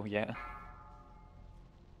 Jungle, yeah.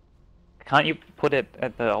 Can't you put it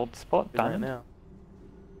at the old spot, Do that diamond? now.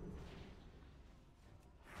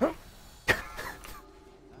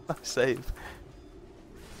 Nice save.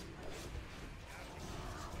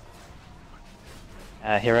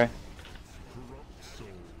 Hero.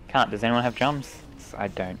 Can't. Does anyone have drums? I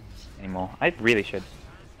don't anymore. I really should.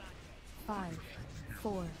 5,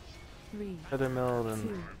 4, 3, Shadow Meld 2,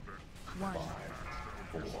 and 1.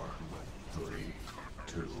 4, 3,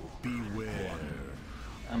 2. Beware.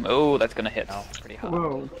 Oh, that's gonna hit pretty hard.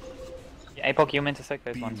 Whoa. Yeah, Apok, you're meant to soak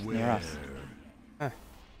those ones near us. oh,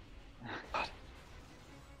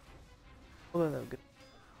 no, good.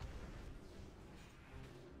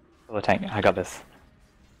 Pull the tank. I got this.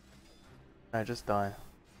 No, just die.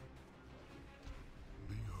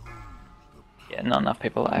 Yeah, not enough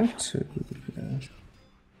people alive.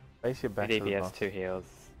 Face your back Two to the DPS, boss. 2 heals.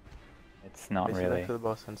 It's not Face your really. back to the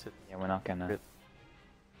boss and sit. Yeah, we're not gonna. Crit.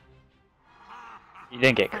 You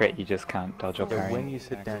didn't get crit, you just can't dodge or Yeah, parry. when you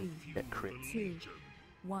sit down, you get crit. 2,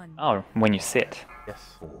 1. Oh, when you sit. Yes.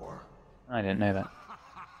 4. I didn't know that.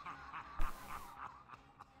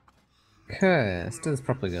 Okay, let's do this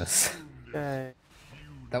properly, guys. Okay.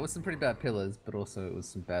 That was some pretty bad pillars, but also it was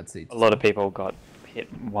some bad seeds. A lot of people got hit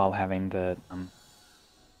while having the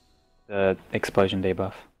explosion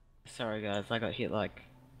debuff. Sorry guys, I got hit like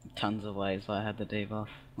tons of ways while I had the debuff.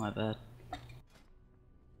 My bad.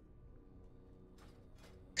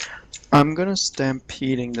 I'm gonna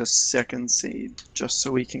stampeding the second seed just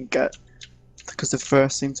so we can get Because the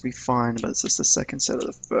first seems to be fine, but it's just the second set of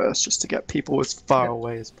the first, just to get people as far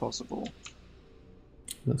away as possible.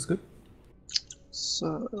 That's good.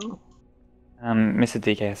 So, Mr.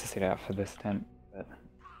 DK has to sit out for this tent, but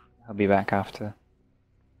I'll be back after.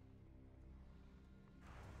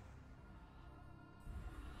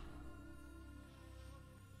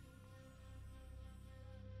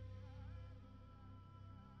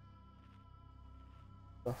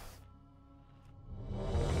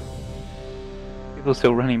 People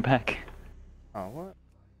still running back. Oh, what?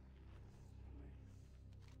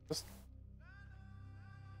 Just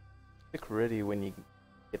stick ready when you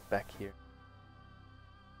get back here.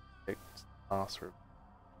 Just pass through.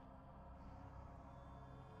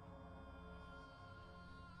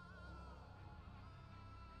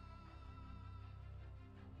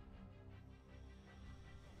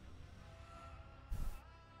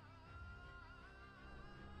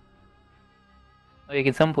 Oh, you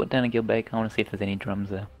can someone put down a guild bake. I want to see if there's any drums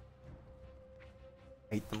there.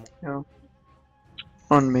 Hate them. yeah.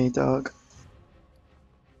 On me, dog.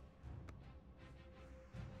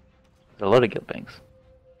 There's a lot of guild banks.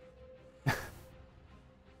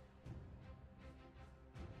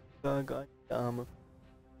 And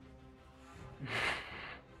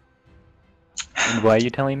why are you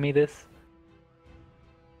telling me this?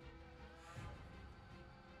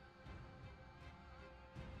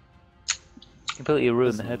 Completely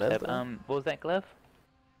ruined the herb tab. What was that, Glove?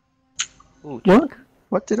 Ooh, What?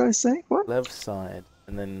 What did I say? What? Left side,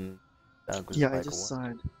 and then was Yeah, I like, just what?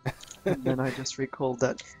 sighed. And then I just recalled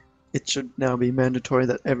that it should now be mandatory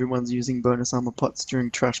that everyone's using bonus armor pots during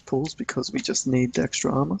trash pools because we just need the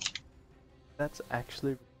extra armor. That's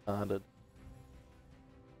actually retarded.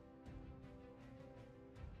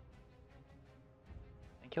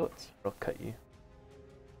 Thank you. I'll cut you.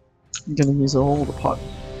 I'm gonna use all the pot.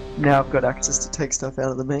 Now I've got access to take stuff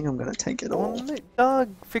out of the Ming, I'm gonna take it all. Dog,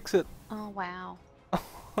 fix it. Oh wow.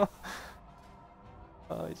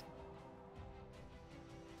 Oh,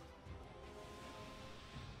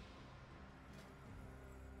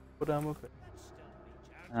 what armor?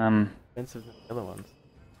 Expensive than the other ones.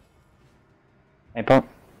 Hey, Pop.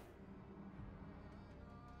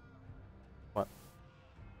 What?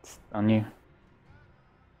 It's on you.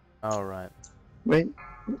 Oh, right. Wait,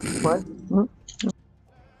 what? Huh?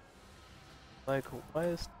 Like, why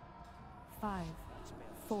is... 5,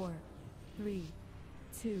 4, 3,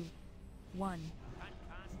 2, 1.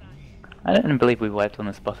 I don't believe we wiped on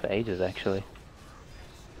this boss for ages, actually.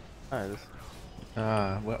 Oh, this...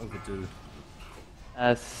 We're overdue.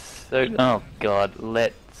 Oh god,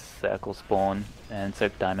 let circle spawn and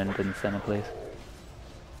soak diamond in the center, please.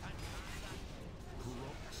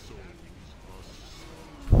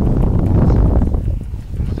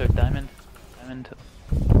 Soak diamond. Diamond.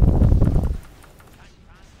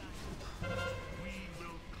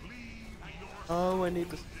 Oh, I need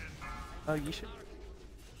to... Oh, you should...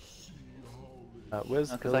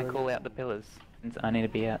 where's Because I call out the pillars. And I need to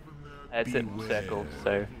be out. It's a circle,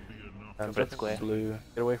 so... Cover it square. Blue.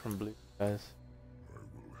 Get away from blue, guys.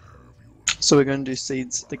 So we're gonna do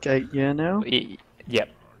seeds at the gate, yeah, now? Yep.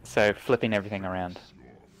 So flipping everything around.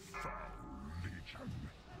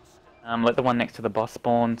 Let the one next to the boss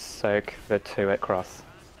spawn soak the two at cross.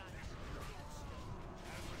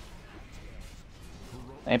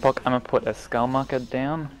 Epoch, I'm gonna put a skull marker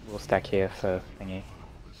down. We'll stack here for thingy.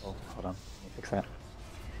 Oh, hold on. Let me fix that.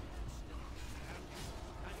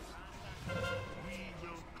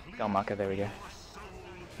 Skull marker, there we go.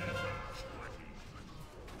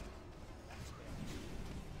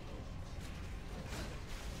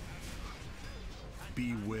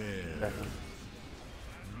 Beware.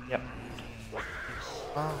 Yep.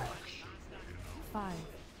 5,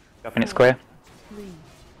 Dropping it square. 3,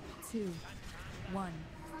 2, 1.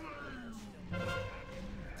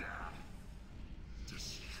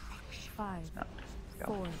 5,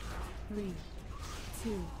 4, 3, 2,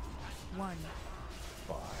 1.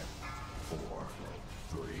 5, 4,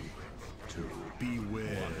 3, 2.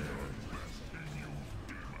 Beware.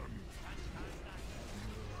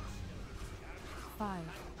 5,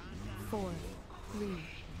 4, 3,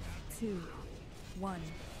 2, 1.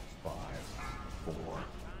 5, 4,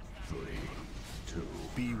 3, 2.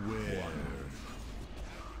 Beware.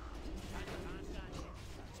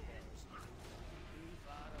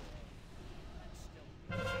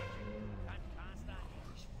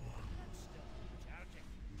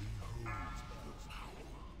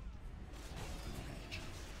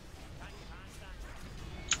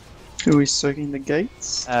 Are we soaking the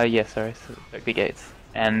gates? Yeah, sorry, soak the gates.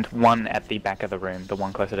 And one at the back of the room, the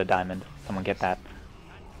one closer to diamond. Someone get that.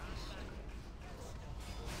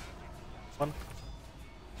 One.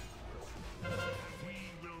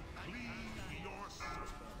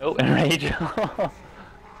 Oh, enrage. Oh,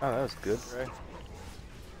 that was good, right?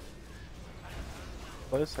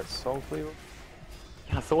 Close, that soul cleaver.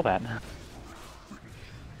 I saw that.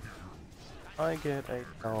 I get a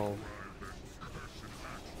soul.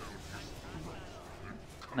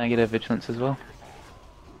 Can I get a vigilance as well?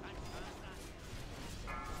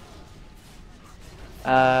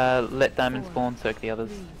 Let diamond spawn, circ the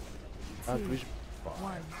others. Division 5,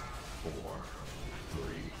 4, 3,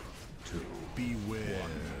 2, Beware.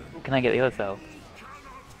 Can I get the other cell?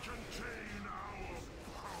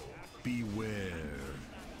 Beware.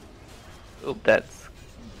 Oh, that's...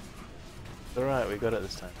 Alright, we got it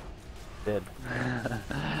this time. Dead.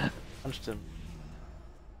 Punched him.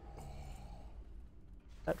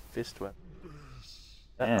 That fist weapon.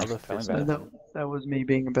 That Yeah, other tell me fist about weapon. it. That was me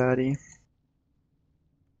being a baddie.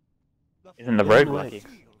 Isn't the Yeah, rogue like- lucky?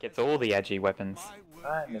 Gets all the edgy weapons.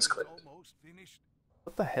 I misclicked.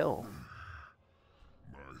 What the hell?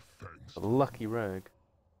 A lucky rogue.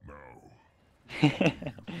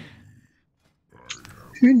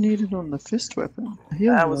 Who needed on the fist weapon?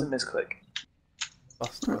 That was a misclick.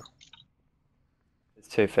 Bust weapon. There's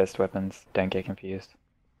two fist weapons, don't get confused.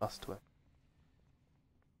 Bust weapon.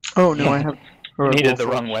 Oh no, I have. You needed the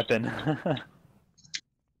Warforged. wrong weapon.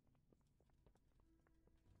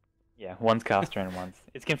 Yeah, one's caster and one's...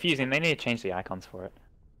 It's confusing, they need to change the icons for it.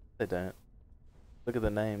 They don't. Look at the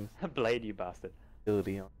name. Blade, you bastard.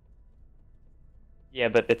 Ability on. Yeah,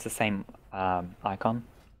 but it's the same icon.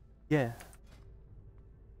 Yeah.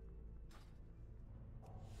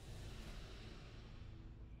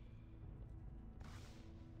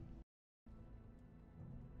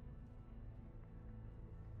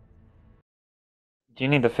 Do you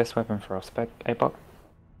need the fist weapon for a spec, Apok?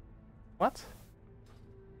 What?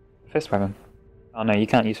 Fist weapon. Oh no, you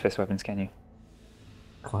can't use fist weapons, can you?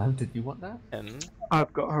 Clive, did you want that? And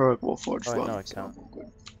I've got Heroic Warforged oh, one. no, I so can't. I'm all good.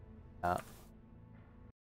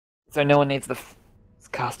 So no one needs the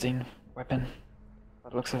casting weapon, by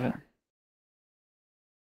the looks of it.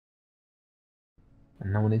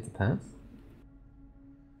 And no one needs a pants?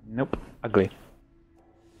 Nope. Ugly.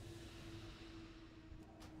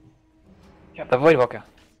 Got the Voidwalker.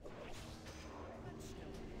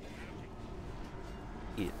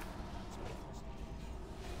 Yeah.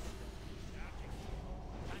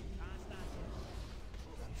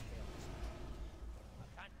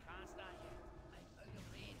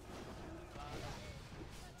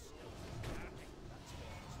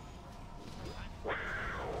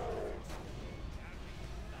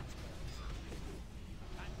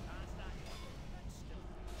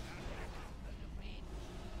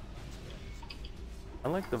 I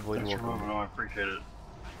like the Void Thanks for Walker. moving on, I appreciate it.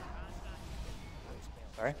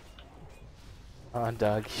 Sorry? Ah,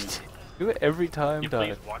 Doug. Do it every time, You Doug.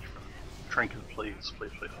 please watch for Trinkets, please,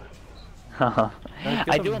 please, please. Doug, I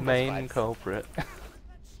you're do the on both main sides. culprit.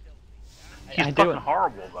 He's I do fucking it.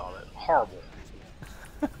 horrible about it. Horrible.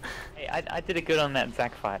 Hey, I did it good on that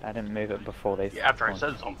Zac fight. I didn't move it before they Yeah, after I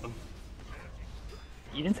spawned. said something.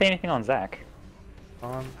 You didn't say anything on Zac.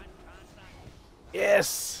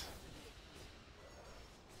 Yes!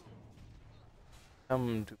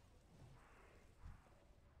 Come to...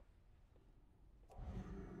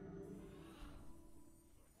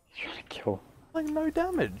 Trying to kill. Like, no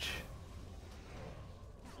damage.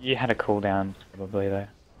 You had a cooldown, probably, though.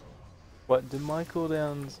 What, did my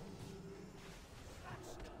cooldowns...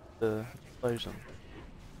 The explosion?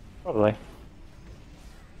 Probably.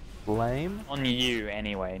 Lame? On you,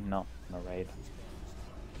 anyway, not on the raid.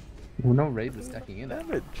 Well, no raid was stacking in it.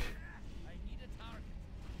 Damage.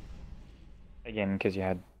 Again, because you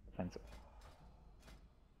had defensive.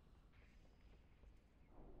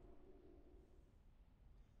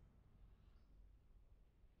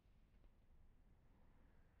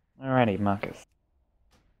 Alrighty, Marcus.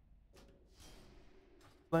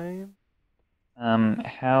 Lame?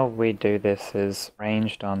 How we do this is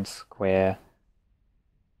ranged on square.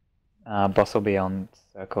 Boss will be on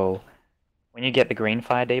circle. When you get the green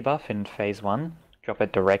fire debuff in phase 1, drop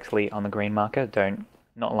it directly on the green marker.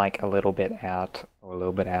 Not like a little bit out or a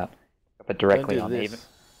little bit out. Drop it directly Don't do on this.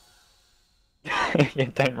 even. Yeah,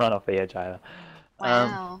 don't run off the edge either.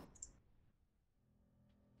 Wow.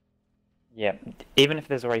 Yeah, even if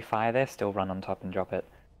there's already fire there, still run on top and drop it.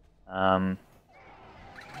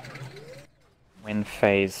 When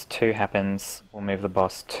phase 2 happens, we'll move the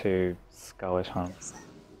boss to Skull at home.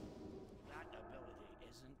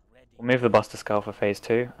 We'll move the boss to Skull for phase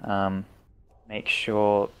 2. Make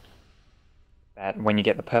sure that when you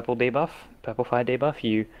get the purple fire debuff,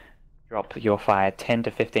 you drop your fire 10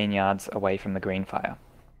 to 15 yards away from the green fire.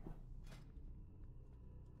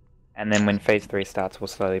 And then when phase 3 starts, we'll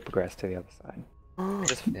slowly progress to the other side.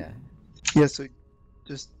 Yeah. Yeah, so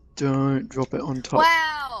just don't drop it on top.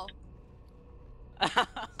 Wow!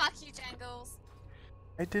 Fuck you, Jangles.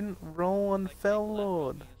 I didn't roll on Fell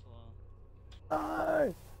Lord.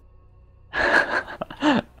 No.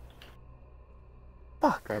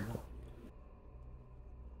 Fuck.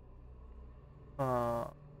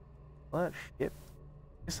 That shit.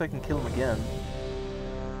 Guess I can kill him again.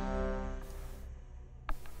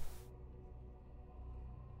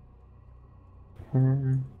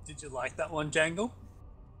 Did you like that one, Jangle?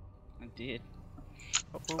 I did.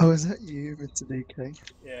 Oh, is that you, Mr. DK?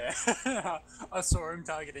 Yeah. I saw him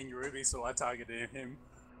targeting Ruby, so I targeted him.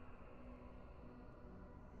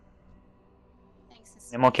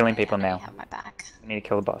 No more killing people now. Have my back. We need to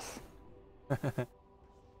kill the boss.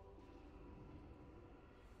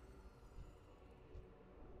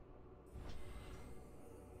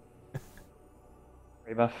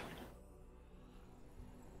 Rebuff.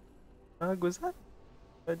 Was that?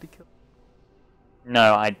 Tried to kill.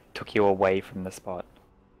 No, I took you away from the spot.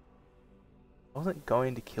 I wasn't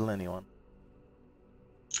going to kill anyone.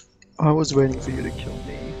 I was waiting for you to kill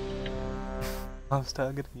me. I was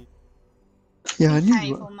targeting you. Yeah, I knew you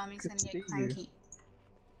Careful, were. Mummy's Good gonna to get see you. cranky.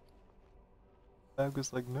 I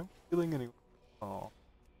was like, no killing anyone. Oh.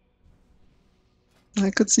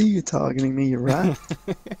 I could see you targeting me, you rat.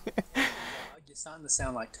 You're starting to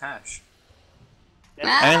sound like Tash.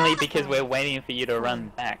 That's only because we're waiting for you to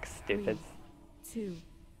run back, stupid. 2,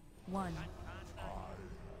 1.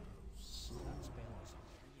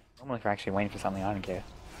 Normally if we're actually waiting for something, I don't care.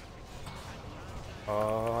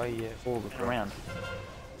 Oh yeah, all the Turn around.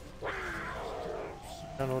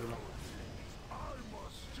 No.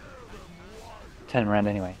 Turn around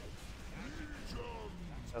anyway.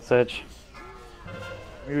 I'll search.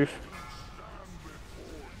 Move.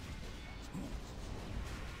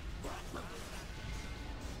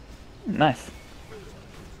 Nice.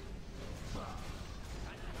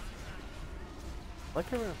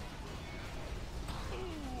 Look around.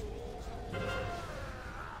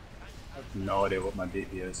 I have no idea what my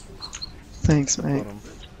DPS is. Thanks, mate.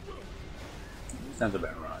 Sounds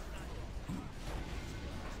about right.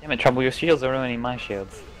 Damn it, Trouble, your shields are ruining my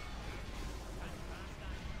shields.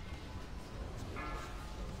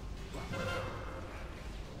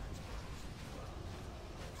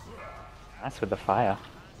 Nice with the fire.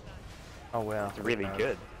 Oh wow. It's really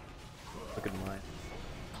good. Look at mine.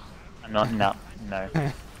 I'm not, no.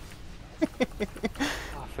 Oh,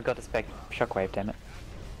 I forgot to spec shockwave, damn it.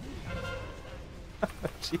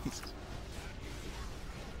 Jeez.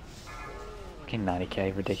 Fucking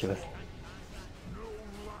 90k, ridiculous.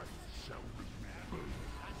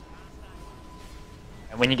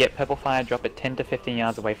 And when you get purple fire, drop it 10 to 15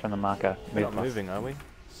 yards away from the marker. We're not moving, are we?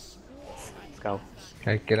 Let's go.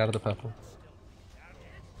 Okay, get out of the purple.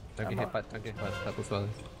 Don't get hit by the purple swelling.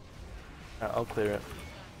 I'll clear it.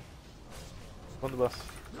 On the bus.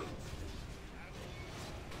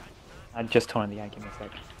 I just torn the eye, give me a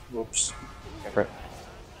sec. Whoops. Go for it.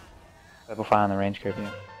 Purple fire on the range group,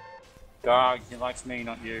 yeah. Dog, he likes me,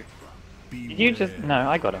 not you. Did you just... No,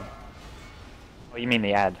 I got him. Oh, you mean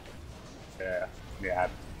the ad? Yeah, the ad.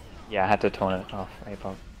 Yeah, I had to torn it off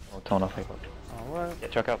APOC. Or torn off APOC. Alright. Yeah,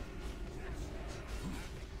 chuck up.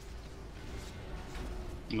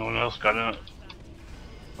 No one else got in it.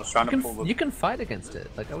 I was trying to pull the... You can fight against it.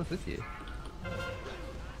 Like, I was with you.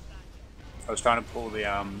 I was trying to pull the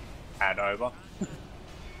ad over.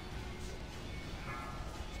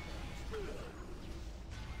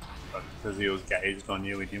 But because he was gauged on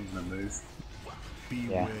you, he didn't want to move.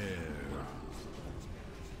 Beware.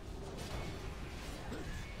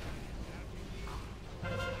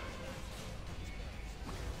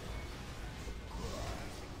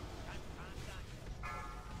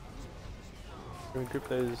 Can we group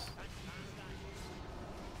those?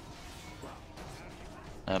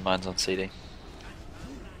 Mine's on CD.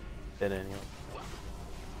 Dead anyway.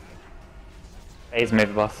 Phase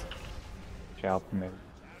move, boss. Shall move.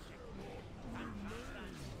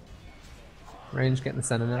 Range, get in the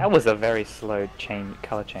center now. That was a very slow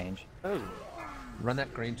color change. Oh. Run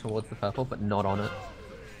that green towards the purple, but not on it.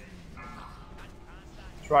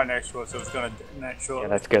 It's right next to it, so it's going to detonate shortly. Yeah,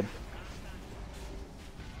 that's good.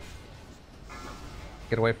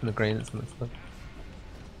 Get away from the green, it's gonna slip.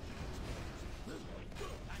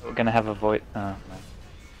 We're gonna have a void. Oh, no.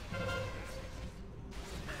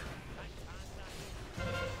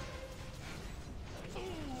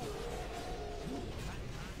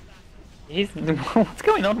 He's. What's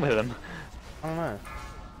going on with him? I don't know.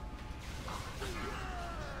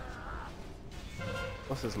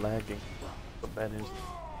 What's this lagging? What bad news?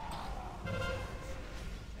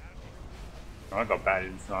 I got bad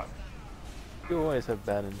insight. You always have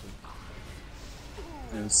bad engines.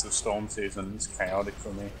 It's the storm season, it's chaotic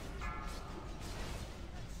for me.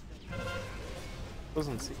 It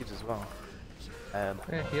wasn't Siege as well. Bad.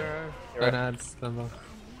 Yeah, hero. Gonads, remember.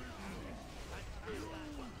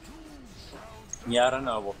 Yeah, I don't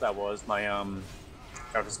know what that was. My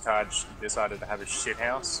graphics card decided to have a shit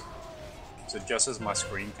house. So just as my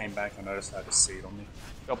screen came back, I noticed I had a seed on me.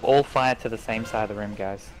 Drop all fire to the same side of the room,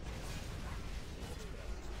 guys.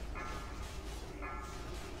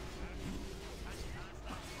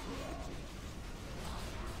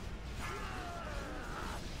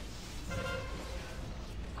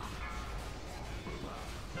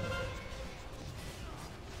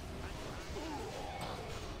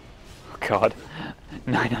 Oh god,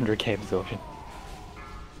 900k absorption.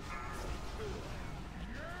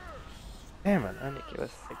 Damn it,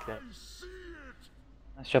 ridiculous. Okay.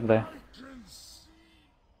 Nice job there. It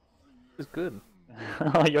was good.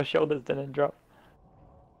 Oh, your shoulders didn't drop.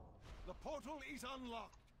 The portal is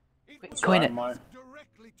unlocked. Coin it.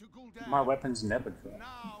 My weapons never go.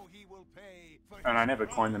 And I never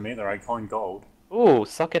coined them either, I coined gold. Ooh,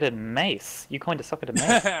 socketed mace. You coined a socketed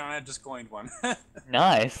mace. I just coined one.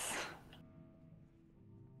 Nice.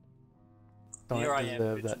 Don't Here I am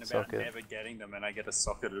deserve bitching that about socket. never getting them and I get a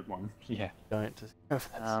socketed one. Yeah. Don't deserve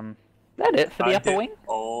that. That it for the I upper get wing?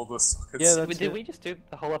 all the sockets. Yeah, that's Did it. we just do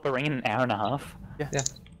the whole upper ring in an hour and a half? Yeah.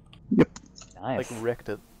 Nice. Like wrecked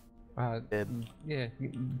it. Dead. Yeah,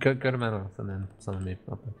 go to Manoth and then summon me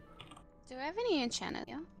up there. Do I have any enchanters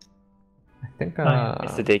here? I think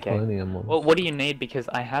It's the DK. Polonium ones. Well, what do you need? Because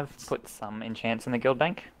I have put some enchants in the guild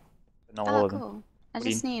bank. But not all Oh, of them. cool. I What do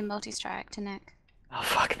you- just need multi-strike to neck. Oh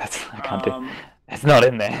fuck, I can't do. It's not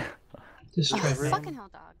in there. Just Oh, try fucking hell,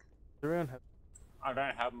 dog. I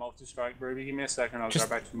don't have multi-strike, Ruby. Give me a second, I'll Just-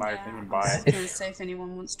 go back to my thing and I buy was it. gonna say if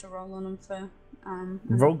anyone wants to roll on them for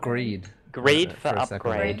Roll greed. Greed for a second.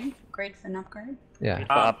 upgrade. Grade for an upgrade. Yeah. Greed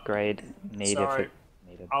for upgrade. Need Sorry, if it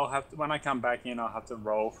needed. I'll have to, when I come back in, I'll have to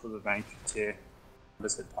roll for the bank tier. I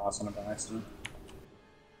just hit pass on it by accident.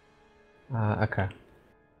 Okay.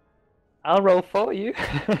 I'll roll for you.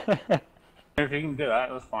 If you can do that,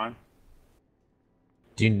 that's fine.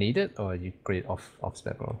 Do you need it, or you greed off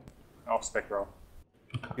spec roll? Off spec roll.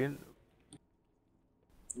 Okay. You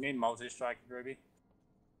need multi-strike, Ruby?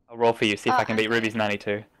 I'll roll for you, see if I can beat okay. Ruby's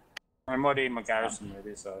 92. I'm already in my garrison,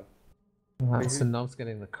 Ruby, so... So Nov's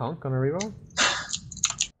getting the conch on a reroll?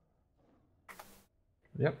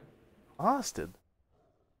 Yep. Bastard.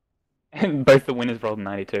 And both the winners rolled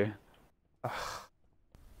 92.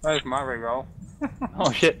 There's my reroll.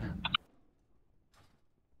 Oh shit.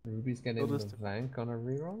 Ruby's getting the Vank on a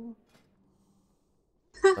reroll?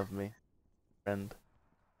 Love me. Friend.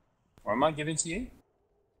 What am I giving to you?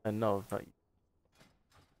 No, not you.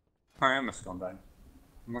 I am a scumbag.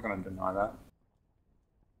 I'm not going to deny that.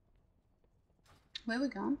 Where we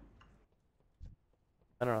going?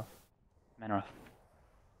 I don't know. Manoth.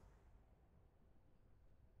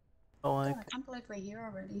 Oh, God, I can't believe we're here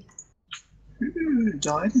already. Who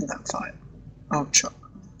died in that fight? Oh, Chuck.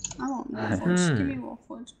 I want Warforged. Give me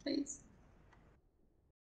Warforged, please.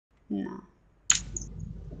 No.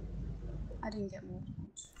 I didn't get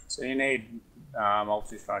Warforged. So you need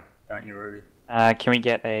multi-strike, don't you, Ruby? Can we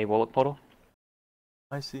get a Warlock portal?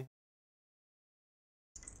 I see.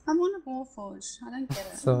 I want a Warforged. I don't get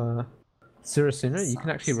it. So, Surasuna, you can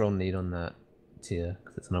actually roll need on that tier,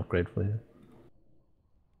 because it's an upgrade for you.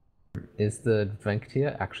 Is the Vank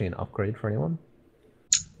tier actually an upgrade for anyone?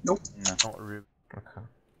 Nope. No. Not Ruby. Okay.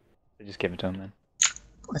 So just give it to him then.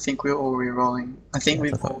 I think we're all re-rolling. I think Yeah,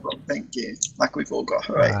 we've that's all got bank gear. Like we've all got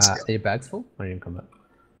heroic Are skill. your bags full? Or are you in combat?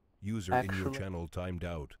 User in your Actually- channel timed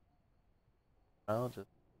out. I'll just.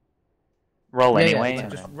 Roll Yeah, anyway. yeah,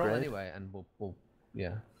 and just then- roll anyway, and we'll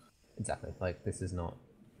yeah, exactly. Like this is not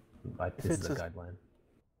like If this is it's a a- guideline.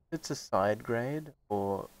 It's a side grade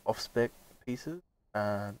or off spec pieces,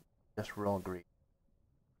 and just roll greed.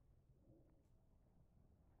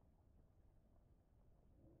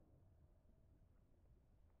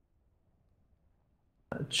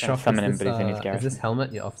 Shock, summon him, is but he's in his this garrison.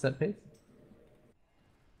 helmet your offset piece?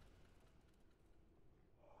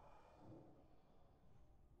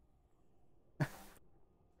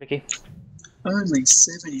 Ricky? Only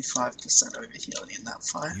 75% over healing in that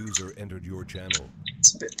fight. User entered your channel.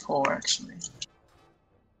 It's a bit poor, actually.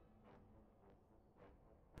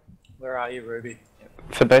 Where are you, Ruby?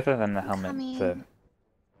 For both of them, the helmet. Coming.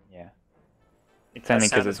 Yeah. It's only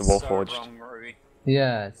because it's Warforged. So wrong, Ruby.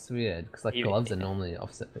 Yeah, it's weird because like You- gloves are normally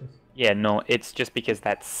offset piece. Yeah, no, it's just because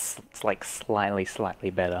that's it's like slightly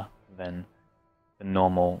better than the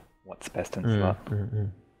normal what's best in slot.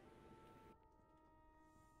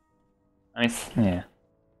 Nice. Yeah.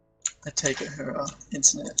 I take it her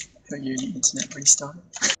her uni internet restarted.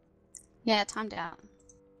 Yeah, it timed out.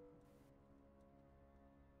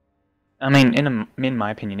 I mean, in my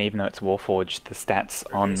opinion, even though it's Warforged, the stats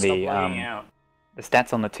on Stop the lagging out. the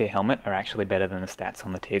stats on the tier helmet are actually better than the stats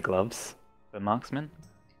on the tier gloves for marksman.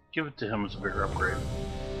 Give it to him as a bigger upgrade.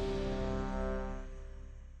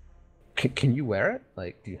 Can you wear it?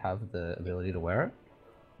 Like, do you have the ability to wear it?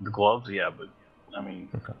 The gloves, yeah, but I mean,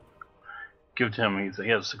 Okay. give it to him. He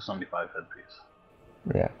has 695 headpiece.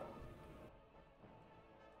 Yeah.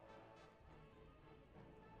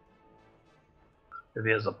 If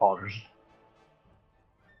he has the polished.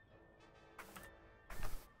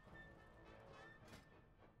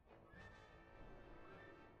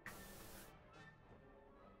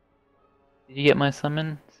 Did you get my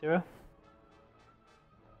summon, Sarah?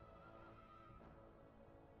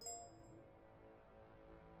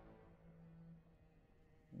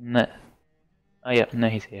 No. Oh yeah, no,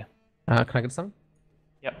 he's here. Can I get some?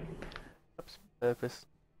 Yep. Oops, purpose.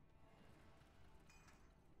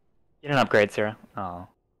 Get an upgrade, Sarah. Oh.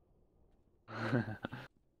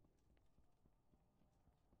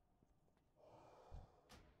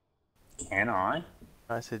 Can I?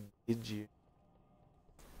 I said, did you?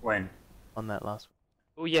 When? On that last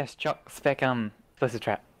Oh yes, Chuck, spec Blizzard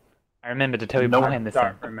Trap. I remember to tell you No, behind this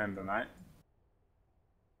don't one. remember, mate.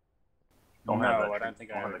 Don't no, have that I don't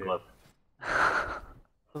think I have ever the did. glove.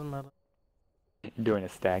 Doesn't matter. Doing a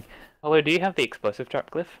stag. Hello, do you have the explosive trap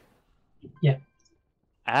glyph? Yeah.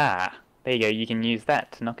 Ah, there you go. You can use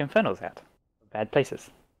that to knock infernals out. Bad places.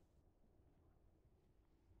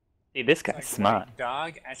 See, this guy's smart. Wait,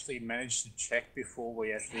 Darg actually managed to check before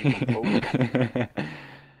we actually pulled.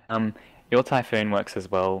 Your Typhoon works as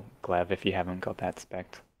well, Glav, if you haven't got that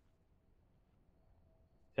spec.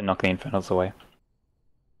 To knock the infernals away.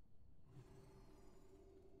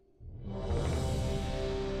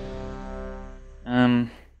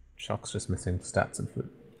 Shock's just missing stats and food.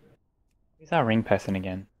 Who's our ring person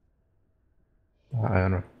again?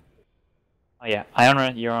 Iona. Oh yeah,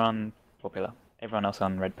 Iona, you're on purple pillar. Everyone else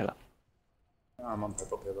on red pillar. I'm on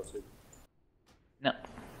purple pillar too. No.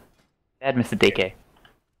 Bad Mr. DK.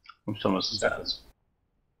 Some of the stats.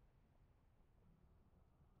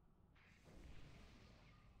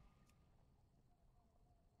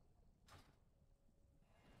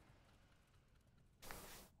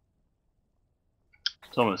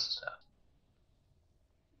 Some of the stats.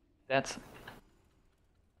 That's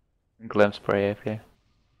Glove Spray AFK.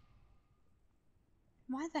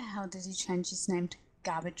 Why the hell did he change his name to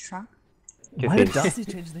Garbage Truck? Why did Darcy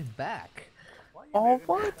change them back? Oh,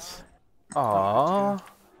 what? Aww.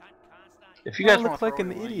 If you guys I want look to like throw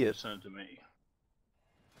an it away, idiot. send it to me.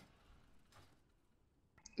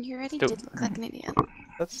 You already Still- did look like an idiot.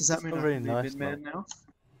 That's Does that mean not I very can be nice. mid-man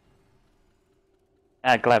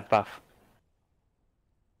now? Glav buff.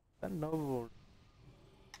 That noble.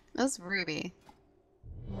 That was Ruby.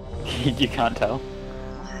 You can't tell.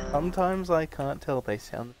 Wow. Sometimes I can't tell. They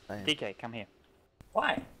sound the same. DK, come here.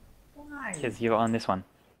 Why? Why? Because you're on this one.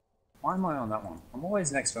 Why am I on that one? I'm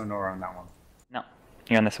always next to Nora on that one. No,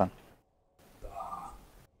 you're on this one.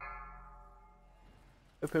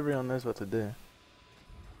 Hope everyone knows what to do.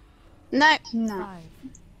 No. No. 5,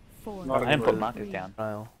 4, Not I didn't put good. markers down.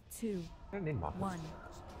 Trial. 2, I don't need markers.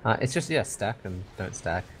 1. It's just, yeah, stack and don't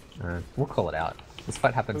stack. We'll call it out. This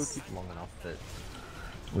fight happens long enough that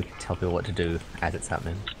we can tell people what to do as it's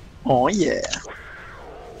happening. Oh yeah.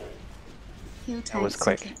 Heal was tanks to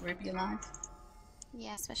quick. keep Ruby alive.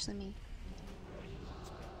 Yeah, especially me.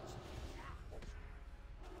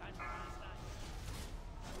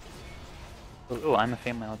 Oh, I'm a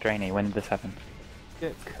female drainee. When did this happen?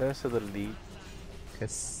 Get Curse of the Lead.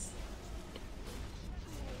 Guess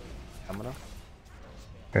Stamina.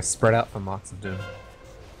 they're spread out for Marks of Doom.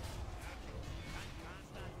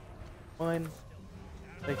 Fine.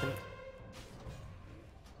 Taken.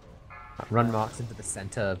 Run marks into the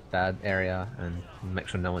center bad area and make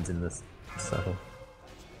sure no one's in this circle.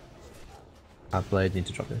 Blade need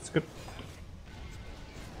to drop this. Good.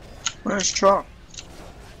 Where's Chop?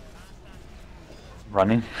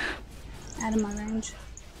 Running. Out of my range.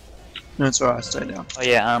 No, it's alright, stay down. Oh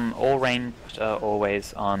yeah, all ranged are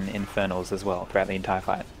always on infernals as well throughout the entire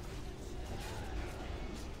fight.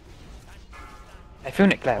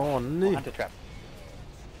 Typhoon it, Glav. Oh, no. Hunter trap.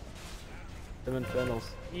 Them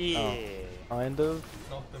Infernals. Yeah. Oh, kind of.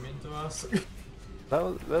 Knock them into us.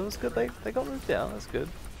 That was good. They got moved down. That's good.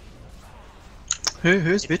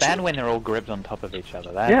 Who's It's bad when they're all gripped on top of each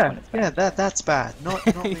other. That's Yeah, when it's bad. yeah, that's bad. Not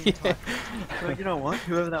me. Well, you know what?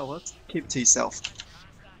 Whoever that was, keep it to yourself.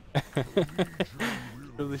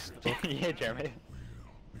 Really stuck. Yeah, Jeremy.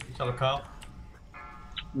 Shut up, Carl.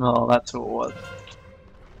 No, that's what it was.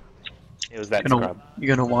 It was that You're gonna, scrub.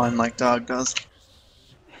 you're gonna whine like Dark does.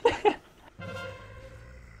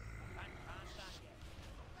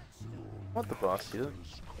 What the boss here?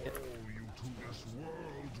 Yeah.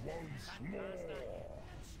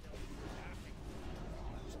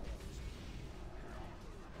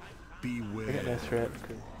 Beware. I got no threat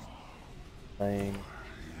because playing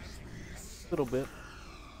a little bit.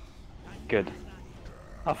 Good.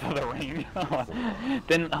 Off of the ring.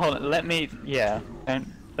 Then hold on, let me, don't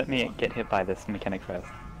let me get hit by this mechanic first.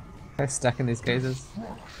 Okay, stacking these gazers.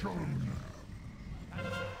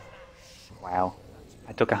 Wow.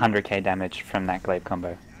 I took 100k damage from that glaive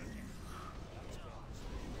combo.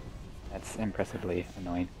 That's impressively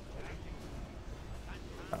annoying.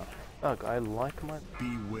 Ugh, I like my...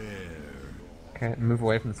 Beware. Okay, move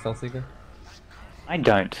away from the Spellseeker. I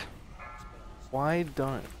don't. Why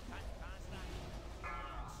don't?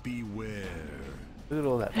 Beware. Look at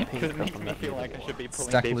all that pink Because it up makes on me that feel middle. like I should be pulling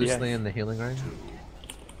Stack DPS. loosely in the healing range.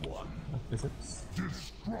 Is it?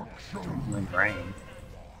 Healing brain.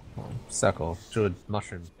 Oh, circle. Druid.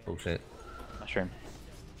 Mushroom. Bullshit. Mushroom.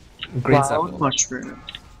 Green Cloud circle. mushroom.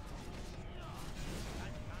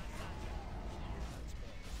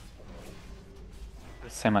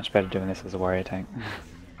 It's so much better doing this as a warrior tank.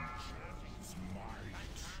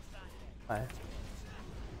 Hi.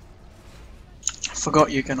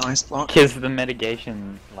 Forgot you can ice block. Because the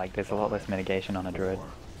mitigation, like, there's a lot less mitigation on a druid.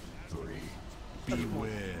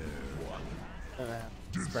 Beware.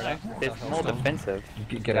 Spread out. It's more defensive.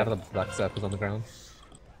 Get out of the black circles on the ground.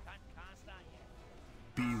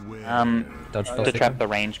 Beware. Dodge To Spellseeker. trap the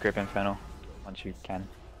range grip infernal, once you can.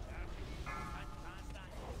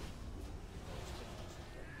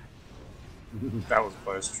 That was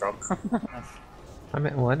close, Trump. I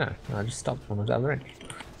mean, well, I know. I just stopped when I was out of the range.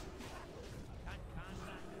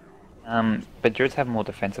 But druids have more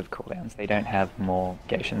defensive cooldowns. They don't have more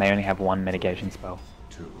mitigation. They only have one mitigation spell.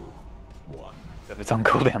 2, 1. So if it's on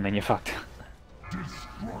cooldown, then you're fucked.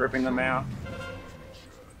 Ripping them out.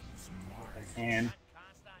 And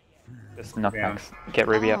Just knockbacks. Get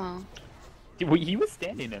Ruby up. Oh, You were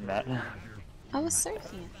standing in that. I was so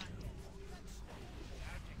cute.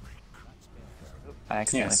 I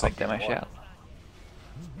accidentally clicked demo shout.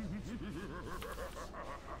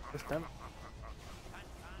 Just them.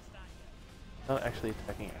 Not actually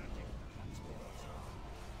attacking it.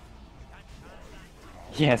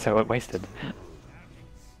 Yeah, so it wasted.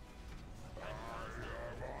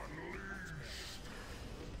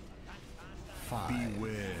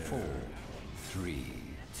 Beware. 4, 3,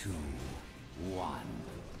 2, 1.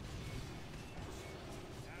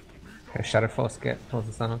 Okay, Shadow Force, get towards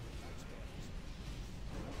the center.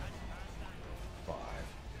 5,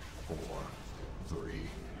 4, 3,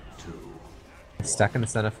 2. Stack in the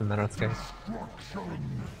center for Manor Escape.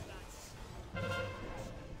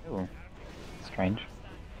 Ooh. Strange.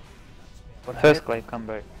 First glaive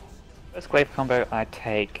combo. First glaive combo I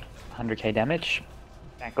take 100k damage.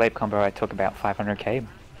 That glaive combo I took about 500k.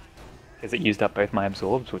 Because it used up both my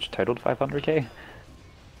absorbs, which totaled 500k.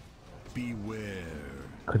 Beware.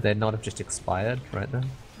 Could they not have just expired right then?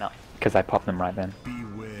 No, because I popped them right then.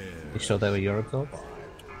 Beware. You sure they were your absorbs?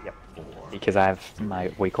 Yep. Because I have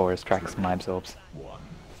my weak auras tracks my absorbs.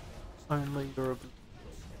 Only your...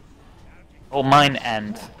 Well, mine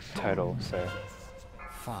and total, so...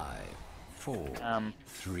 5, 4,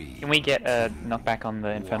 3. Can we get a knockback on the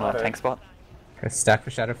Infernal tank spot? Okay, stack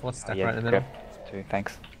for Shadow Force, stack Yeah, right in the middle. grip. Too,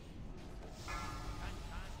 thanks.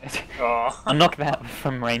 Oh. I'll knock that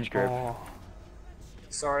from range group. Oh,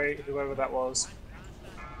 Sorry, whoever that was.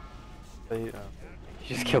 they, You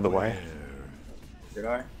just killed the warrior. Did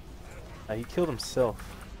I? he killed himself.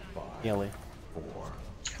 Nearly.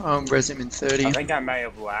 Res him in 30. I think I may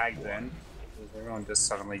have lagged then. Because everyone just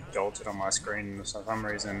suddenly jolted on my screen for some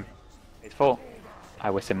reason. He's full. I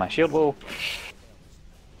whispered my shield wall.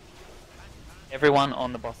 Everyone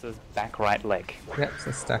on the boss's back right leg. Yep,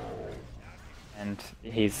 so stack. And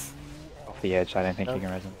he's off the edge, I don't think you can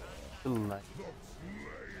res him.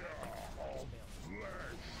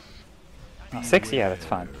 Oh, 6? Yeah, that's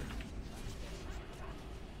fine.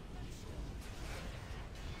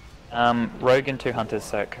 Rogue and 2 hunters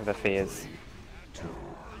soak the fears. 2,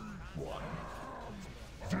 1.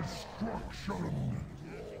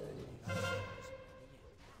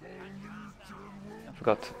 I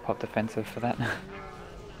forgot to pop defensive for that.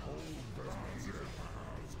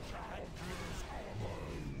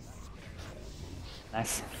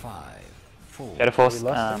 Nice. 5, 4. Shadow Force,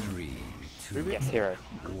 3, 2. yes, hero.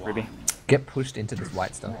 Ruby. Get pushed into this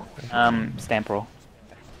white stuff. Stamp roll.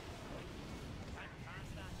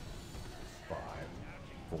 5,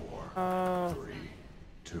 4, 3,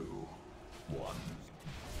 2, 1.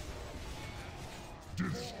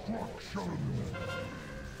 Destruction!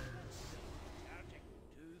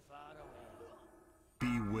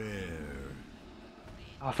 Beware.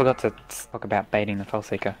 Oh, I forgot to talk about baiting the Soul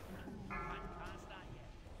Seeker.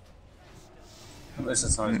 At least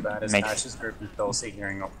it's not as bad as Makes- Ash's group and Soul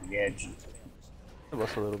Seeking off the edge. It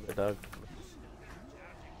was a little bit, Doug.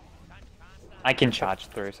 I can charge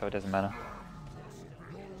through, so it doesn't matter.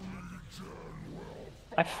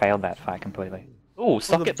 I failed that fight completely. Ooh,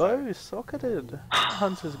 socket! Oh, the bow socketed.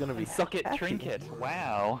 Hunter's gonna be Socket happy. trinket,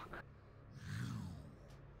 wow.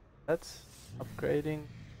 That's upgrading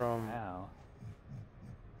from... Wow.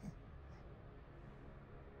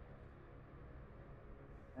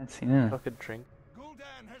 Let's see now. Socket trinket.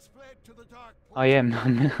 Oh yeah,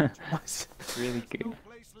 really good.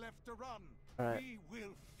 Alright.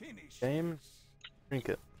 Game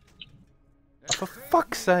trinket. Oh, for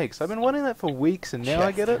fuck's sakes, I've been wanting that for weeks and now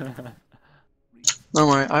I get it? Don't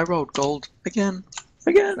worry, I rolled gold again.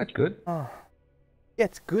 Again. Is that good? Oh. Yeah,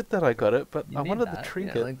 it's good that I got it, but You I need wanted that, the yeah,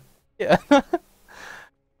 trinket. like- Yeah.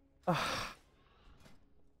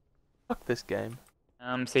 Fuck this game.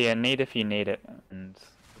 So yeah, need if you need it, and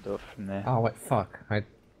we'll do it from there. Oh wait, fuck. I You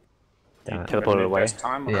teleport it away.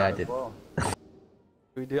 Yeah, I did. Should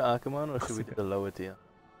we do Archimon or should we do the lower tier?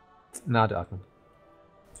 Nah, Darkman.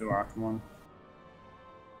 Do Archimon.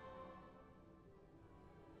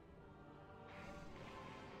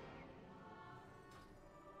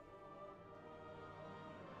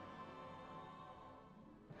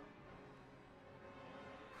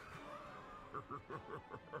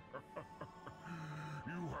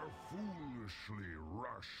 You have foolishly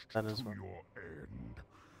rushed That is to one. your end.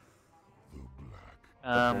 The black.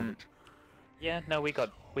 Yeah, no, we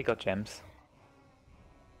got gems.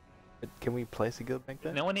 Can we place a guild bank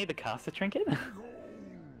there? No one need the caster trinket?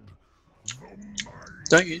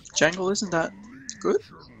 Don't you? Jangle, isn't that good?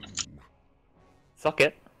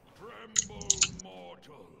 Socket. Not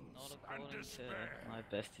according to my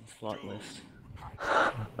best in slot list.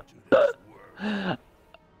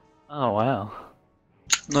 Oh wow.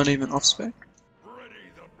 Not even off spec?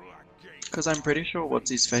 Because I'm pretty sure what's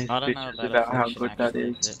his face I don't know bitches about, about how affliction good that actually,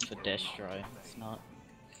 is. but for Destro, it's not.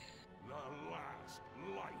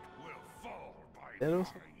 That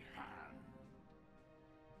also...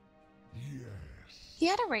 He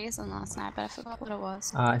had a reason last night, but I forgot what it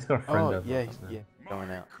was. He's got a friend Oh, over. yeah, doesn't he? yeah,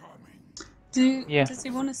 going out. Yeah. Does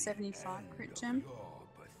he want a 75 crit gem?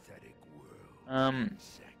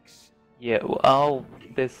 Yeah, well,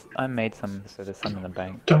 I made some, so there's some in the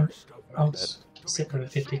bank. Don't. I'll sit with a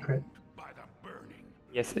 50 crit.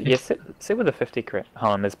 Yes, sit with a 50 crit.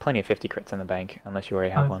 Hold on, there's plenty of 50 crits in the bank, unless you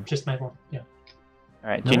already have one. Just made one, yeah.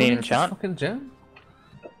 Alright, do you need an enchant? Fucking gem?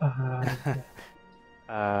 Yeah.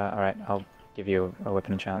 Alright, I'll give you a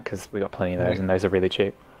weapon enchant, because we got plenty of those, and those are really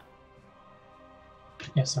cheap.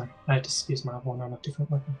 Yeah, sorry. I just used my other one on a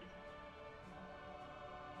different weapon.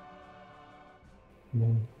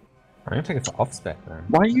 I'm gonna take it for off spec then.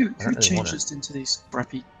 Why I you don't really want changed it. this into these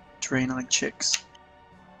crappy train-eyed chicks?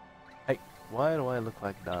 Hey, why do I look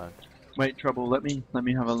like Doug? Wait, Trouble, let me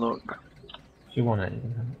have a look. If you want it, you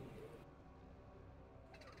can have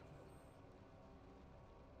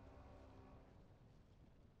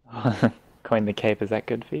it. Coin the cape, is that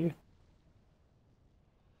good for you?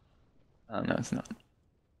 Oh, no, it's not.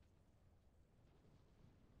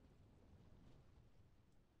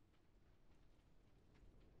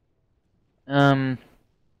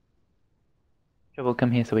 Trouble,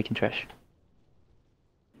 come here so we can trash.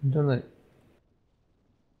 Don't let.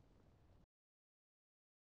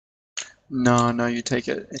 No, you take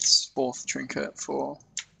it. It's fourth trinket for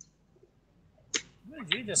What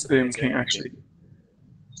did you just Boom say? King, actually.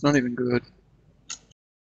 It's not even good.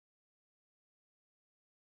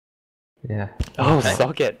 Yeah. Oh, Okay.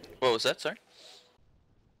 socket! What was that, sorry?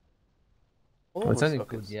 Well, it's only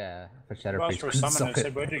good, yeah, for Shadow You Priest. asked for You can someone who socket-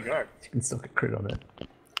 said, where'd you go? You can socket crit on it.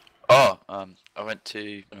 Oh, I went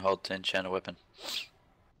to and hold 10 channel weapon.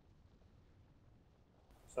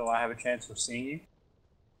 So I have a chance of seeing you?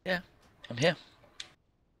 Yeah, I'm here.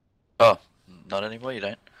 Oh, not anymore, you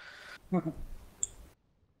don't.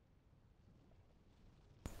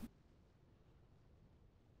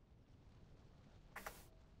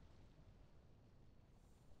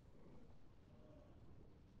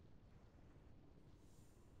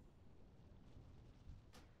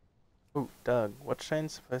 Oh, Doug, what's Shane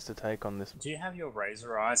supposed to take on this? Do you have your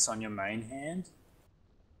Razor Ice on your main hand?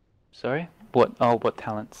 Sorry? What? Oh, what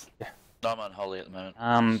talents? Yeah. No, I'm unholy at the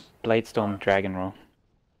moment. Bladestorm, Dragon Roll.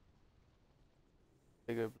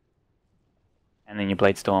 Big And then you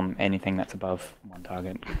Blade Storm anything that's above one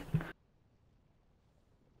target.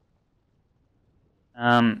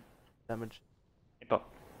 Damage.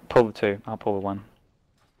 Pull the 2, I'll pull the 1.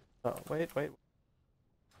 Oh, wait.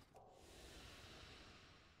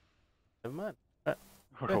 Never mind. Right.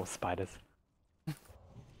 We're all spiders. I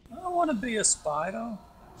want to be a spider.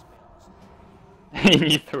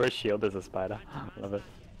 You throw a shield as a spider. Love it.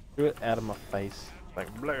 Threw it out of my face.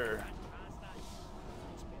 Like blur.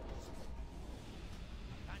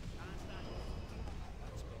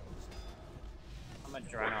 I'm a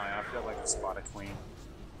Draenei, I feel like a spider queen.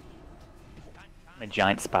 I'm a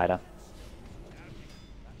giant spider.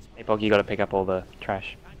 Hey Bog, you gotta pick up all the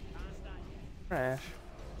trash. Trash.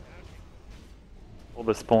 All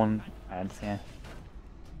the spawn ads, yeah.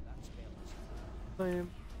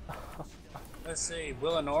 Let's see,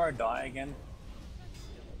 will Honora die again?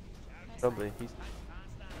 Probably.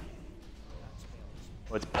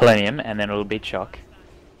 Well, it's Palladium, and then it'll be Choc.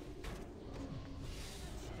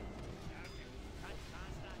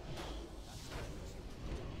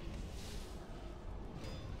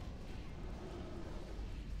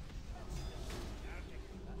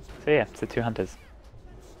 So yeah, it's the 2 hunters.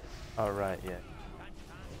 Oh right, yeah.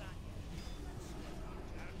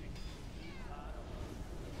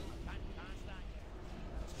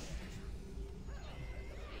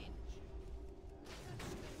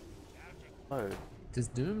 Oh. Does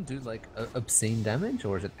Doom do like obscene damage,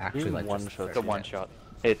 or is it actually Doom like one just shot? It's a one shot.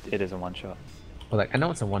 It is a one shot. Well, like I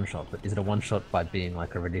know it's a one shot, but is it a one shot by being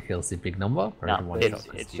like a ridiculously big number, or is it a No, one shot?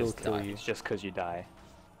 it still kill you. It's just because you die.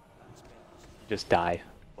 You just die,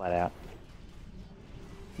 flat out.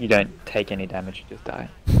 You don't take any damage, you just die.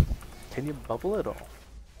 Can you bubble it off?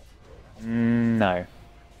 No.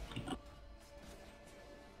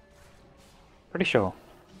 Pretty sure.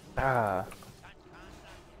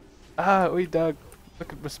 Wait, Doug.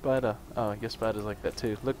 Look at my spider. Oh, your spider's like that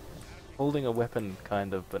too. Look, holding a weapon,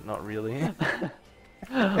 kind of, but not really.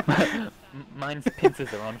 Mine's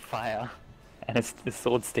pincers are on fire, and it's the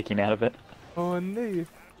sword sticking out of it. Oh no.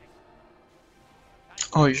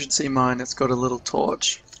 Oh, you should see mine. It's got a little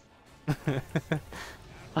torch.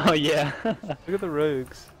 Oh yeah. Look at the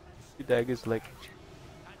rogues. Your dagger's like.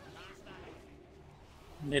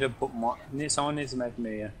 Need to put my. Someone needs to make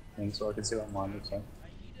me a thing so I can see what mine looks like.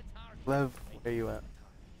 Lev, where you at?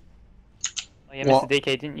 Oh yeah, Mr.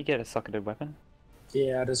 DK, didn't you get a socketed weapon?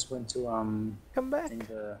 Yeah, I just went to Come back.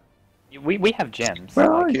 We have gems.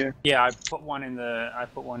 Where are you? Yeah, I put one in the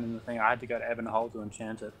thing. I had to go to Ebon Hole to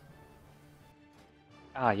enchant it.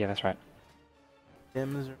 Ah, yeah, that's right.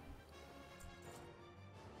 Gems.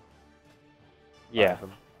 Yeah.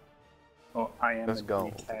 Oh, I am Let's a go.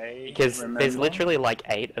 DK. Because there's remember? literally like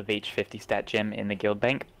 8 of each 50 stat gem in the guild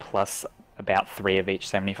bank, plus about 3 of each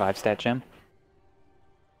 75 stat gem.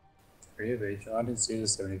 3 of each. I didn't see the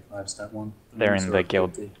 75 stat one. They're I in saw the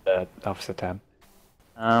guild 50. officer tab.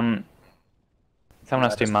 Someone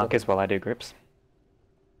else do markers while I do grips.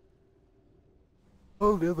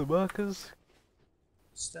 Oh, the other markers.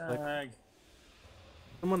 Stag.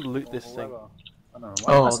 Someone loot this thing. I don't know,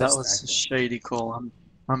 why Oh, did I say that was stag a then? shady call.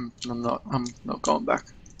 I'm not going back.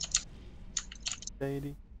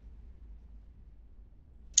 Shady.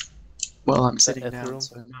 Well, I'm Is that sitting down, ethereal?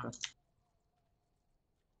 so no.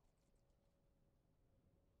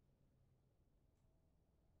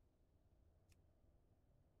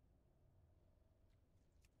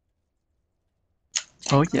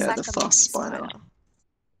 Oh yeah, the fast spider.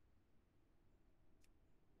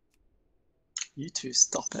 You two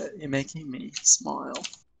stop it. You're making me smile.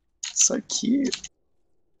 So cute.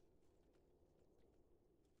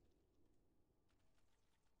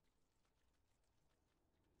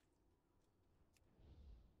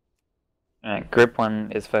 Alright, group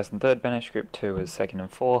 1 is first and third banish, group 2 is second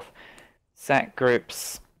and fourth. Sack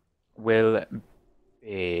groups will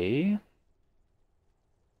be...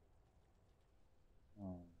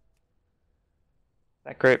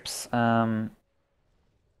 Sack groups, Mr.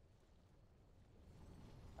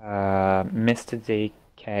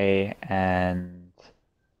 DK and...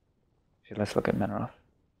 Actually, let's look at Menoroth.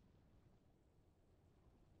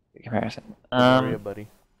 Comparison. Warrior buddy.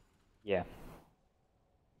 Yeah.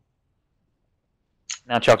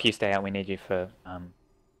 Now, Chalk, you stay out. We need you for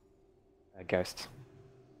ghosts.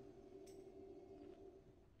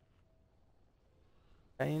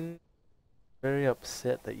 I'm very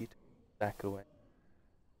upset that you took the back away.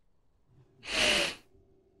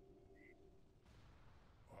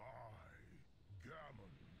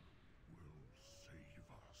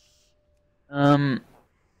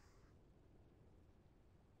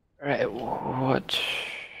 Right, what should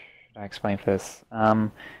I explain for this?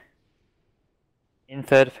 In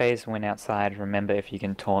third phase, when outside, remember if you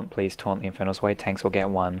can taunt, please taunt the Infernal's Way. Tanks will get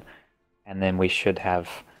 1, and then we should have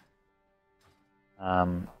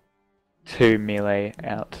 2 melee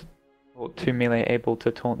out, or 2 melee able to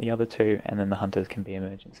taunt the other 2, and then the hunters can be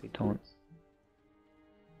emergency taunts.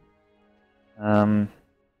 Have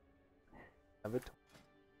it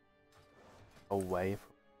away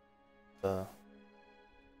from the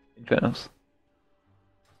Infernals.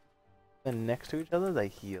 They're next to each other, they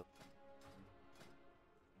heal.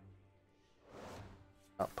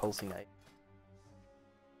 Not pulsing 8.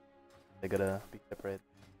 They gotta be separated.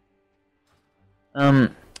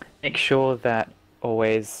 Make sure that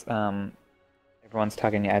always everyone's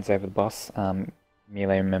tugging your ads over the boss.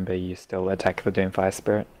 Melee, remember you still attack the Doomfire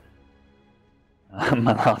Spirit.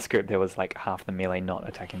 My last group there was like half the melee not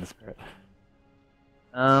attacking the spirit.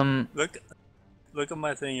 Look at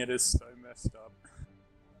my thing, it is so messed up.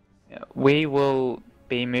 Yeah, we will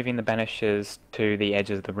be moving the banishers to the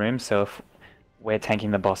edges of the room, so if we're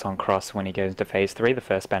tanking the boss on cross when he goes into phase 3, the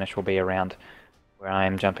first banish will be around where I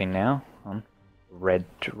am jumping now, on Red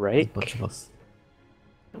Drake.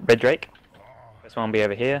 Red Drake. First one will be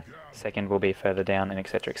over here, second will be further down, and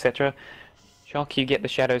etc, etc. Shock, you get the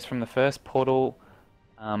shadows from the first portal.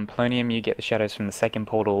 Polonium, you get the shadows from the second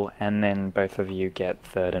portal, and then both of you get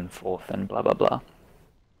third and fourth, and blah blah blah.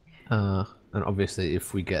 And obviously,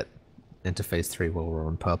 if we get into phase 3 while we're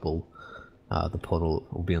on purple, the portal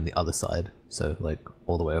will be on the other side, so like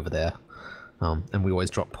all the way over there. And we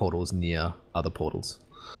always drop portals near other portals.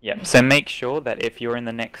 Yeah, so make sure that if you're in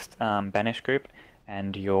the next banish group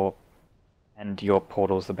and your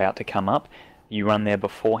portal's about to come up, you run there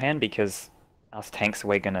beforehand, because us tanks,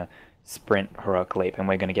 we're gonna sprint heroic leap and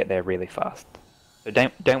we're gonna get there really fast. So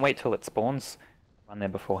don't wait till it spawns. Run there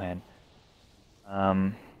beforehand.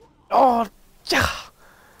 Oh, yeah.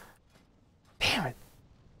 Damn it.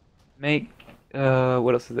 Make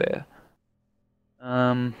what else is there?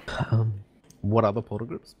 What other portal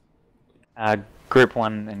groups? Group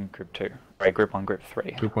 1 and Group 2. Right, Group 1, Group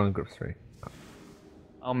 3. Group 1 and Group 3.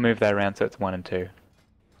 I'll move that around so it's 1 and 2.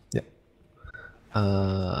 Yep.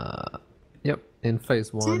 Yep. In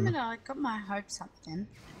phase 1. Damn it, I got my hopes up then.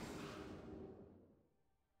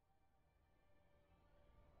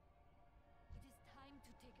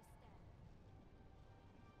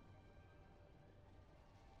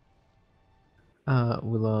 There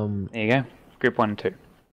you go. Group 1 and 2.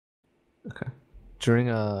 Okay. During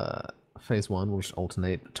phase 1, we'll just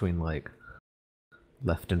alternate between like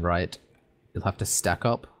left and right. You'll have to stack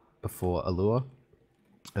up before a lure,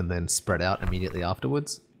 and then spread out immediately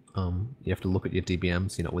afterwards. You have to look at your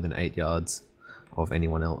DBM so you're not within 8 yards of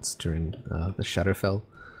anyone else during the Shadowfell,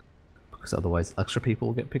 because otherwise extra people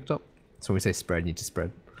will get picked up. So when we say spread, you need to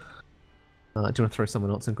spread. Do you want to throw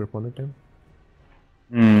someone else in group 1 again?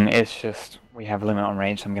 It's just, we have a limit on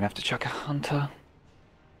range, so I'm going to have to chuck a hunter.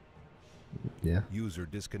 Yeah. User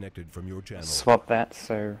disconnected from your channel. Swap that,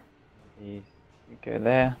 so you go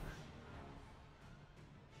there.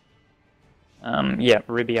 Yeah,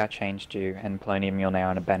 Ruby, I changed you, and Polonium, you're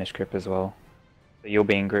now in a banished group as well. So you'll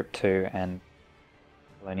be in group 2, and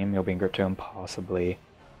Polonium, you'll be in group 2, and possibly...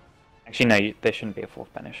 Actually, no, there shouldn't be a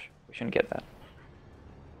 4th banish. We shouldn't get that.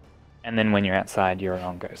 And then when you're outside, you're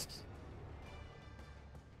on ghosts.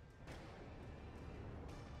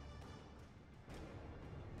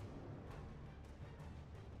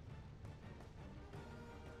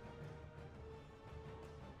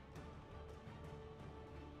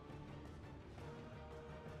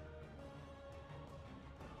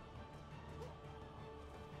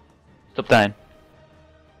 Stop dying.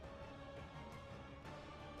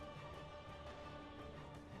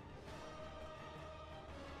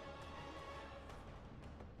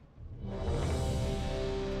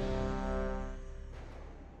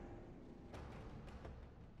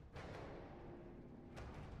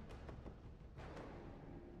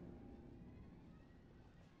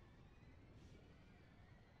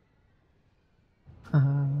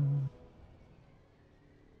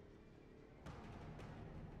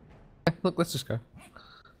 Look, let's just go.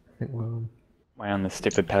 I think we're Way on the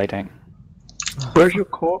stupid pally tank. Where's your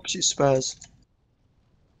corpse, you spaz?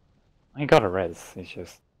 I got a res, it's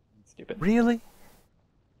just stupid. Really?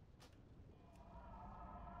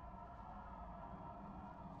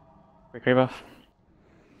 Quick rebuff.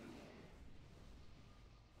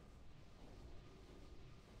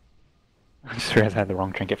 I just realized I had the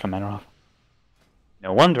wrong trinket for mana off.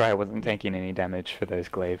 No wonder I wasn't taking any damage for those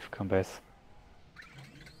glaive combos.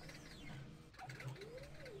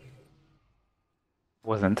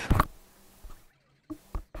 Wasn't.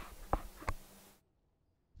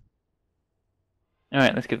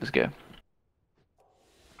 Alright, let's give this a go.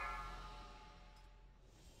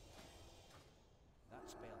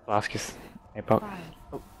 Vasquez. Hey, Pop.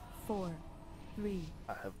 5, 4, 3,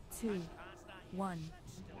 I have 2, 1.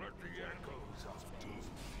 Let the echoes of doom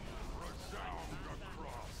resound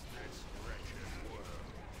across this wretched world.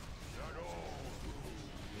 That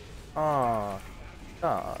all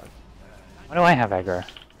God. Why do I have aggro?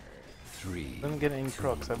 I'm getting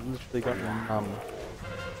procs. I've literally got none.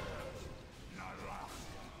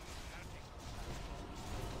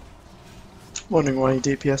 Wondering why your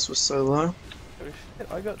DPS was so low. Oh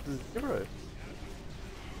shit! I got 0.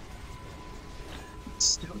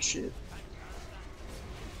 Still shit.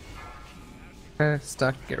 Okay,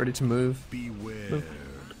 stuck. Get ready to move. Beware.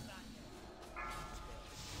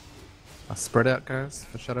 I'll spread out, guys,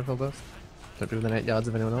 for Shadowfell Burst. Don't be within 8 yards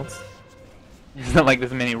of anyone else. It's not like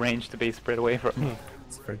there's many range to be spread away from.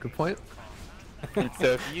 That's a very good point.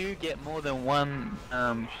 So if you get more than one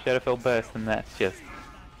Shadowfell burst, then that's just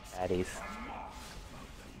baddies.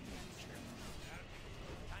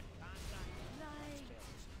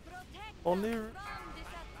 Only.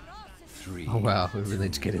 Oh wow, we really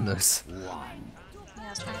need to get in those. Yeah, I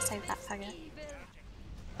was trying to save that faggot.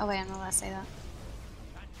 Oh wait, I'm not allowed to say that.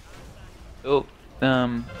 Oh,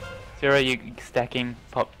 Sarah, you stacking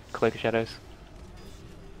Pop Cloak of Shadows?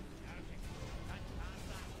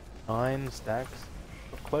 9 stacks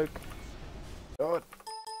of cloak. God.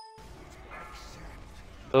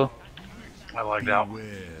 Oh. I like that.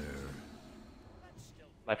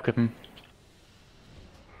 Life clip him.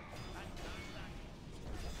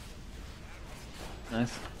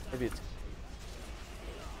 Nice. Maybe it's.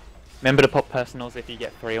 Remember to pop personals if you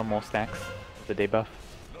get 3 or more stacks of the debuff.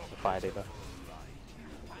 The fire debuff.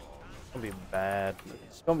 It's gonna be bad.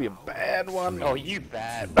 It's gonna be a bad one. Oh, you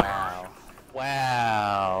bad! Wow.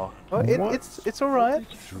 Wow. Oh, it's alright.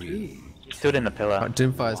 You stood in the pillar. Right,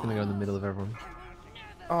 Doomfire's gonna go in the middle of everyone.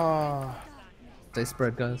 Oh. Stay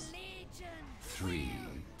spread, guys. 3,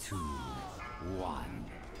 2, 1.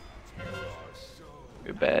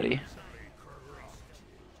 Good baddie.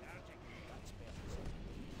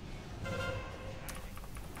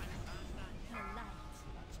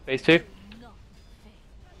 Phase 2.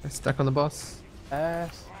 Stack on the boss.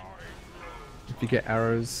 Ass. If you get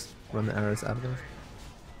arrows, run the arrows out of there.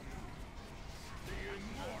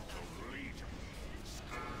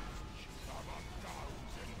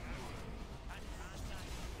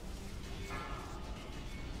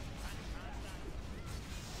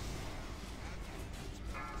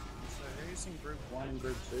 So who's in group 1 and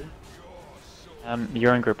group 2?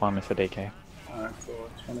 You're in group 1, Mr. DK. Alright, cool.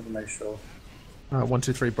 Just wanted to make sure. 1,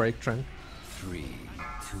 2, 3, break, train. 3,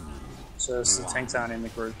 2. So the tanks aren't in the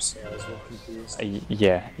groups, so I was a little confused.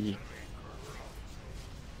 Yeah.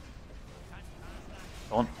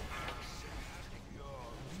 Go on.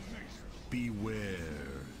 Beware.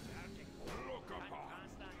 Look upon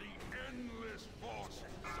the endless forces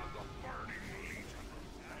of the burning legion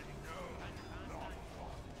and know not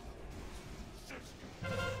what existence.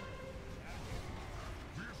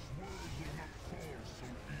 This world will not fall so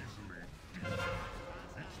easily.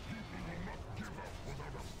 Its people will not give up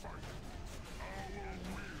without a fight. Our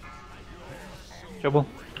will. Trouble.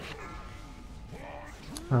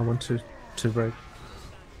 1, 2, 2 break.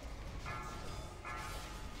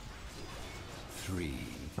 3,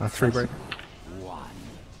 3 break. 1.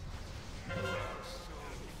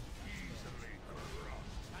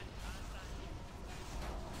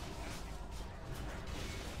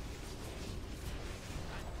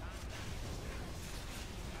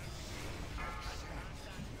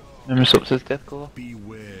 Remember Sops's death call?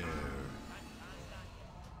 Beware.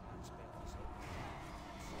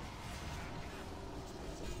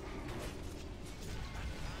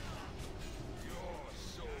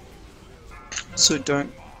 So don't.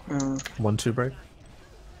 1, 2 break.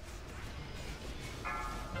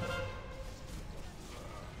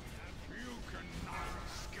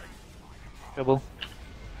 Trouble.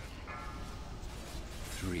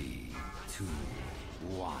 3, 2,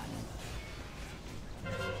 1.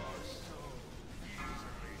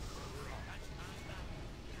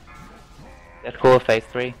 Death caller phase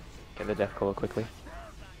 3. Get the death caller quickly.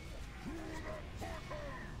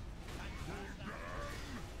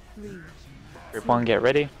 3, Group 1, get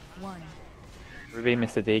ready. 1. Ruby,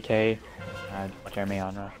 Mr. DK, Jeremy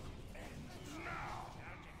Honra.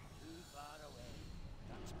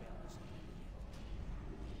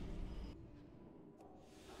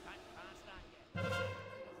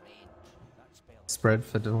 Spread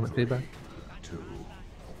for dynamic feedback. 2,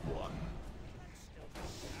 1.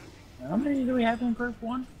 How many do we have in group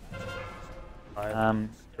 1?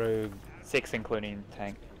 Rogue. 6 including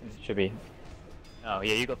tank. It should be. Oh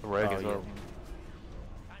yeah, you got the rogue as well.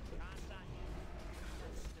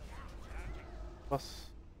 Plus.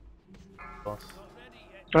 boss.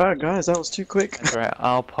 Alright guys, that was too quick. That's alright,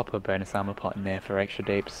 I'll pop a bonus armor pot in there for extra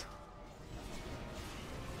deeps.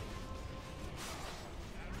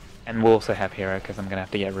 And we'll also have hero because I'm gonna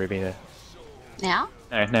have to get Ruby there. Now?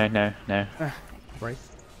 No. Break.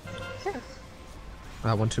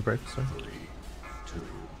 1-2 break, sorry.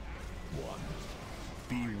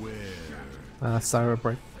 Beware. Syra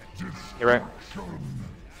break. Hero.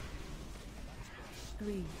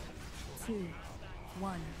 3, 2,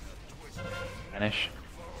 1. Vanish.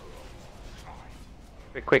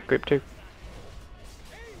 Quick, grip 2.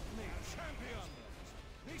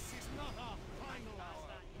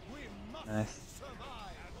 Nice.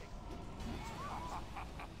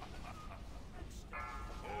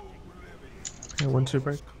 Yeah, 1-2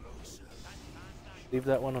 break. Leave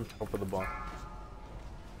that one on top of the boss.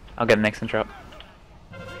 I'll get an next interrupt.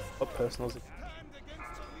 What personals?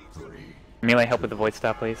 Melee help with the Void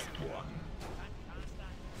Star, please.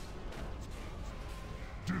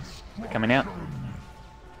 We're coming out.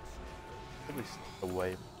 Probably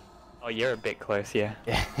away. Oh, you're a bit close, yeah.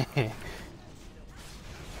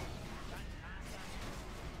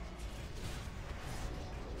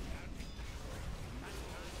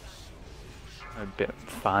 A bit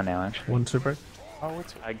far now, actually. 1-2 break. Oh,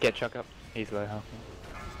 what's Get Chuck up. He's low health.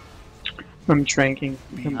 I'm tranking.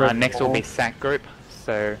 Next will be Sack Group,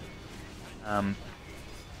 so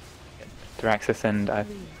Thraxis and I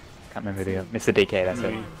can't remember the other. Mr. DK, that's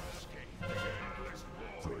it.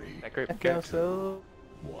 Sack Group, go. So...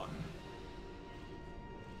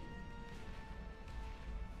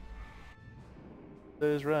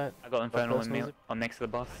 There's right. I got Infernal and Melee on next to the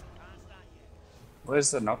boss. Where's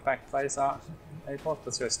the knockback place at? A-bot?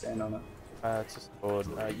 Let's go stand on it. It's just board.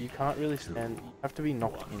 You can't really stand. You have to be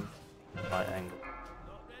knocked in right angle.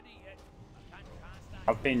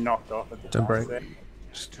 I've been knocked off at the Don't break. there.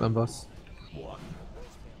 Just one boss.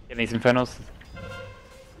 Get these Infernals.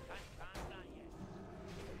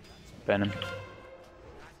 Burn him.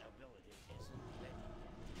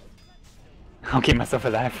 I'll keep myself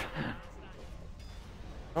alive.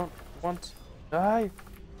 Don't want to die.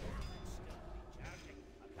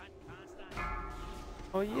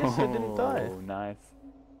 Oh yes, I didn't die. Oh, nice.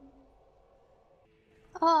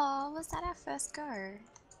 Oh, was that our first go?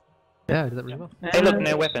 Yeah, I did that really well. Hey, look,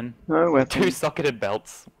 no weapon. No weapon. 2 socketed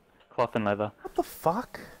belts. Cloth and leather. What the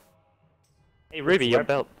fuck? Hey, Ruby, your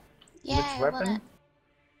belt. Yeah, I want it.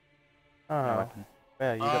 Oh,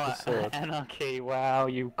 yeah, you got the sword. Anarchy, wow,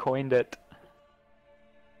 you coined it.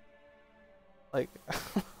 Like,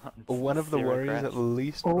 one of the Zero warriors crash. at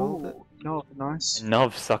least rolled it. Oh, no, nice.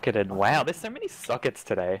 Nov socketed. Wow, there's so many sockets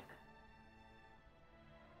today.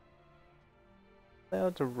 They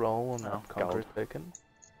had to roll on that Oh, conquer gold. token.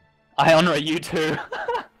 I honor you too.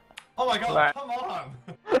 Oh my god, Right. come on!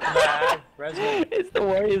 It's the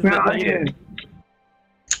warriors Where that are need you? it.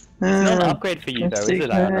 It's not an upgrade for you though, is it,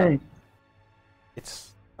 Iona?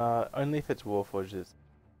 It's only if it's Warforged.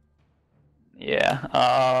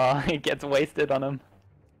 Yeah. It gets wasted on him.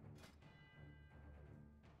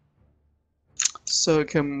 So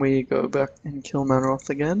can we go back and kill Manoth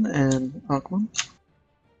again and Aquaman?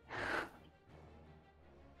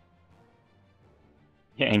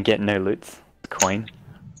 Yeah, and get no loots. Coin.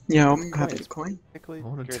 Yeah, I'm happy to coin. Technically, I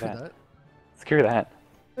want to Screw do that. that. Screw that.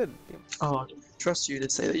 good. Oh, trust you to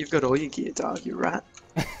say that you've got all your gear, dog, you rat.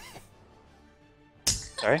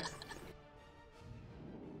 Sorry?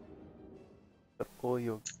 But all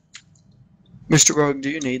your Mr. Rogue, do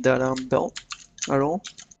you need that belt at all?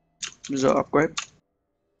 Is it an upgrade?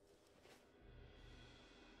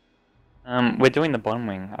 We're doing the bottom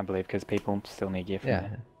wing, I believe, because people still need gear from Yeah.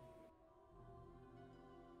 there.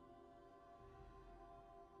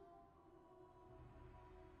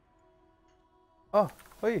 Oh,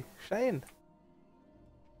 wait, Shane.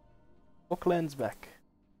 Auckland's back.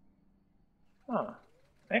 Oh,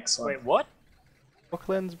 excellent. Wait, what?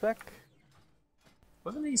 Auckland's back.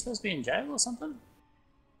 Wasn't he supposed to be in jail or something?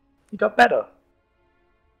 You got better.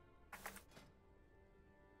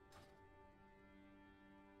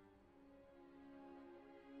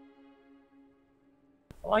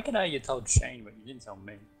 I like it how you told Shane, but you didn't tell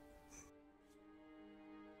me.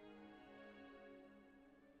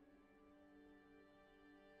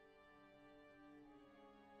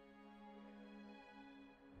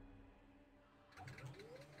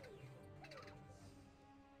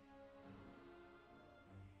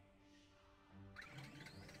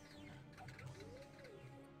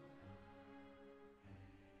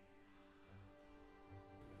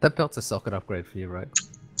 That belt's a socket upgrade for you, right?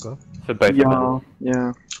 Go. For both of them.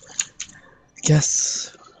 Yeah.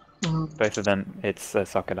 Guess. Both of them, it's a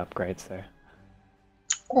socket upgrade, so.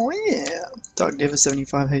 Oh yeah. Doug, do you have a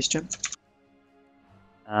 75 haste gem?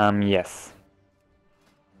 Yes.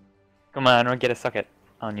 Come on, or get a socket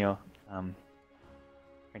on your,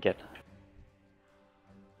 get.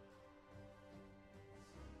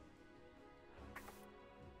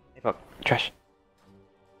 Hey, fuck, trash.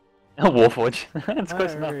 Oh, Warforge. That's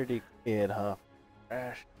close I enough. already cleared half.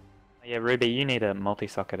 Trash. Oh, yeah, Ruby, you need a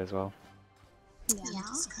multi-socket as well. Yeah.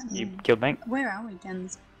 You killed bank? Where are we? Down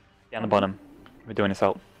this... Down the bottom. We're doing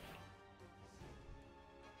assault.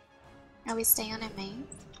 Are we staying on a main?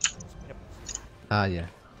 Yeah.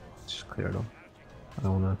 Just clear it all. I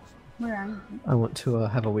wanna. Where are you? I want to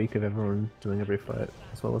have a week of everyone doing every fight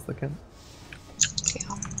as well as they can.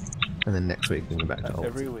 Yeah. And then next week we can go back to ult.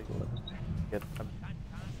 Every week. Get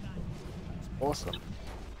awesome.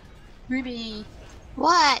 Ruby,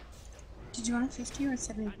 What? did you want a 50 or a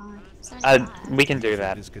 75? We can do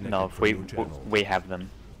that. No, we have them.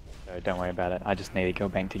 So don't worry about it. I just need to go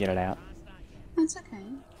bank to get it out. That's okay.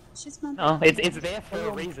 She's my No, it's there for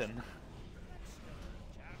a reason.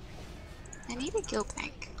 I need a guild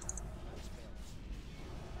bank.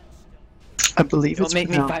 I believe Don't it's make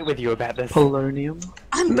me pronounced fight with you about this. Polonium.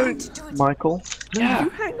 I'm going to do it. Michael. Yeah. You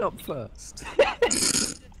hang up first.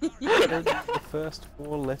 The first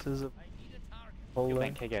 4 letters of Guild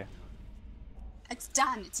bank, here you go. It's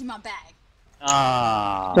done. It's in my bag.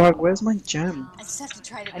 Ah. Dog, where's my gem? I just have to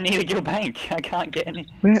trade it. I need a guild bank. I can't get any.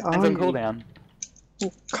 Where Hands are on you? cooldown.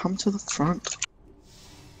 Oh, come to the front.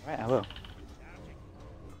 Right, I will.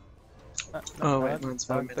 Oh wait, mine's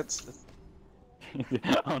 5 minutes.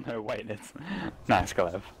 Oh no, wait, it's nice,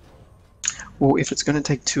 Clev. Well, if it's gonna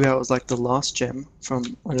take 2 hours like the last gem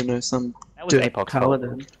from, I don't know, some That was dirty Apoc's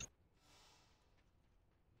paladin.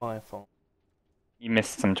 my fault. You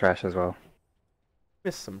missed some trash as well.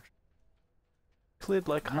 Missed some. Cleared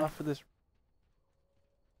like half of this.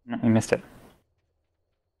 No, you missed it.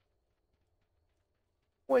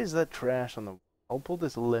 What is that trash on the? I'll pull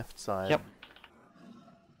this left side. Yep.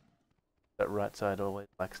 That right side always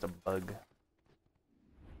likes to bug.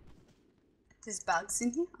 There's bugs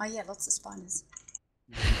in here? Oh yeah, lots of spiders.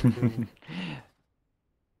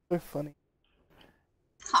 So funny.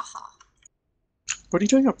 Haha. What are you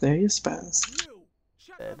doing up there, you spaz?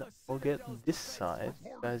 Dead. I'll get this side.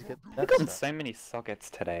 You guys get We've that gotten side. so many sockets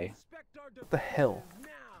today. What the hell?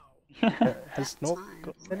 Has Snork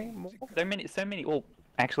got any more? So many. Well,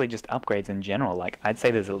 actually, just upgrades in general. Like, I'd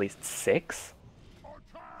say there's at least 6.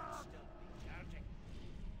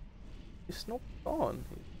 You Snork gone.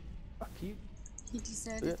 Fuck you. He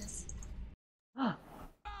deserted us. What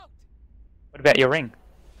about your ring?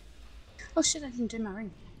 Oh shit, I didn't do my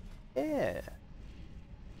ring. Yeah.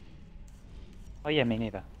 Oh yeah, me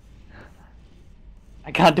neither.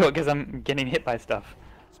 I can't do it because I'm getting hit by stuff.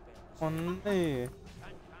 Oh no. I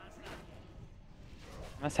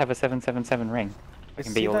must have a 777 ring. I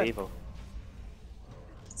can be all evil.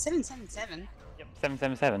 777? Yep,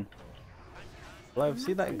 777. Well,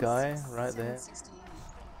 see that guy right there?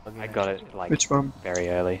 I got it like Which one? very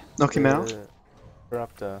early. Knock him out?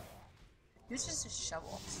 Raptor. You're just a show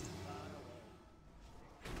off.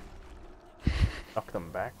 Knock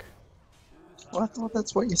them back. Well, I thought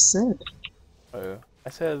that's what you said. Oh, I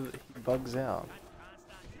said he bugs out.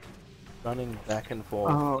 Running back and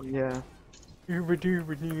forth. Oh, yeah.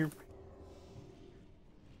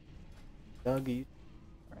 Doggy.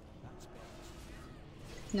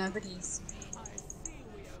 Nobody's.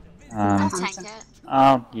 I'll tank it.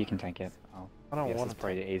 Oh, you can tank it. Oh, I don't yes, want it's to.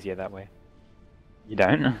 probably easier that way. You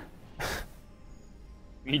don't?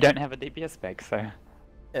 You don't have a DPS spec, so...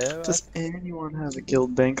 Yeah, Does anyone have a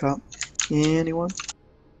guild bank up? Anyone?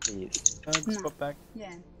 Please. Spot back.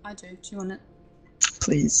 Yeah, I do. Do you want it?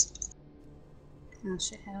 Please. Oh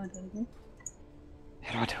shit, how do I do it again?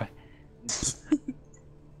 How do I do it?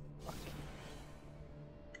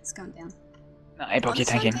 It's going down. No, Apoc, you're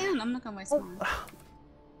it's going tanking. down. I'm not gonna waste mine.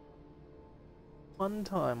 One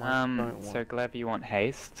time I don't want. So glad you want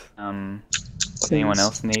haste. Does Please. anyone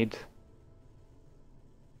else need?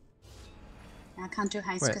 I can't do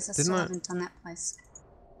haste Wait, because I didn't still I- haven't done that place.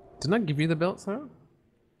 Didn't I give you the belt, Sarah?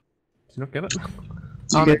 Did you not get it? You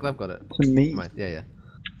Oh, no, get Gleb got it. To me. Right, yeah.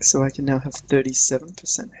 So I can now have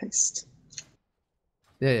 37% haste.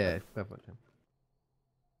 Yeah, Gleb got it.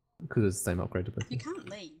 Because it's the same upgrade to both. You can't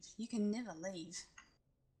leave. You can never leave.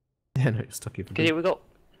 Yeah, no, you're stuck here for Yeah, good.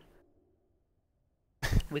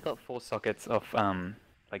 we got 4 sockets off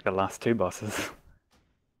like the last 2 bosses.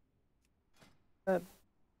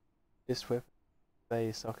 This weapon.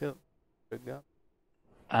 Say socket. Good gun.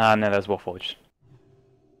 No, there's Warforged.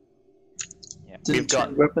 Yeah, Did we've got.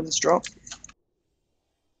 2 weapons drop?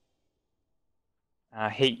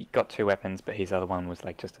 He got 2 weapons, but his other one was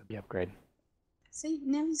like just the upgrade. See,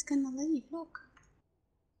 now he's gonna leave. Look.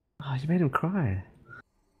 Oh, you made him cry.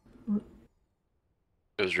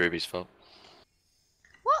 It was Ruby's fault.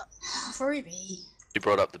 What? Ruby. She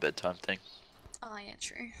brought up the bedtime thing. Oh, yeah,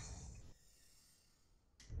 true.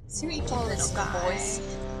 See what you do, little boys.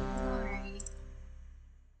 Sorry.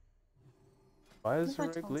 Why What is have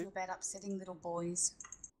I the rig told you leave? about upsetting little boys?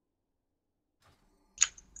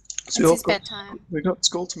 It's his bedtime. We got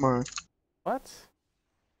school tomorrow. What?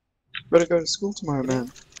 Better go to school tomorrow,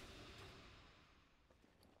 man.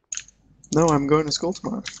 No, I'm going to school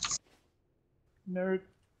tomorrow. Nerd.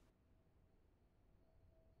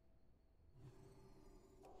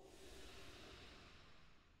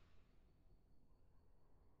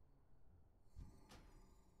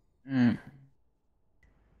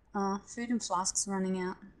 Food and flasks are running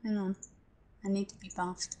out. Hang on. I need to be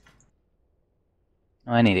buffed.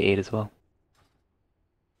 I need to eat as well.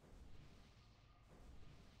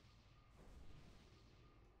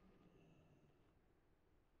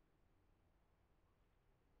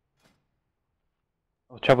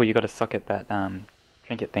 Oh, trouble, you got to suck at that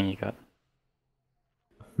trinket thing you got.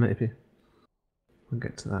 Maybe. We'll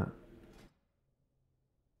get to that.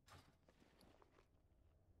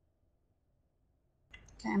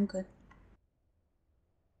 Okay, I'm good.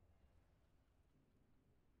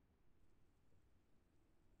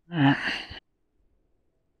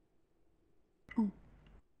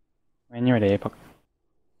 When you're ready, Epoch.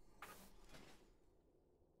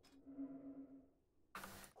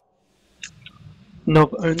 No,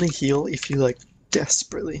 but only heal if you like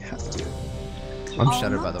desperately have to. I'm Oh,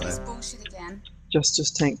 shattered, by not the way. this bullshit again.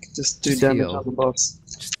 Just tank. Just do Just damage heal. on the boss.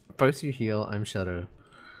 Just both you heal, I'm shadow.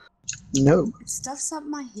 No. It stuffs up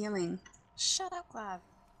my healing. Shut up, Glav.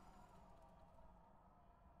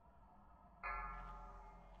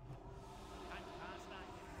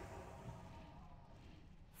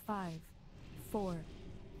 Five, 4,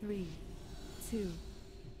 3, 2,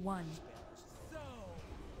 1. So,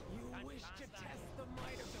 you wish to test the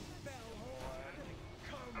might of the Fell Horde?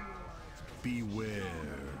 Come on. Beware.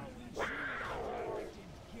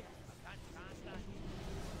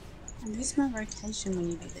 I lose my rotation when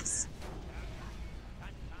you do this.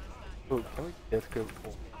 Oh, can we get go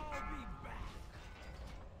for?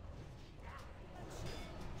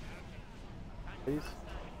 Please?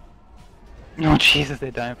 Oh Jesus,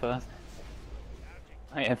 they're dying fast.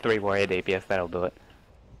 I have 3 warrior DPS, that'll do it.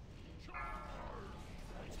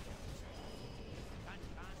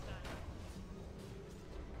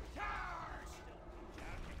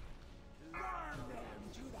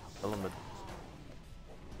 Element.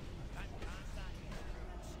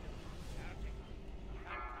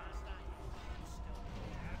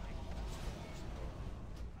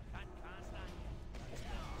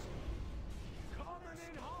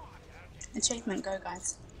 Achievement, go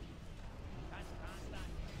guys.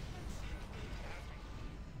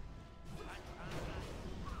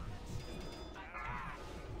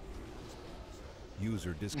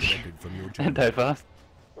 User disconnected from your channel. Die fast.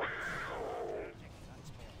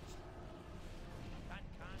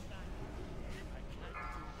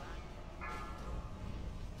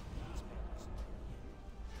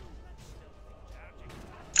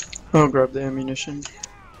 I'll grab the ammunition.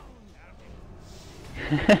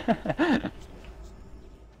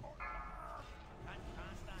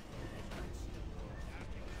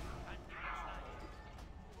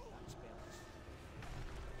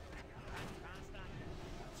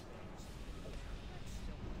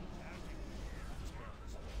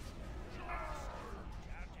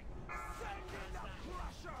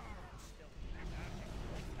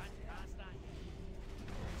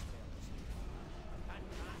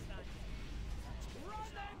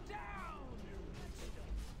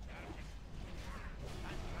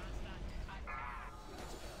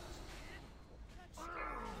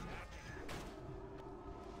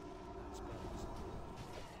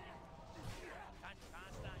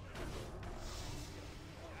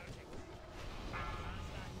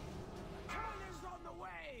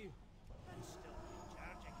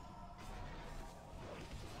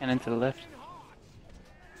 Cannon to the left.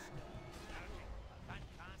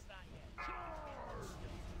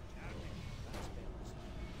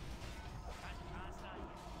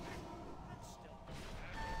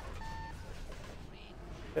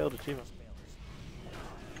 Failed achievement.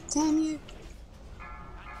 Damn you.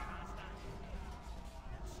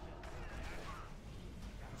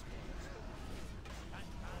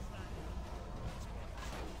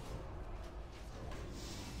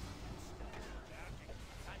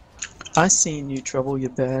 I seen you, Trouble, you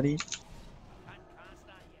baddie.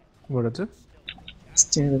 What did I do?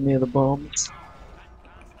 Standing near the bombs.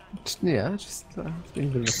 Yeah, just being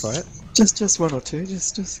a bit of a fight. Just one or two,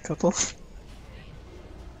 just a couple.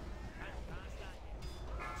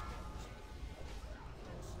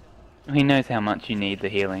 He knows how much you need the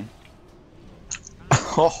healing.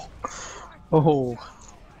 Oh, oh.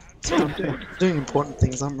 So I'm doing important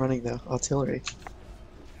things. I'm running the artillery.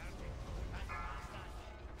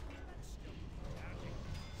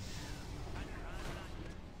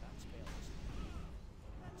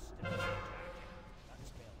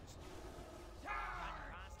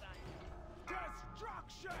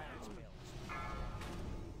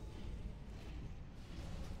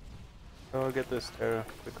 Oh, I'll get this Terra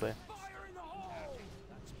quickly.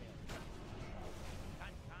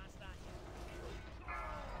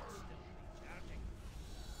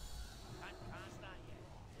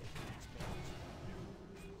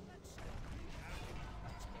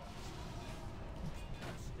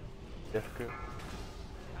 Death grip.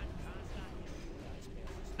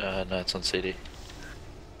 No, it's on CD.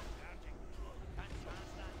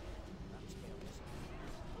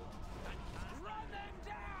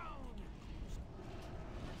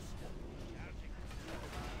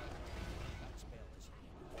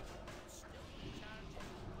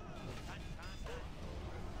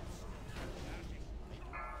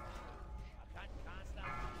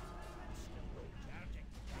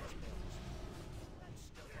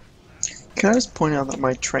 Can I just point out that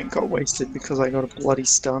my trank got wasted because I got bloody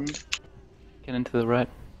stunned? Get into the right.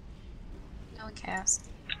 No one cares.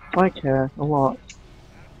 I care a lot.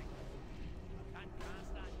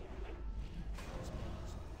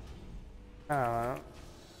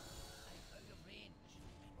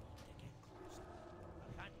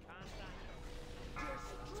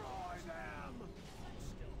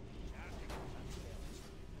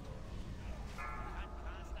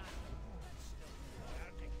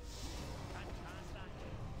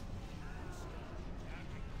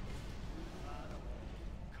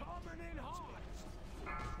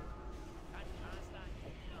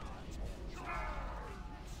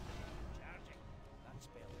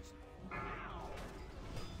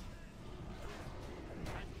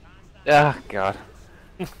 Ah, God.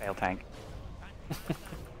 Fail tank.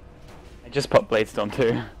 I just popped Bladestorm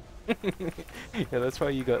too. Yeah, that's why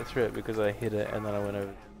you got through it, because I hit it and then I went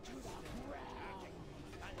over.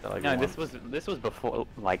 Like No, once. this was before.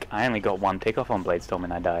 Like, I only got one tick off on Bladestorm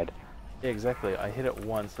and I died. Yeah, exactly. I hit it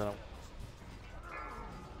once and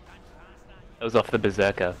It was off the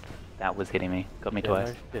Berserker. That was hitting me. Got me twice.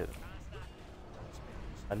 No shit.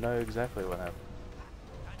 I know exactly what happened.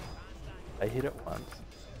 I hit it once.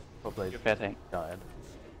 Probably fair tank. died.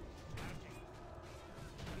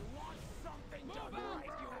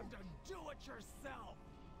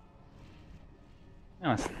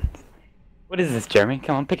 Nice. What is this, Jeremy?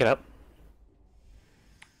 Come on, pick it up.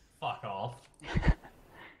 Fuck off.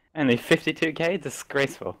 Only 52k?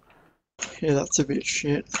 Disgraceful. Yeah, that's a bit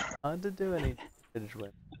shit. Hard to do any damage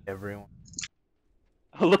with everyone.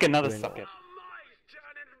 Oh, look, another Doing socket.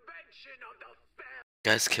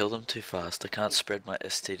 Guys, kill them too fast. I can't spread my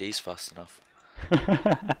STDs fast enough.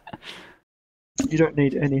 You don't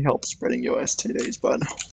need any help spreading your STDs, bud.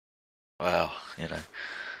 Wow, you know,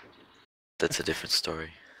 that's a different story.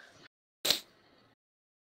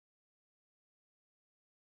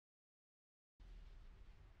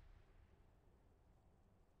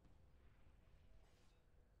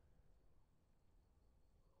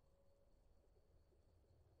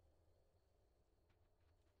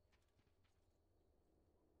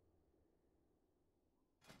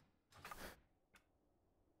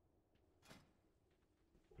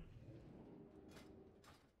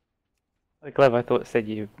 Like, Gleb, I thought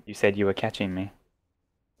you said you were catching me.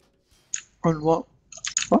 On what?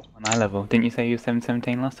 What? On eye level. Didn't you say you were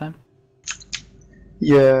 717 last time?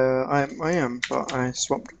 Yeah, I am, but I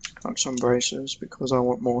swapped out some braces because I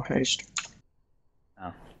want more haste.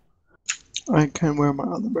 Oh. I can wear my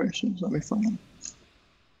other braces, let me find them.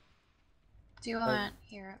 Do you want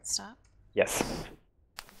hero stop? Yes.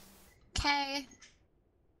 Okay.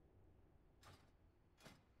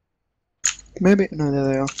 Maybe, no, there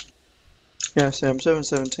they are. Yeah, see, I'm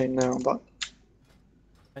 717 now, but...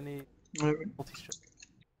 Any Maybe. multi-strike.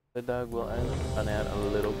 The dog will only run out a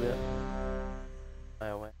little bit.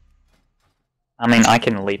 Away. I mean, I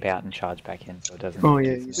can leap out and charge back in, so it doesn't... Oh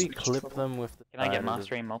yeah, We clip them with the... Can I get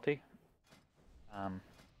Mastery and Multi?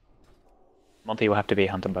 Multi will have to be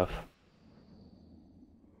Hunter buff.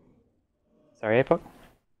 Sorry, Epoch?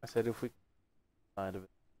 I said if we... side of it.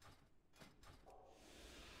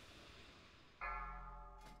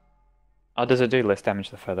 Oh, does it do less damage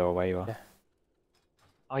the further away you are? Yeah.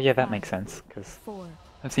 Oh yeah, that makes sense, because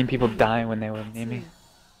I've seen people die when they were near me.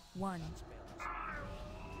 1.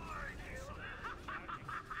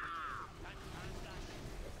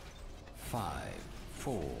 5,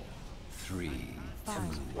 4, 3,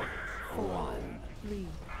 5, 4, 3,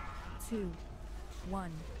 2,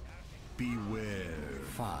 1. Beware.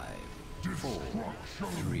 5, 4,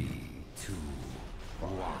 3, 2,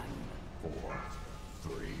 1. 4,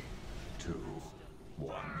 3, 2,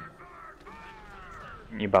 1.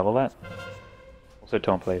 Can you bubble that? Also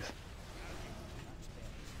taunt, please.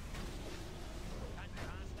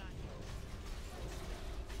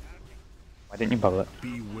 Why didn't you bubble it?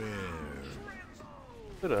 Beware.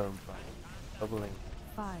 Could have bubbling.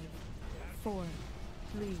 5, 4,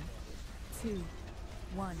 3, 2,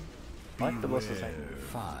 1. I like the boss the same.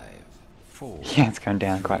 5, 4. Yeah, it's going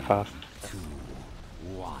down quite fast. 2,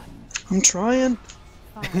 1. I'm trying.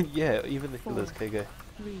 Yeah, even the healers can go.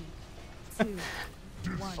 3, 2,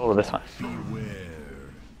 1. Oh, this one.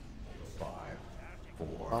 Beware. 5,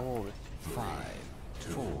 4. I'm all this. 5,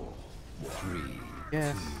 4, 3,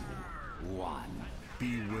 Yes. 2, 1.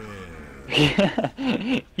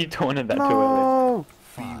 Beware. You taunted that too No!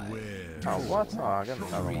 Beware. Oh, what? Oh, I got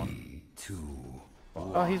another one. 2,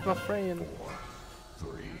 Oh, he's my friend. 3,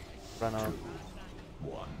 Run on.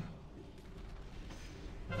 1.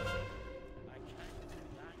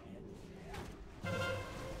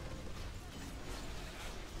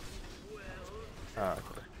 Oh,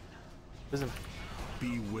 okay. Listen.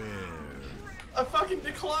 Beware. I fucking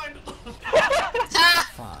declined! 5,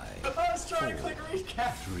 I was trying to click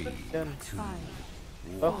recap! 3, 2, 5,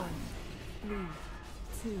 Oh. 4, 3,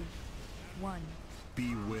 2, 1.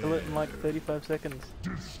 Beware. Kill it in like 35 seconds.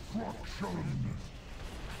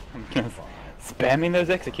 I'm gonna spamming those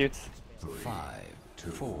executes. 5,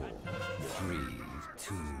 4, 3,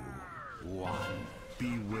 2, 1.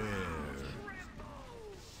 Beware.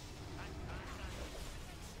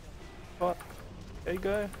 What? There you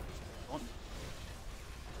go.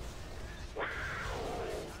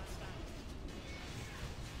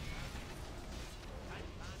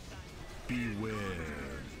 Beware.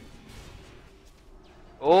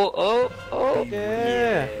 Oh,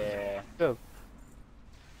 Yeah. Go.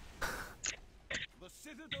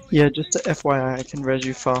 Yeah, just a FYI, I can res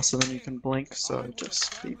you faster than you can blink, so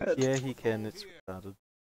just be prepared. Yeah, he can. It's retarded.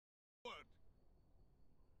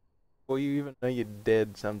 Or you even know you're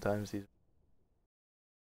dead sometimes. He's.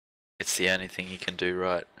 It's the only thing you can do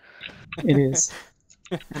right. It is.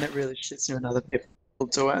 And it really shits you when other people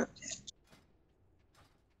do it.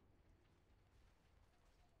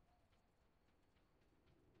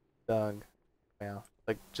 Doug. Wow.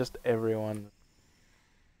 Like, just everyone.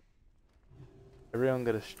 Everyone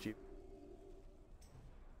got a stupid.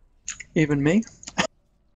 Even me?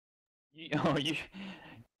 you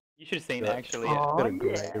should have seen Yeah. that actually. Got a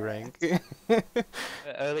great rank.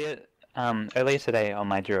 Earlier today on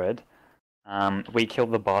my druid, we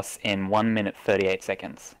killed the boss in 1 minute 38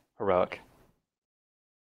 seconds. Heroic.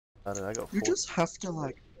 I got You 4. just have to,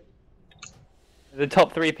 like... The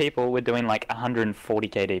top 3 people were doing like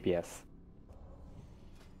 140k DPS.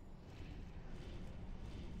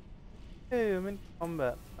 Hey, I'm in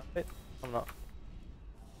combat. Wait, I'm not.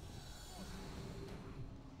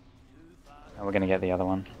 And we're gonna get the other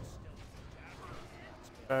one.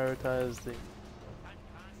 Prioritize the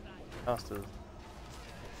casters.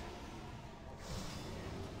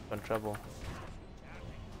 In trouble.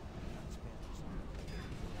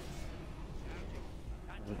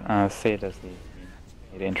 See it as the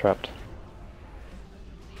interrupt.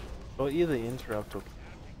 Or either interrupt or.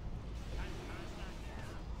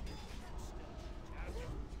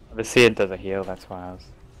 The Seed does a heal, that's why I was.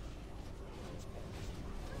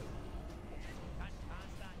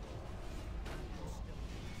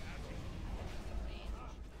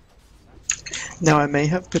 Now, I may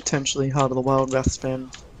have potentially Heart of the Wild Wrath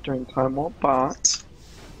spam during Time Warp, but...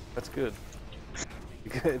 That's good.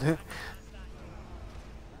 Good.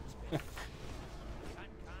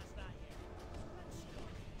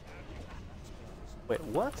 Wait,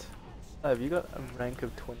 what? Have you got a rank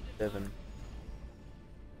of 27?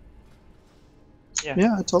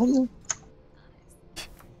 Yeah, I told you.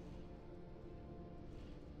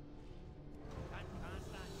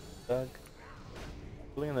 Doug.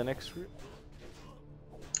 Pulling in the next route.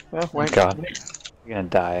 Well, Oh wait. god. You're gonna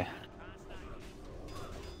die.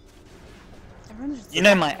 Everyone just You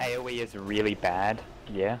know my AoE is really bad,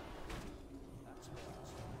 yeah?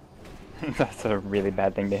 That's a really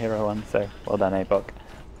bad thing to hero on, so well done, Apok.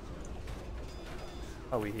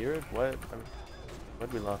 Oh, we hear it? What?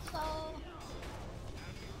 What we lost?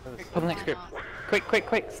 Pull the next group. Quick, quick,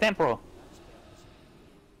 quick! Stamp roll!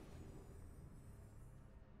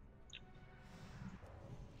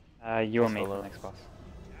 You and me for the next boss.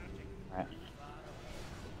 Alright.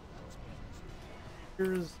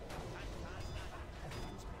 Here's.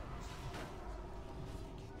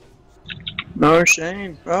 No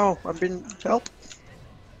shame. Oh, I've been help.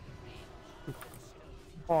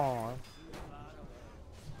 on.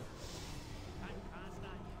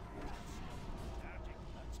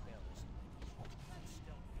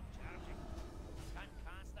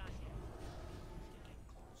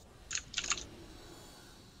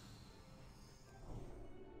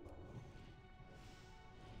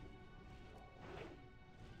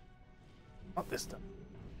 Not this time.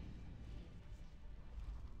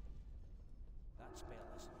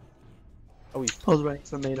 Oh, I was waiting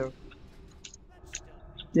for me to.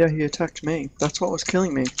 Yeah, he attacked me. That's what was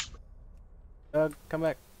killing me. Come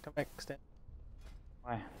back, stand.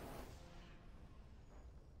 Why?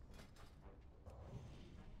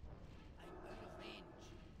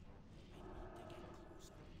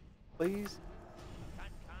 Please.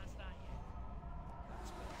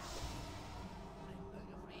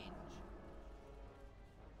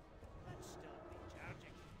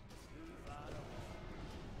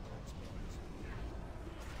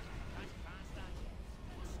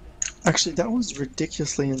 Actually, that was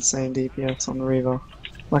ridiculously insane DPS on Reaver.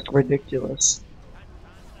 Like, ridiculous.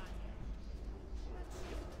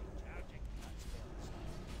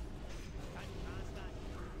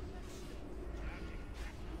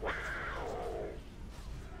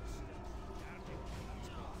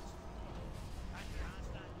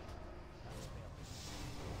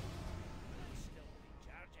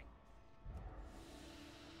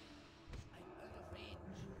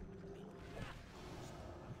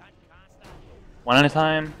 One at a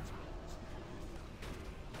time.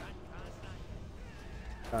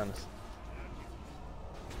 Honest.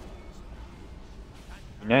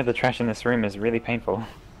 You know the trash in this room is really painful.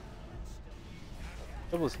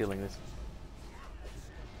 Double's healing this.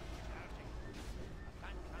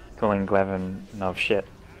 Calling Glevin of shit.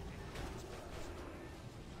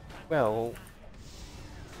 Well...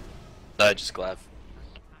 No, just Glav.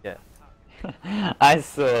 Yeah. I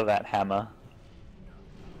saw that hammer.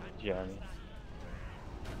 Jeremy.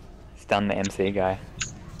 Stun the MC guy.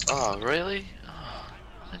 Oh, really? Oh,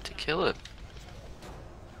 I had to kill it.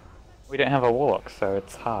 We don't have a warlock, so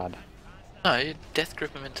it's hard. No, you death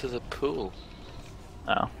grip him into the pool.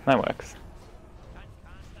 Oh, that works.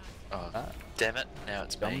 Oh, damn it, now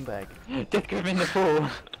it's me. Death grip in the pool!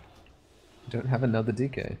 Don't have another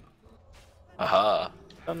DK. Aha.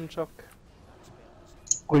 Done, Chuck.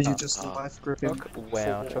 Or you just life grip him.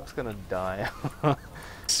 Wow, Chuck's gonna die.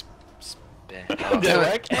 Hey,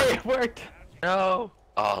 it worked! No!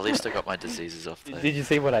 Oh, at least I got my diseases off there. Did you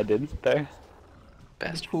see what I did, though?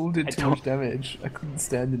 Bastard. The pool did too much damage. I couldn't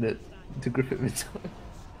stand in it to grip it mid-time.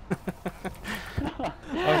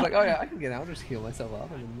 I was like, oh yeah, I can get out, just heal myself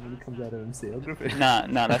up, and then when it comes out of MC, I'll grip it. No,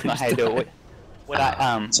 that's not how you do it. What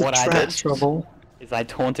I did is I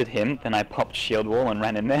taunted him, then I popped shield wall and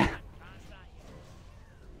ran in there.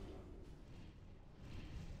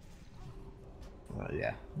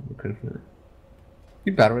 Yeah,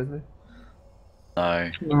 you battle res me? No.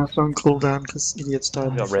 No, it's on cooldown because idiots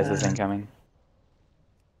died. Got reses incoming.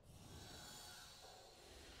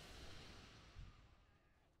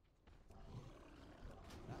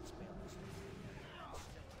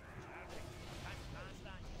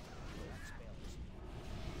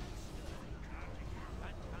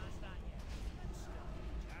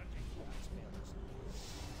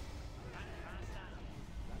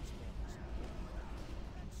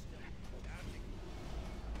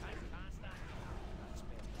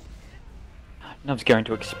 Nub's going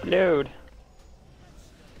to explode.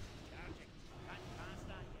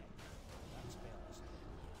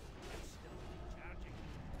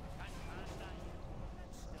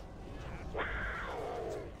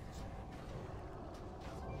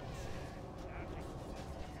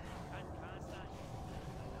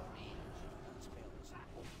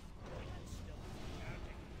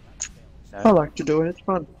 I like to do it, it's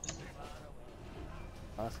fun.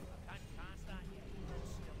 Awesome.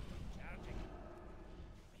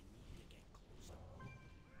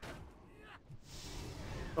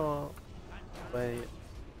 Oh, wait.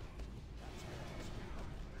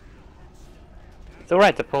 It's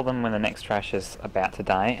alright to pull them when the next trash is about to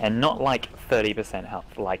die, and not like 30%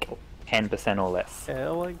 health, like 10% or less. Yeah,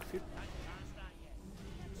 like 50.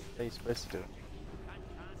 They're supposed to do it.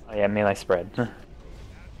 Oh yeah, melee spread.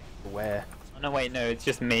 Where? Oh no wait, no, it's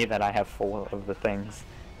just me that I have 4 of the things.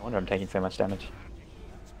 I wonder I'm taking so much damage.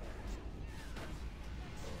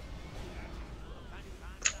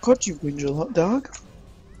 God, you whinge a lot, dog.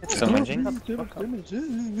 Some whinging? I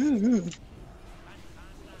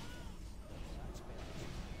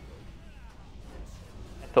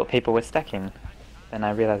thought people were stacking. Then I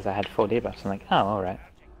realized I had 4 debuffs. I'm like, oh, alright.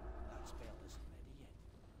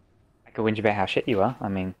 I could whinge about how shit you are. I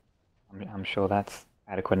mean, I'm sure that's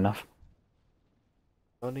adequate enough.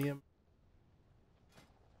 Sodium.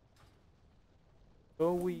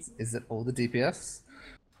 Oh, we. Is it all the DPS?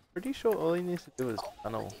 Pretty sure all he needs to do is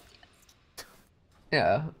tunnel.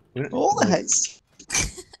 Yeah. We don't, All the like, haste.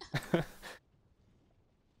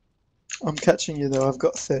 I'm catching you though. I've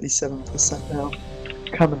got 37% now.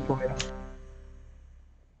 Coming for you.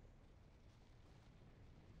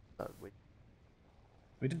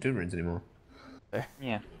 We don't do runes anymore.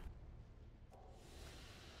 Yeah.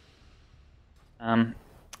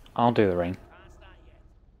 I'll do the ring.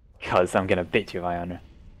 Because I'm gonna beat you, Iona.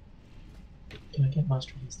 Can I get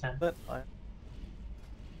Master of the Stand? But I.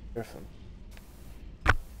 Griffin.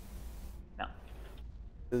 No.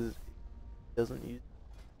 Because it doesn't use.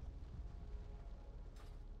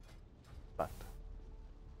 Fact.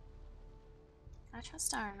 I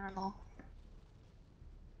trust Iron Riddle.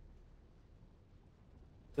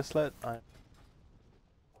 Just let I.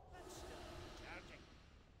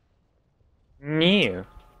 New.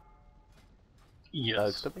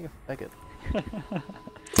 Yes. Stop being a faggot.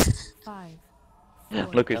 5,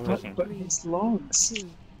 Look who's 4, talking. But his logs. 2,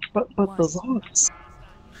 But the logs.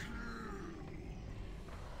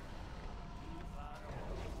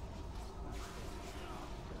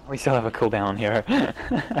 We still have a cooldown on hero.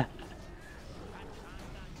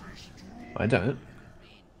 I don't.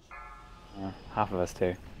 Half of us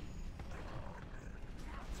do.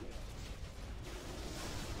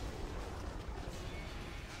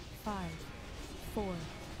 Five, 4,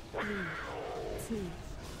 3, 2,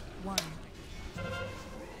 1.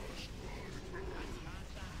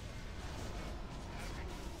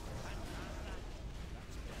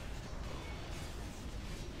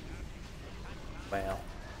 Wow.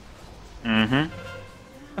 Mm-hmm.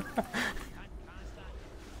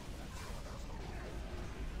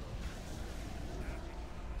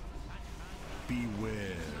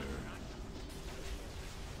 Beware.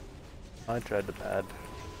 I tried to pad.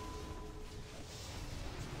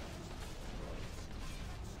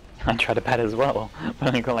 I tried to pad as well, but I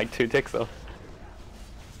only got like 2 ticks off.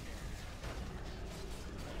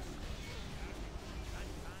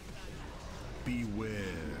 Beware.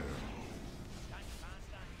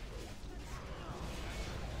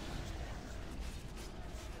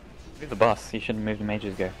 Move the boss, you shouldn't move the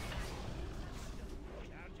mages go.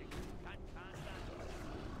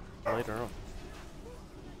 Later on.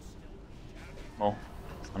 Well,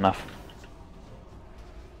 it's enough.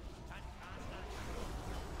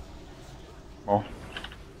 More.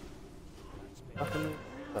 Fucking.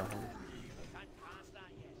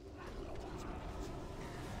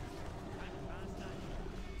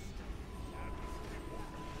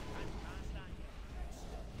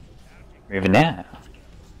 Moving now.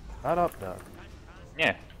 Not up though.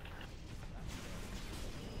 Yeah.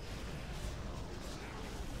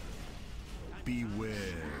 Beware.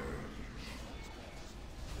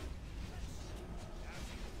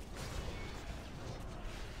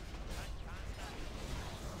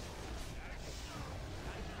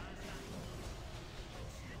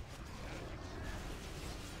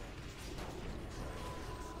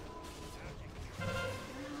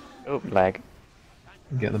 Oh, lag.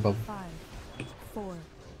 Get the bubble. 5, 4,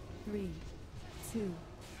 3, 2,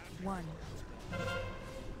 1.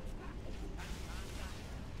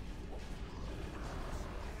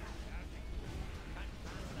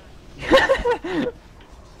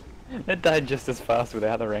 It died just as fast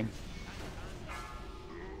without the ring.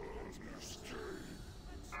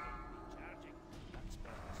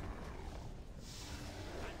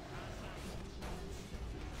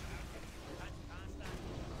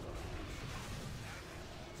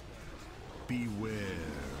 Beware.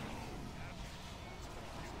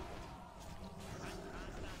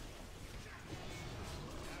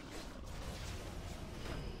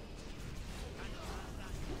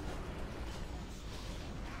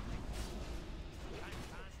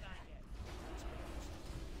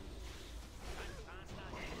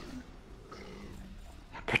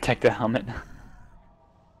 Protect the helmet.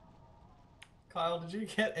 Kyle, did you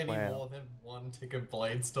get any Wow. more than 1 tick of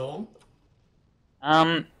Blade Storm?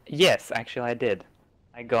 Yes, actually I did.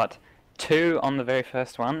 I got 2 on the very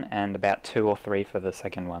first one, and about 2 or 3 for the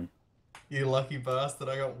second one. You lucky bastard,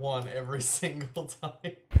 I got 1 every single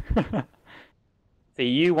time. So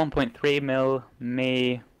you 1.3 mil,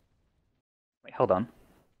 me... Wait, hold on.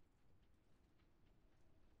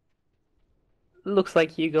 Looks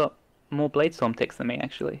like you got more Bladestorm ticks than me,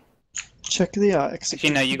 actually. Check the Actually,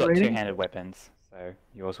 execution no, you got rating. two-handed weapons, so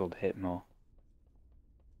yours will hit more.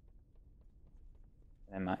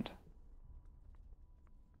 Never mind.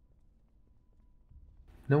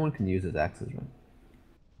 No one can use his axes,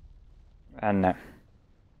 right? No.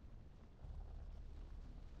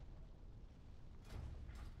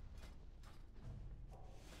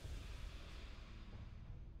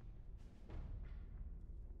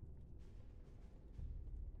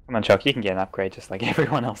 Come on, Chuck, you can get an upgrade just like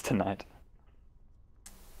everyone else tonight.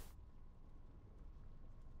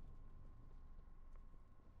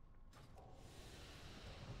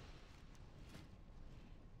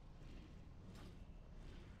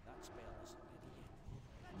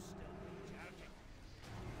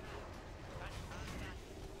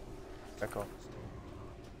 Back off.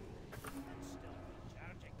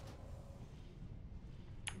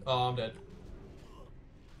 Oh, I'm dead.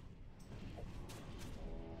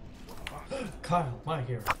 Kyle, my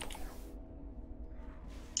hero.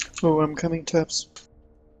 Oh, I'm coming, Taps.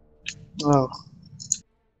 Oh.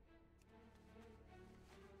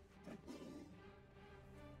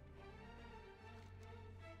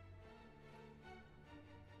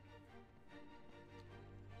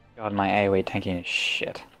 God, my AoE tanking is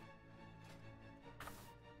shit.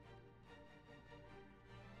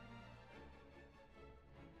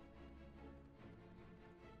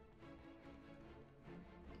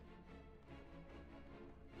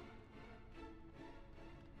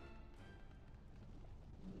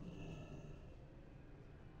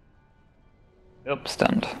 Nope,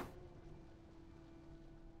 stunned.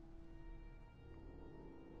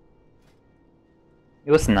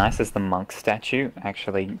 What's nice is the monk statue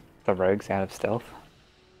actually the rogues out of stealth.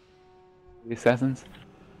 The assassins.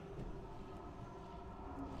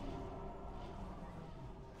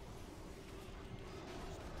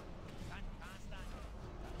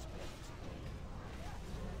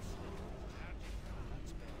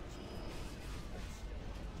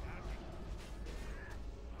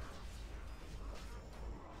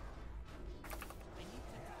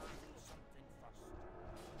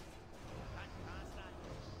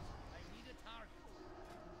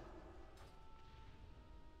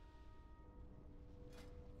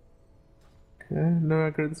 No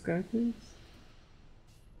aggro this guy, please.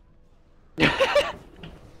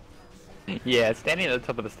 Yeah, standing at the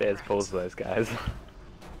top of the stairs pulls those guys.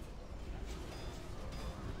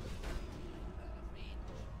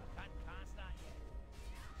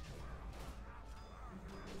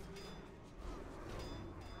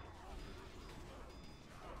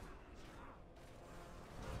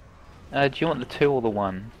 Do you want the 2 or the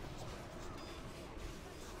 1?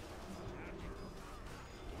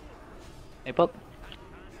 Hey, Bob.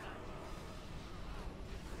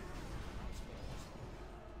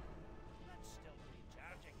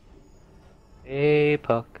 Hey,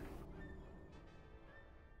 Puck.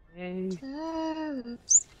 Hey.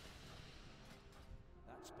 Oops.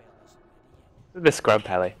 The scrub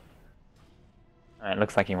pally. Alright,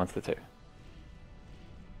 looks like he wants the 2.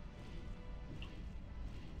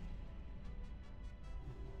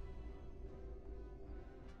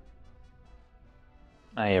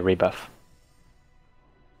 Oh yeah, rebuff.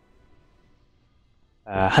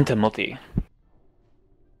 Hunter multi.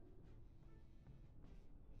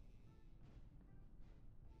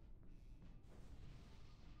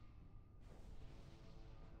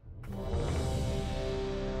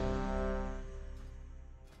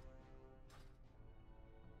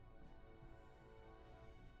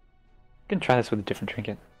 You can try this with a different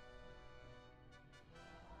trinket.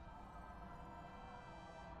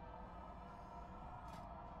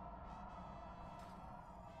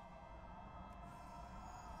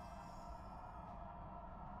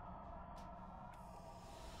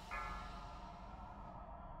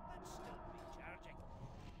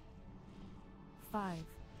 Five,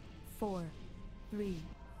 4, 3,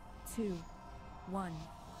 2, 1.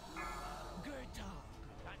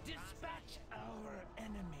 Dispatch our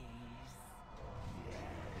enemies.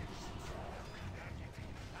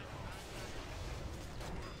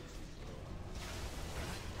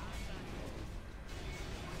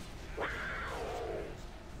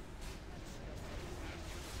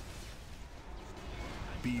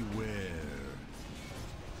 Beware.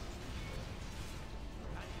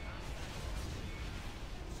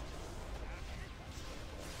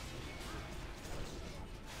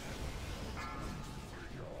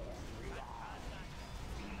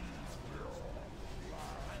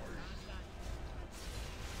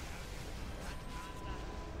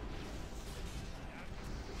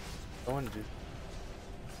 I want to do.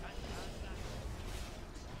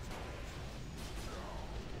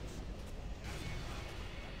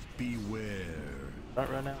 Beware. Don't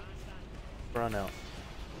run out. Run out.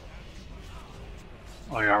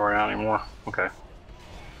 Oh, you're not running out anymore? Okay.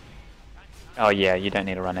 Oh yeah, you don't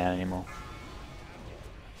need to run out anymore.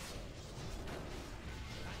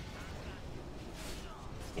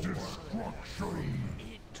 Destruction.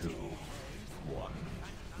 2, 1.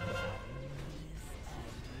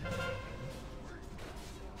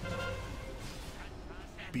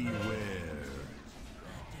 Beware.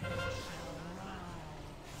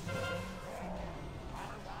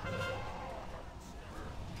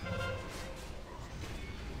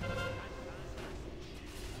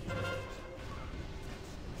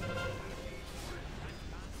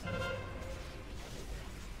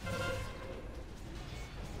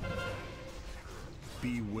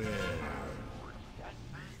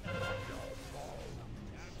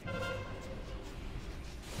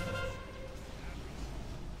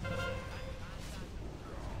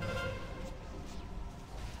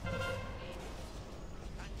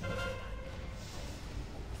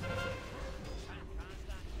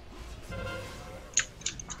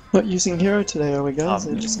 Not using hero today, are we, guys?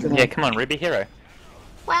 They're just gonna... Yeah, come on, Ruby Hero.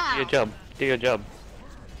 Wow. Do your job. Do your job.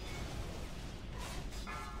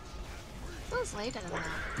 Feels later than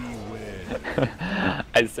that.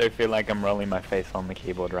 I so feel like I'm rolling my face on the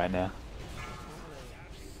keyboard right now.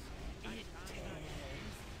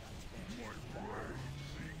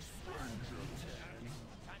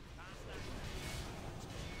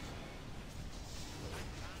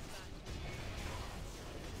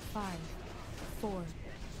 Five, four,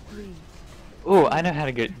 three. Ooh, I know how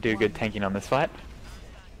to do good tanking on this fight.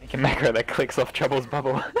 Make a macro that clicks off Trouble's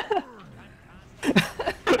bubble.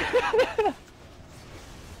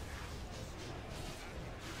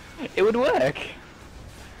 It would work.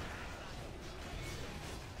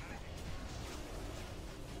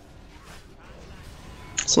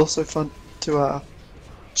 It's also fun to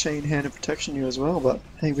chain hand of protection you as well, but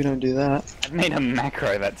hey, we don't do that. I've made a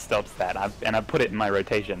macro that stops that, and I put it in my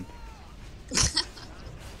rotation.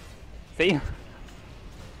 See?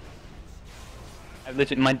 I've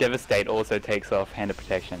literally, my Devastate also takes off hand of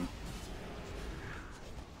protection.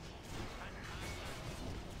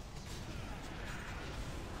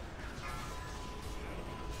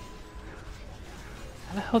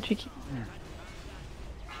 How the hell do you keep...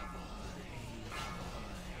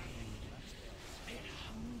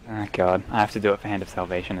 Oh god, I have to do it for Hand of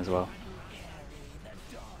Salvation as well.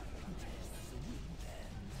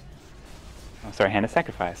 Oh, sorry, Hand of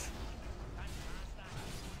Sacrifice.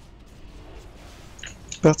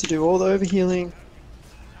 About to do all the overhealing.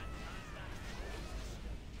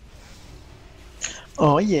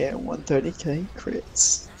 Oh yeah, 130k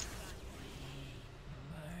crits.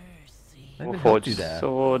 Forged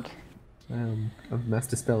Sword. I've mass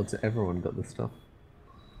dispelled, so everyone got this stuff.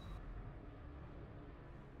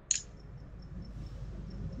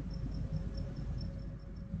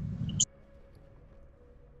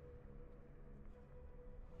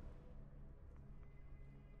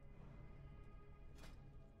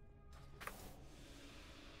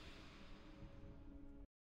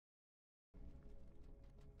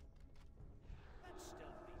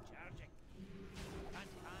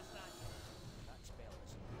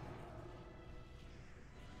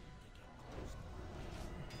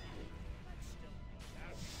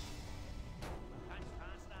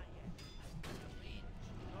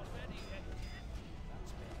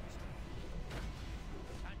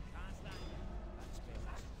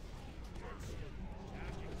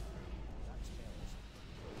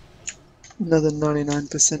 Another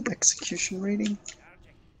 99% execution rating.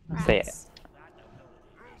 Say it.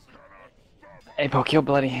 Epoch, your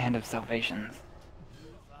bloody Hand of Salvation.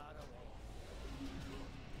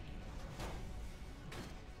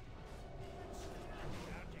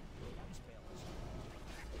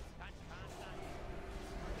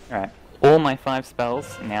 Alright, all my 5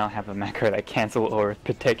 spells now have a macro that cancel or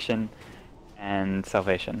protection and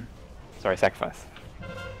salvation. Sorry, sacrifice.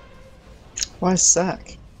 Why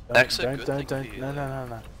sack? Don't,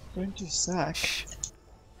 no. Don't do sack.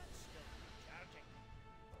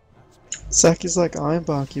 Sack is like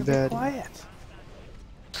Ironbark, you bad. Quiet.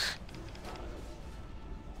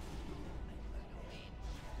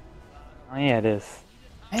 Oh yeah, it is.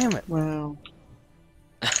 Damn it. Wow.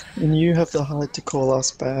 And you have the heart to call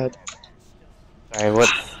us bad. Sorry,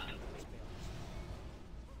 what's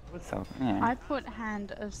up? Yeah. I put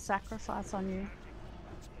Hand of Sacrifice on you.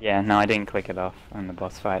 Yeah, no, I didn't click it off on the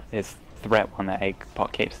boss fight. It's threat one that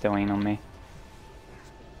Eggpot keeps doing on me.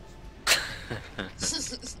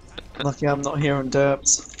 Lucky I'm not here on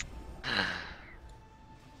derps.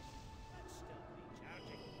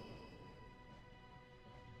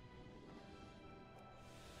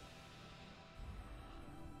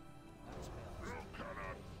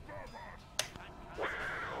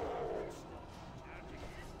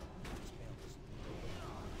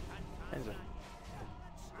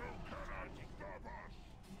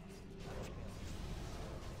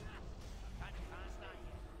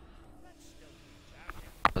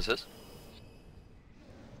 What's this?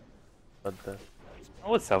 What the?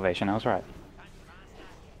 Oh, it's Salvation, I was right.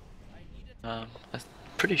 I'm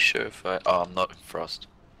pretty sure if I... Oh, I'm not in Frost.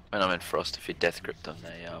 When I'm in Frost, if you Death Grip them,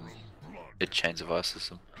 it Chains of Ices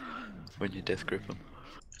them when you Death Grip them.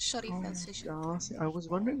 Shoddy first vision. Gosh, I was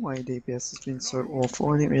wondering why your DPS has been so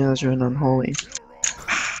awful. I didn't realize you're an unholy.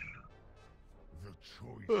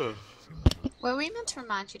 Were we meant to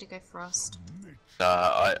remind you to go Frost?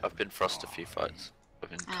 Nah, I've been Frost a few fights. I've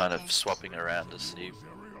been kind Okay. of swapping around to see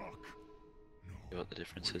what the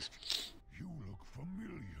difference is. You look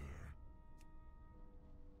familiar.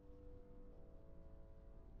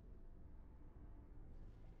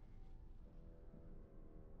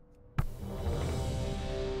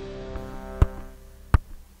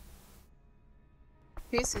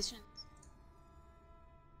 Who's vision?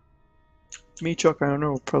 Me, Choco, I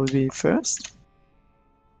will probably be first.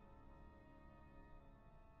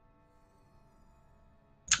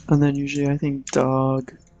 And then usually I think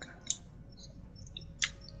Dog.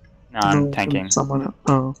 No, I'm from tanking. Someone else.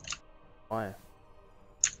 Oh. Why?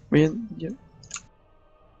 Yeah.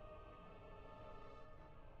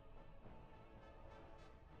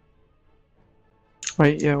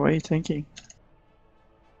 Wait, yeah, why are you tanking?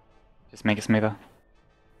 Just make it smoother.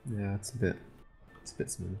 Yeah, it's a bit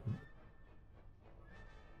smooth.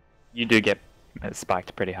 You do get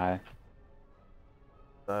spiked pretty high.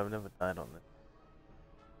 So I've never died on this.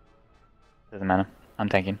 Doesn't matter. I'm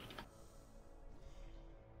tanking.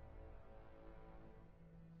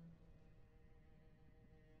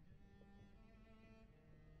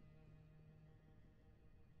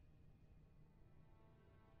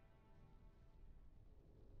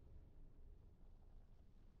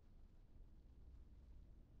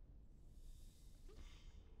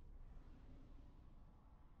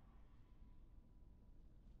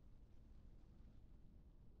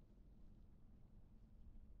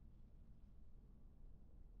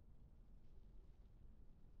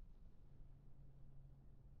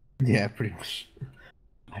 Yeah, pretty much.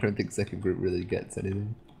 I don't think second group really gets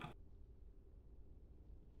anything.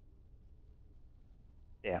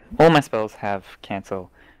 Yeah, all my spells have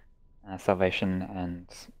cancel, salvation, and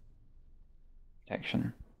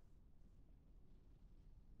protection.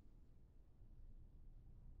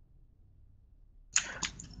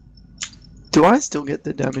 Do I still get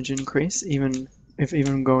the damage increase even if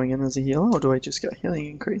going in as a healer, or do I just get healing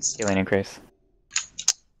increase? Healing increase.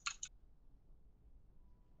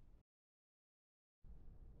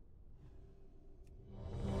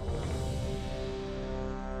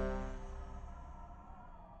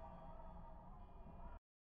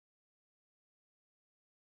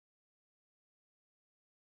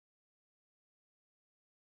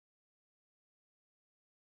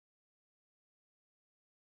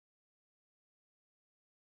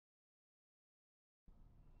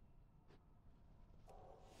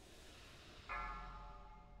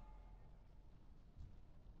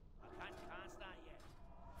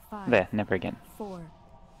 There, never again. 4,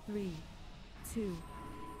 3, 2,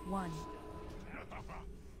 1. I've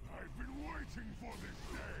been waiting for this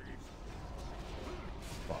day.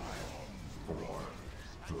 5, 4,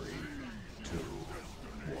 3, 2,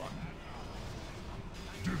 1.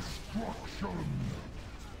 Destruction!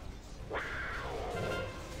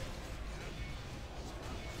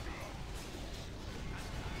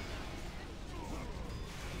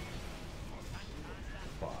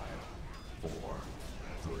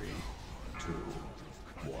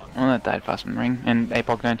 Well, that died fast from ring, and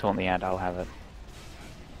Apog, don't taunt the ad, I'll have it.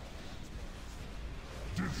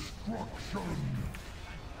 Destruction!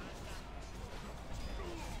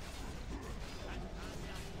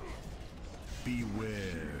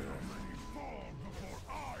 Beware.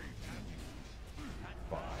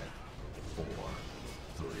 5, 4,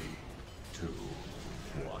 3, 2,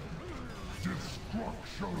 1.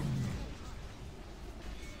 Destruction!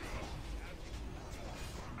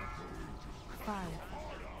 5,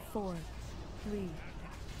 4, 3,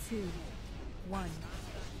 2, 1.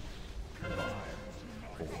 5,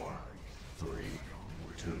 4, 3,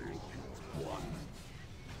 2, 1.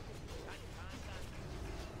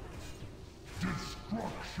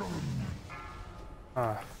 Destruction!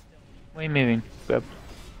 Ah. Where are you moving, Grub?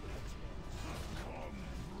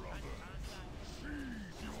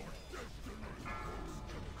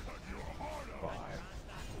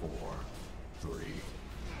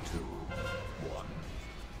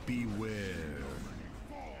 Beware.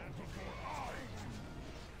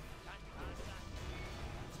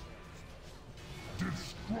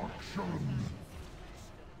 Destruction!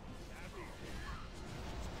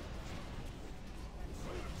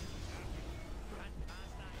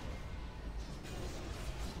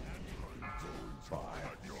 5,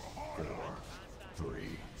 4,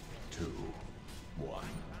 3, 2, 1.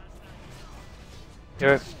 Do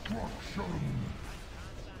it. Destruction!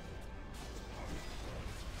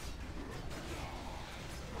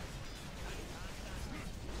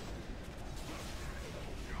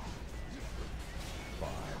 5,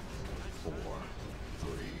 4, 3,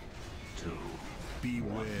 2.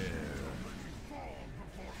 Beware.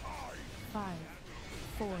 5,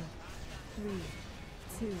 4, 3,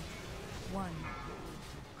 2, 1.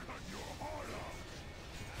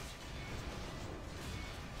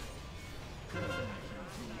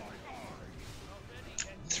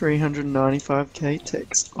 395k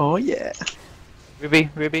ticks. Oh yeah. Ruby.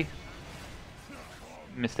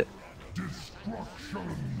 Missed it.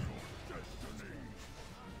 Destruction!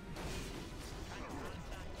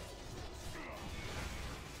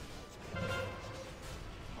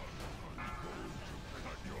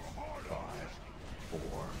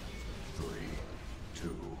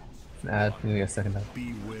 It's an ad. I'm gonna get a second ad.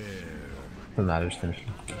 Beware. Doesn't matter, just finish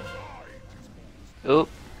it. Oh.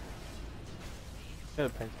 Got a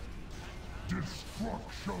paint.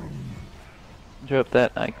 Destruction. Drop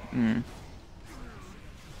that.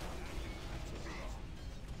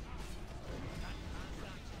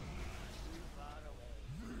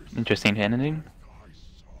 Interesting handling.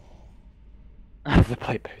 The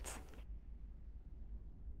plate boots.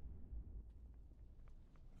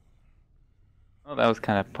 Well, that was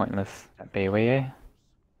kind of pointless. That Bayway.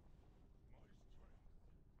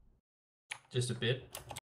 Just a bit.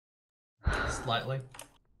 Slightly.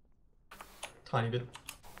 Tiny bit.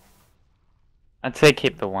 I'd say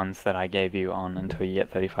keep the ones that I gave you on until you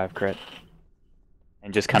get 35 crit.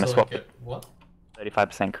 And just kind of Until I swap get what?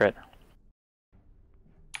 35% crit.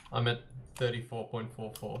 I'm at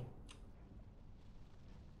 34.44.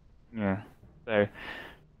 Yeah. So,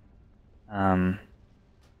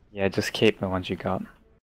 yeah, just keep the ones you got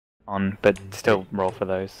on, but still roll for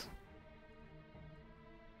those.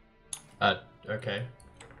 Okay.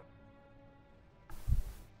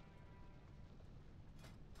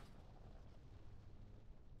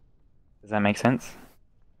 Does that make sense?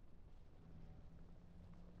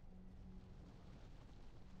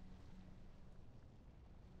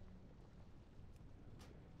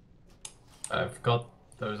 I've got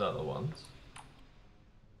those other ones.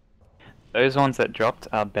 Those ones that dropped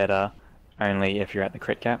are better only if you're at the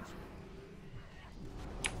crit cap.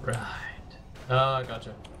 Right. Oh,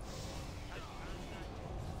 gotcha.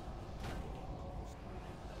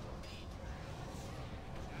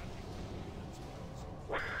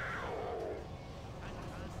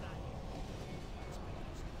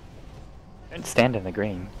 Don't stand in the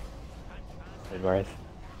green. Good worth.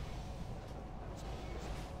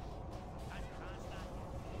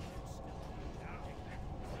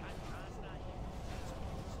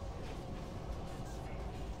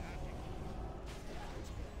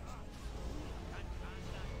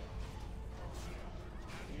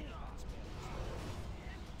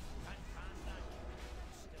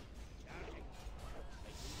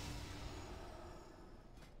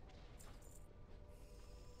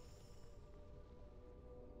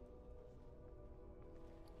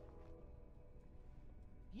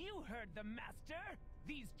 You heard the master!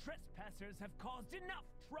 These trespassers have caused enough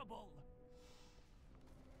trouble!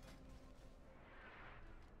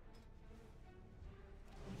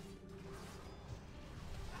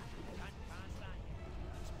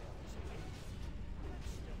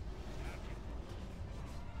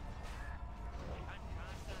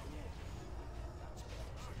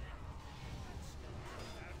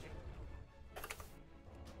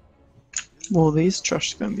 Well, these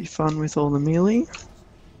trash are going to be fun with all the melee.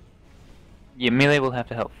 Yeah, melee will have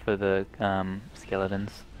to help for the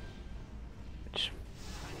skeletons, which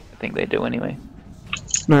I think they do anyway.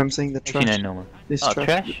 No, I'm saying the Actually, trash. no, normal. This Oh, trash?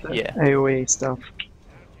 trash? with the Yeah. AoE stuff.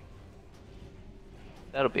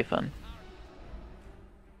 That'll be fun.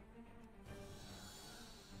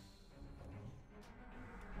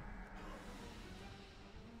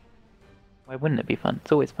 Why wouldn't it be fun?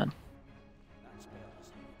 It's always fun.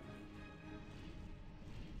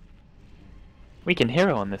 We can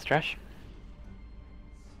hero on this trash.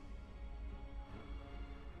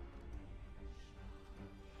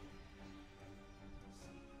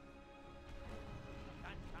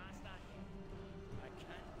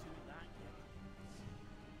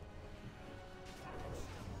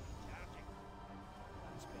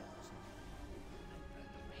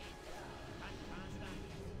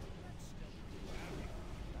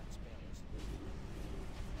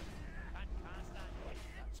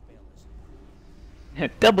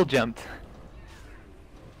 Double jumped.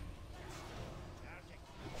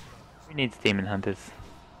 We need demon hunters.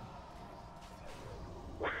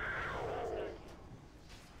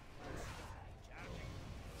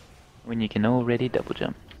 When you can already double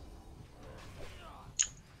jump.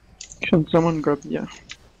 Can someone grab... yeah.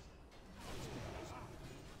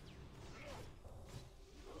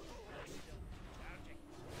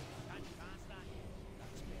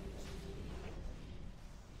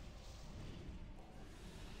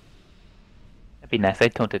 That'd be nice, I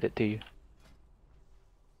taunted it to you.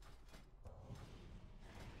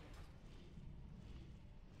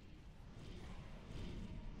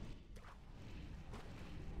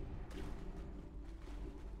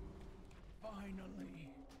 Finally,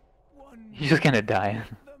 one You're just gonna die.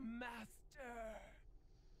 the master.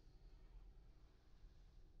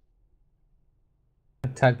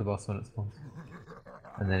 Tag the boss when it spawns.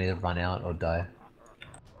 And then either run out or die.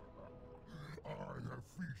 I have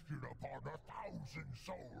feasted upon 1,000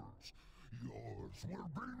 souls. Yours will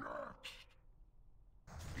be next.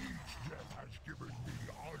 Each death has given me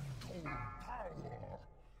untold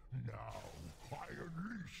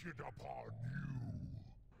it upon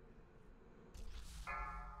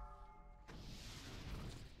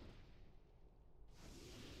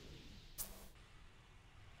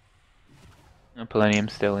you.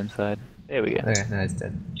 Polonium's still inside. There we go. Okay, no, it's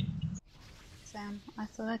dead. Sam, I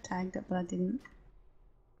thought I tagged it, but I didn't.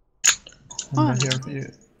 I'm Oh, not no. here for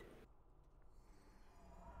you.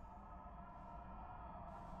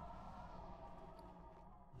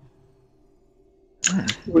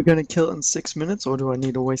 We're gonna kill it in 6 minutes, or do I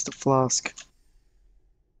need to waste a flask?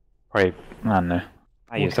 Probably, I don't know.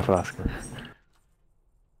 I used a flask.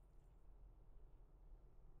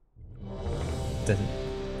 Doesn't.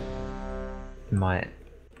 Might.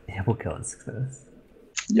 Yeah, we'll kill it in 6 minutes.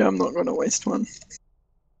 Yeah, I'm not gonna waste one.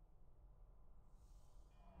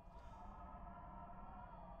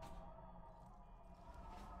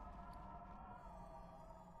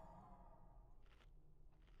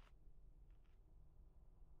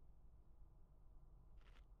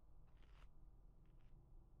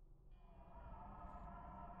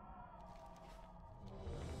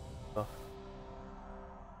 Oh.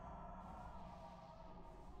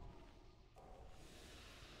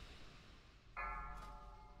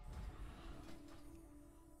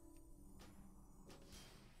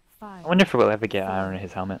 I wonder if we'll ever get iron in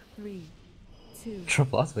his helmet. 3, 2,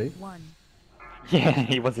 Trump last week. 1. Yeah,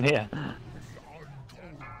 he wasn't here.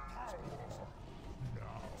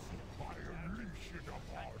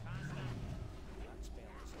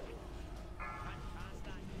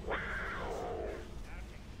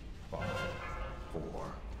 Five, 4,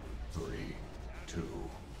 3, 2,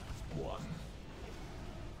 1.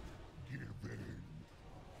 Give in.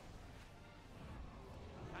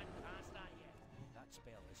 That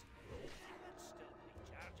spell isn't ready. Let's still be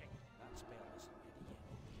charging. That spell isn't ready yet.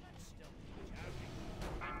 Let's still be charging.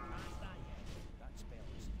 Can't cast that yet. That spell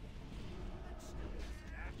isn't ready. Let's still be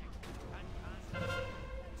charging. Can't cast that yet.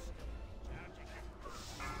 Let's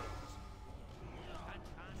still be charging. That spell isn't ready. Can't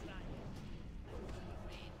cast that yet.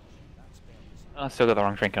 That spell isn't I still got the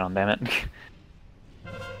wrong trinket on, damn it.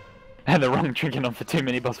 I had the wrong trinket on for too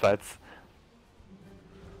many boss fights.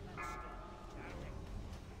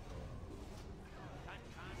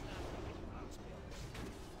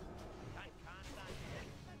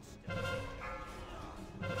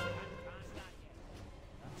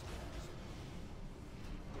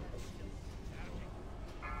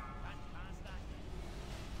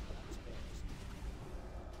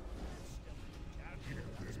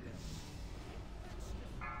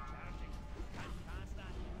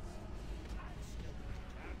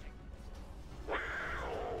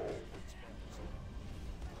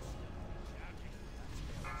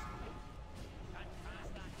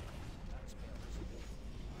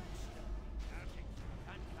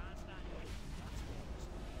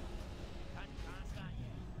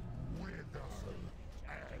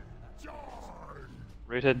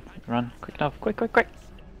 Rooted, run, quick enough, quick, quick, quick!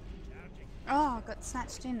 Oh, I got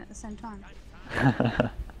snatched in at the same time.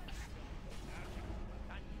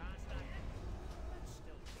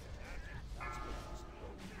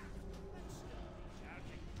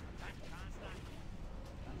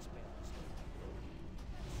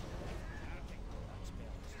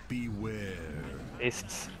 Beware.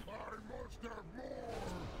 Beasts.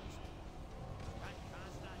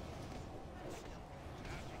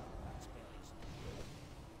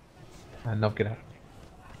 Knock it out.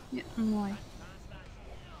 Yeah, I'm away.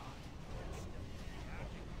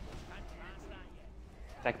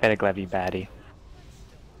 Deck better, Glavy baddie.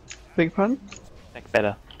 Big pardon? Deck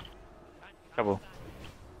better. Trouble.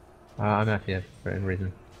 I'm out here for any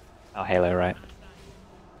reason. Oh, Halo, right.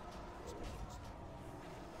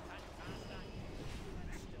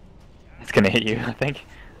 It's gonna hit you, I think.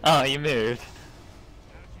 Oh, you moved.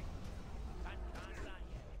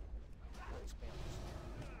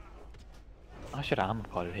 I should have armor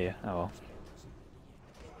potted here. Oh well.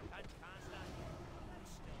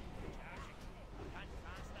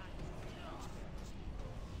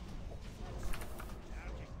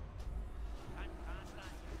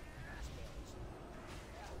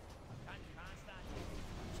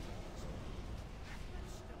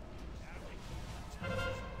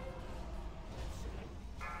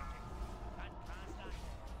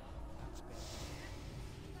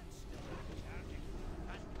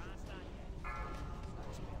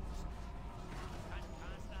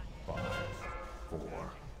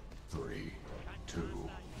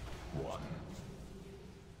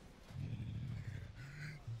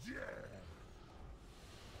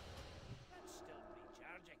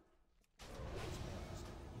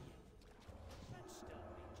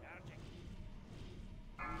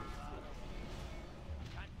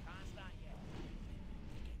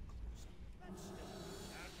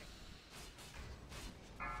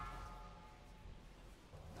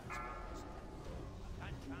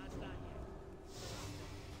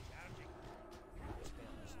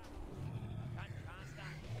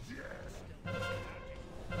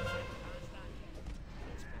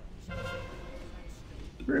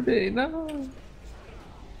 Ruby, no!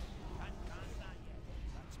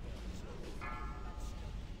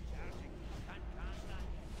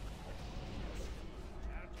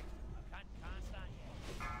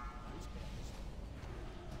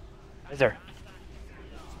 Wizard.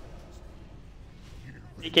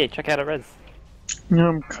 DK, check out a res. Yeah,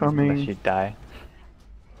 I'm coming. Unless you die.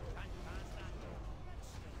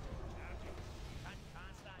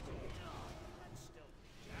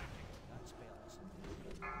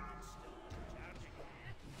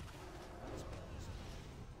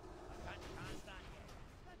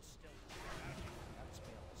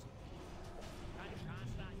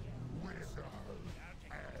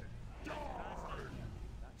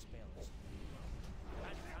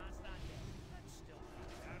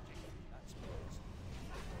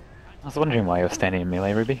 I was wondering why you were standing in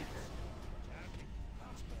melee, Ruby.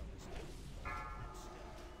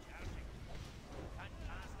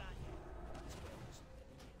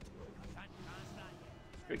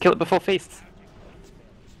 Kill it before feasts.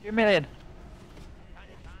 You're a million.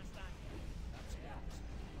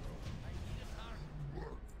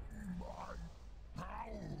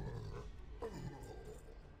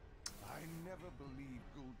 I never believed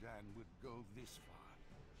Gul'dan would go this far.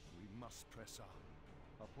 We must press on.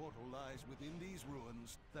 A portal lies within these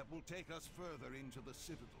ruins that will take us further into the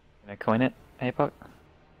Citadel. Can I coin it, Apoc?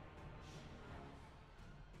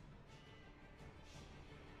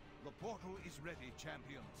 The portal is ready,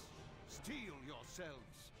 champions. Steel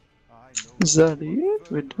yourselves. I know Is that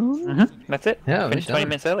it? We're done? That's it. Yeah, Finished we're 20 done.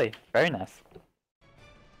 minutes early. Very nice.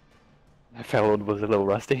 My Felord was a little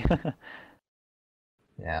rusty. Yeah,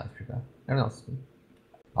 that's pretty bad. Everyone else is good.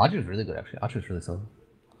 Archer was really good, actually. Archer was really solid.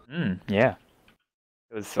 Yeah.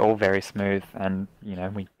 It was all very smooth, and, you know,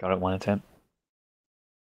 we got it one attempt.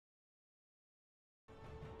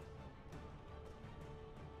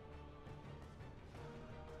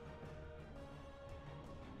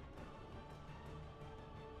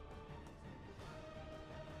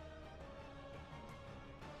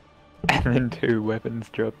 And then 2 weapons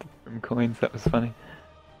dropped from coins, that was funny.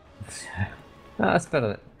 No, that's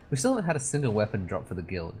better. We still haven't had a single weapon drop for the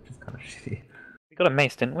guild, which is kind of shitty. We got a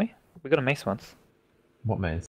mace, didn't we? We got a mace once. What maze?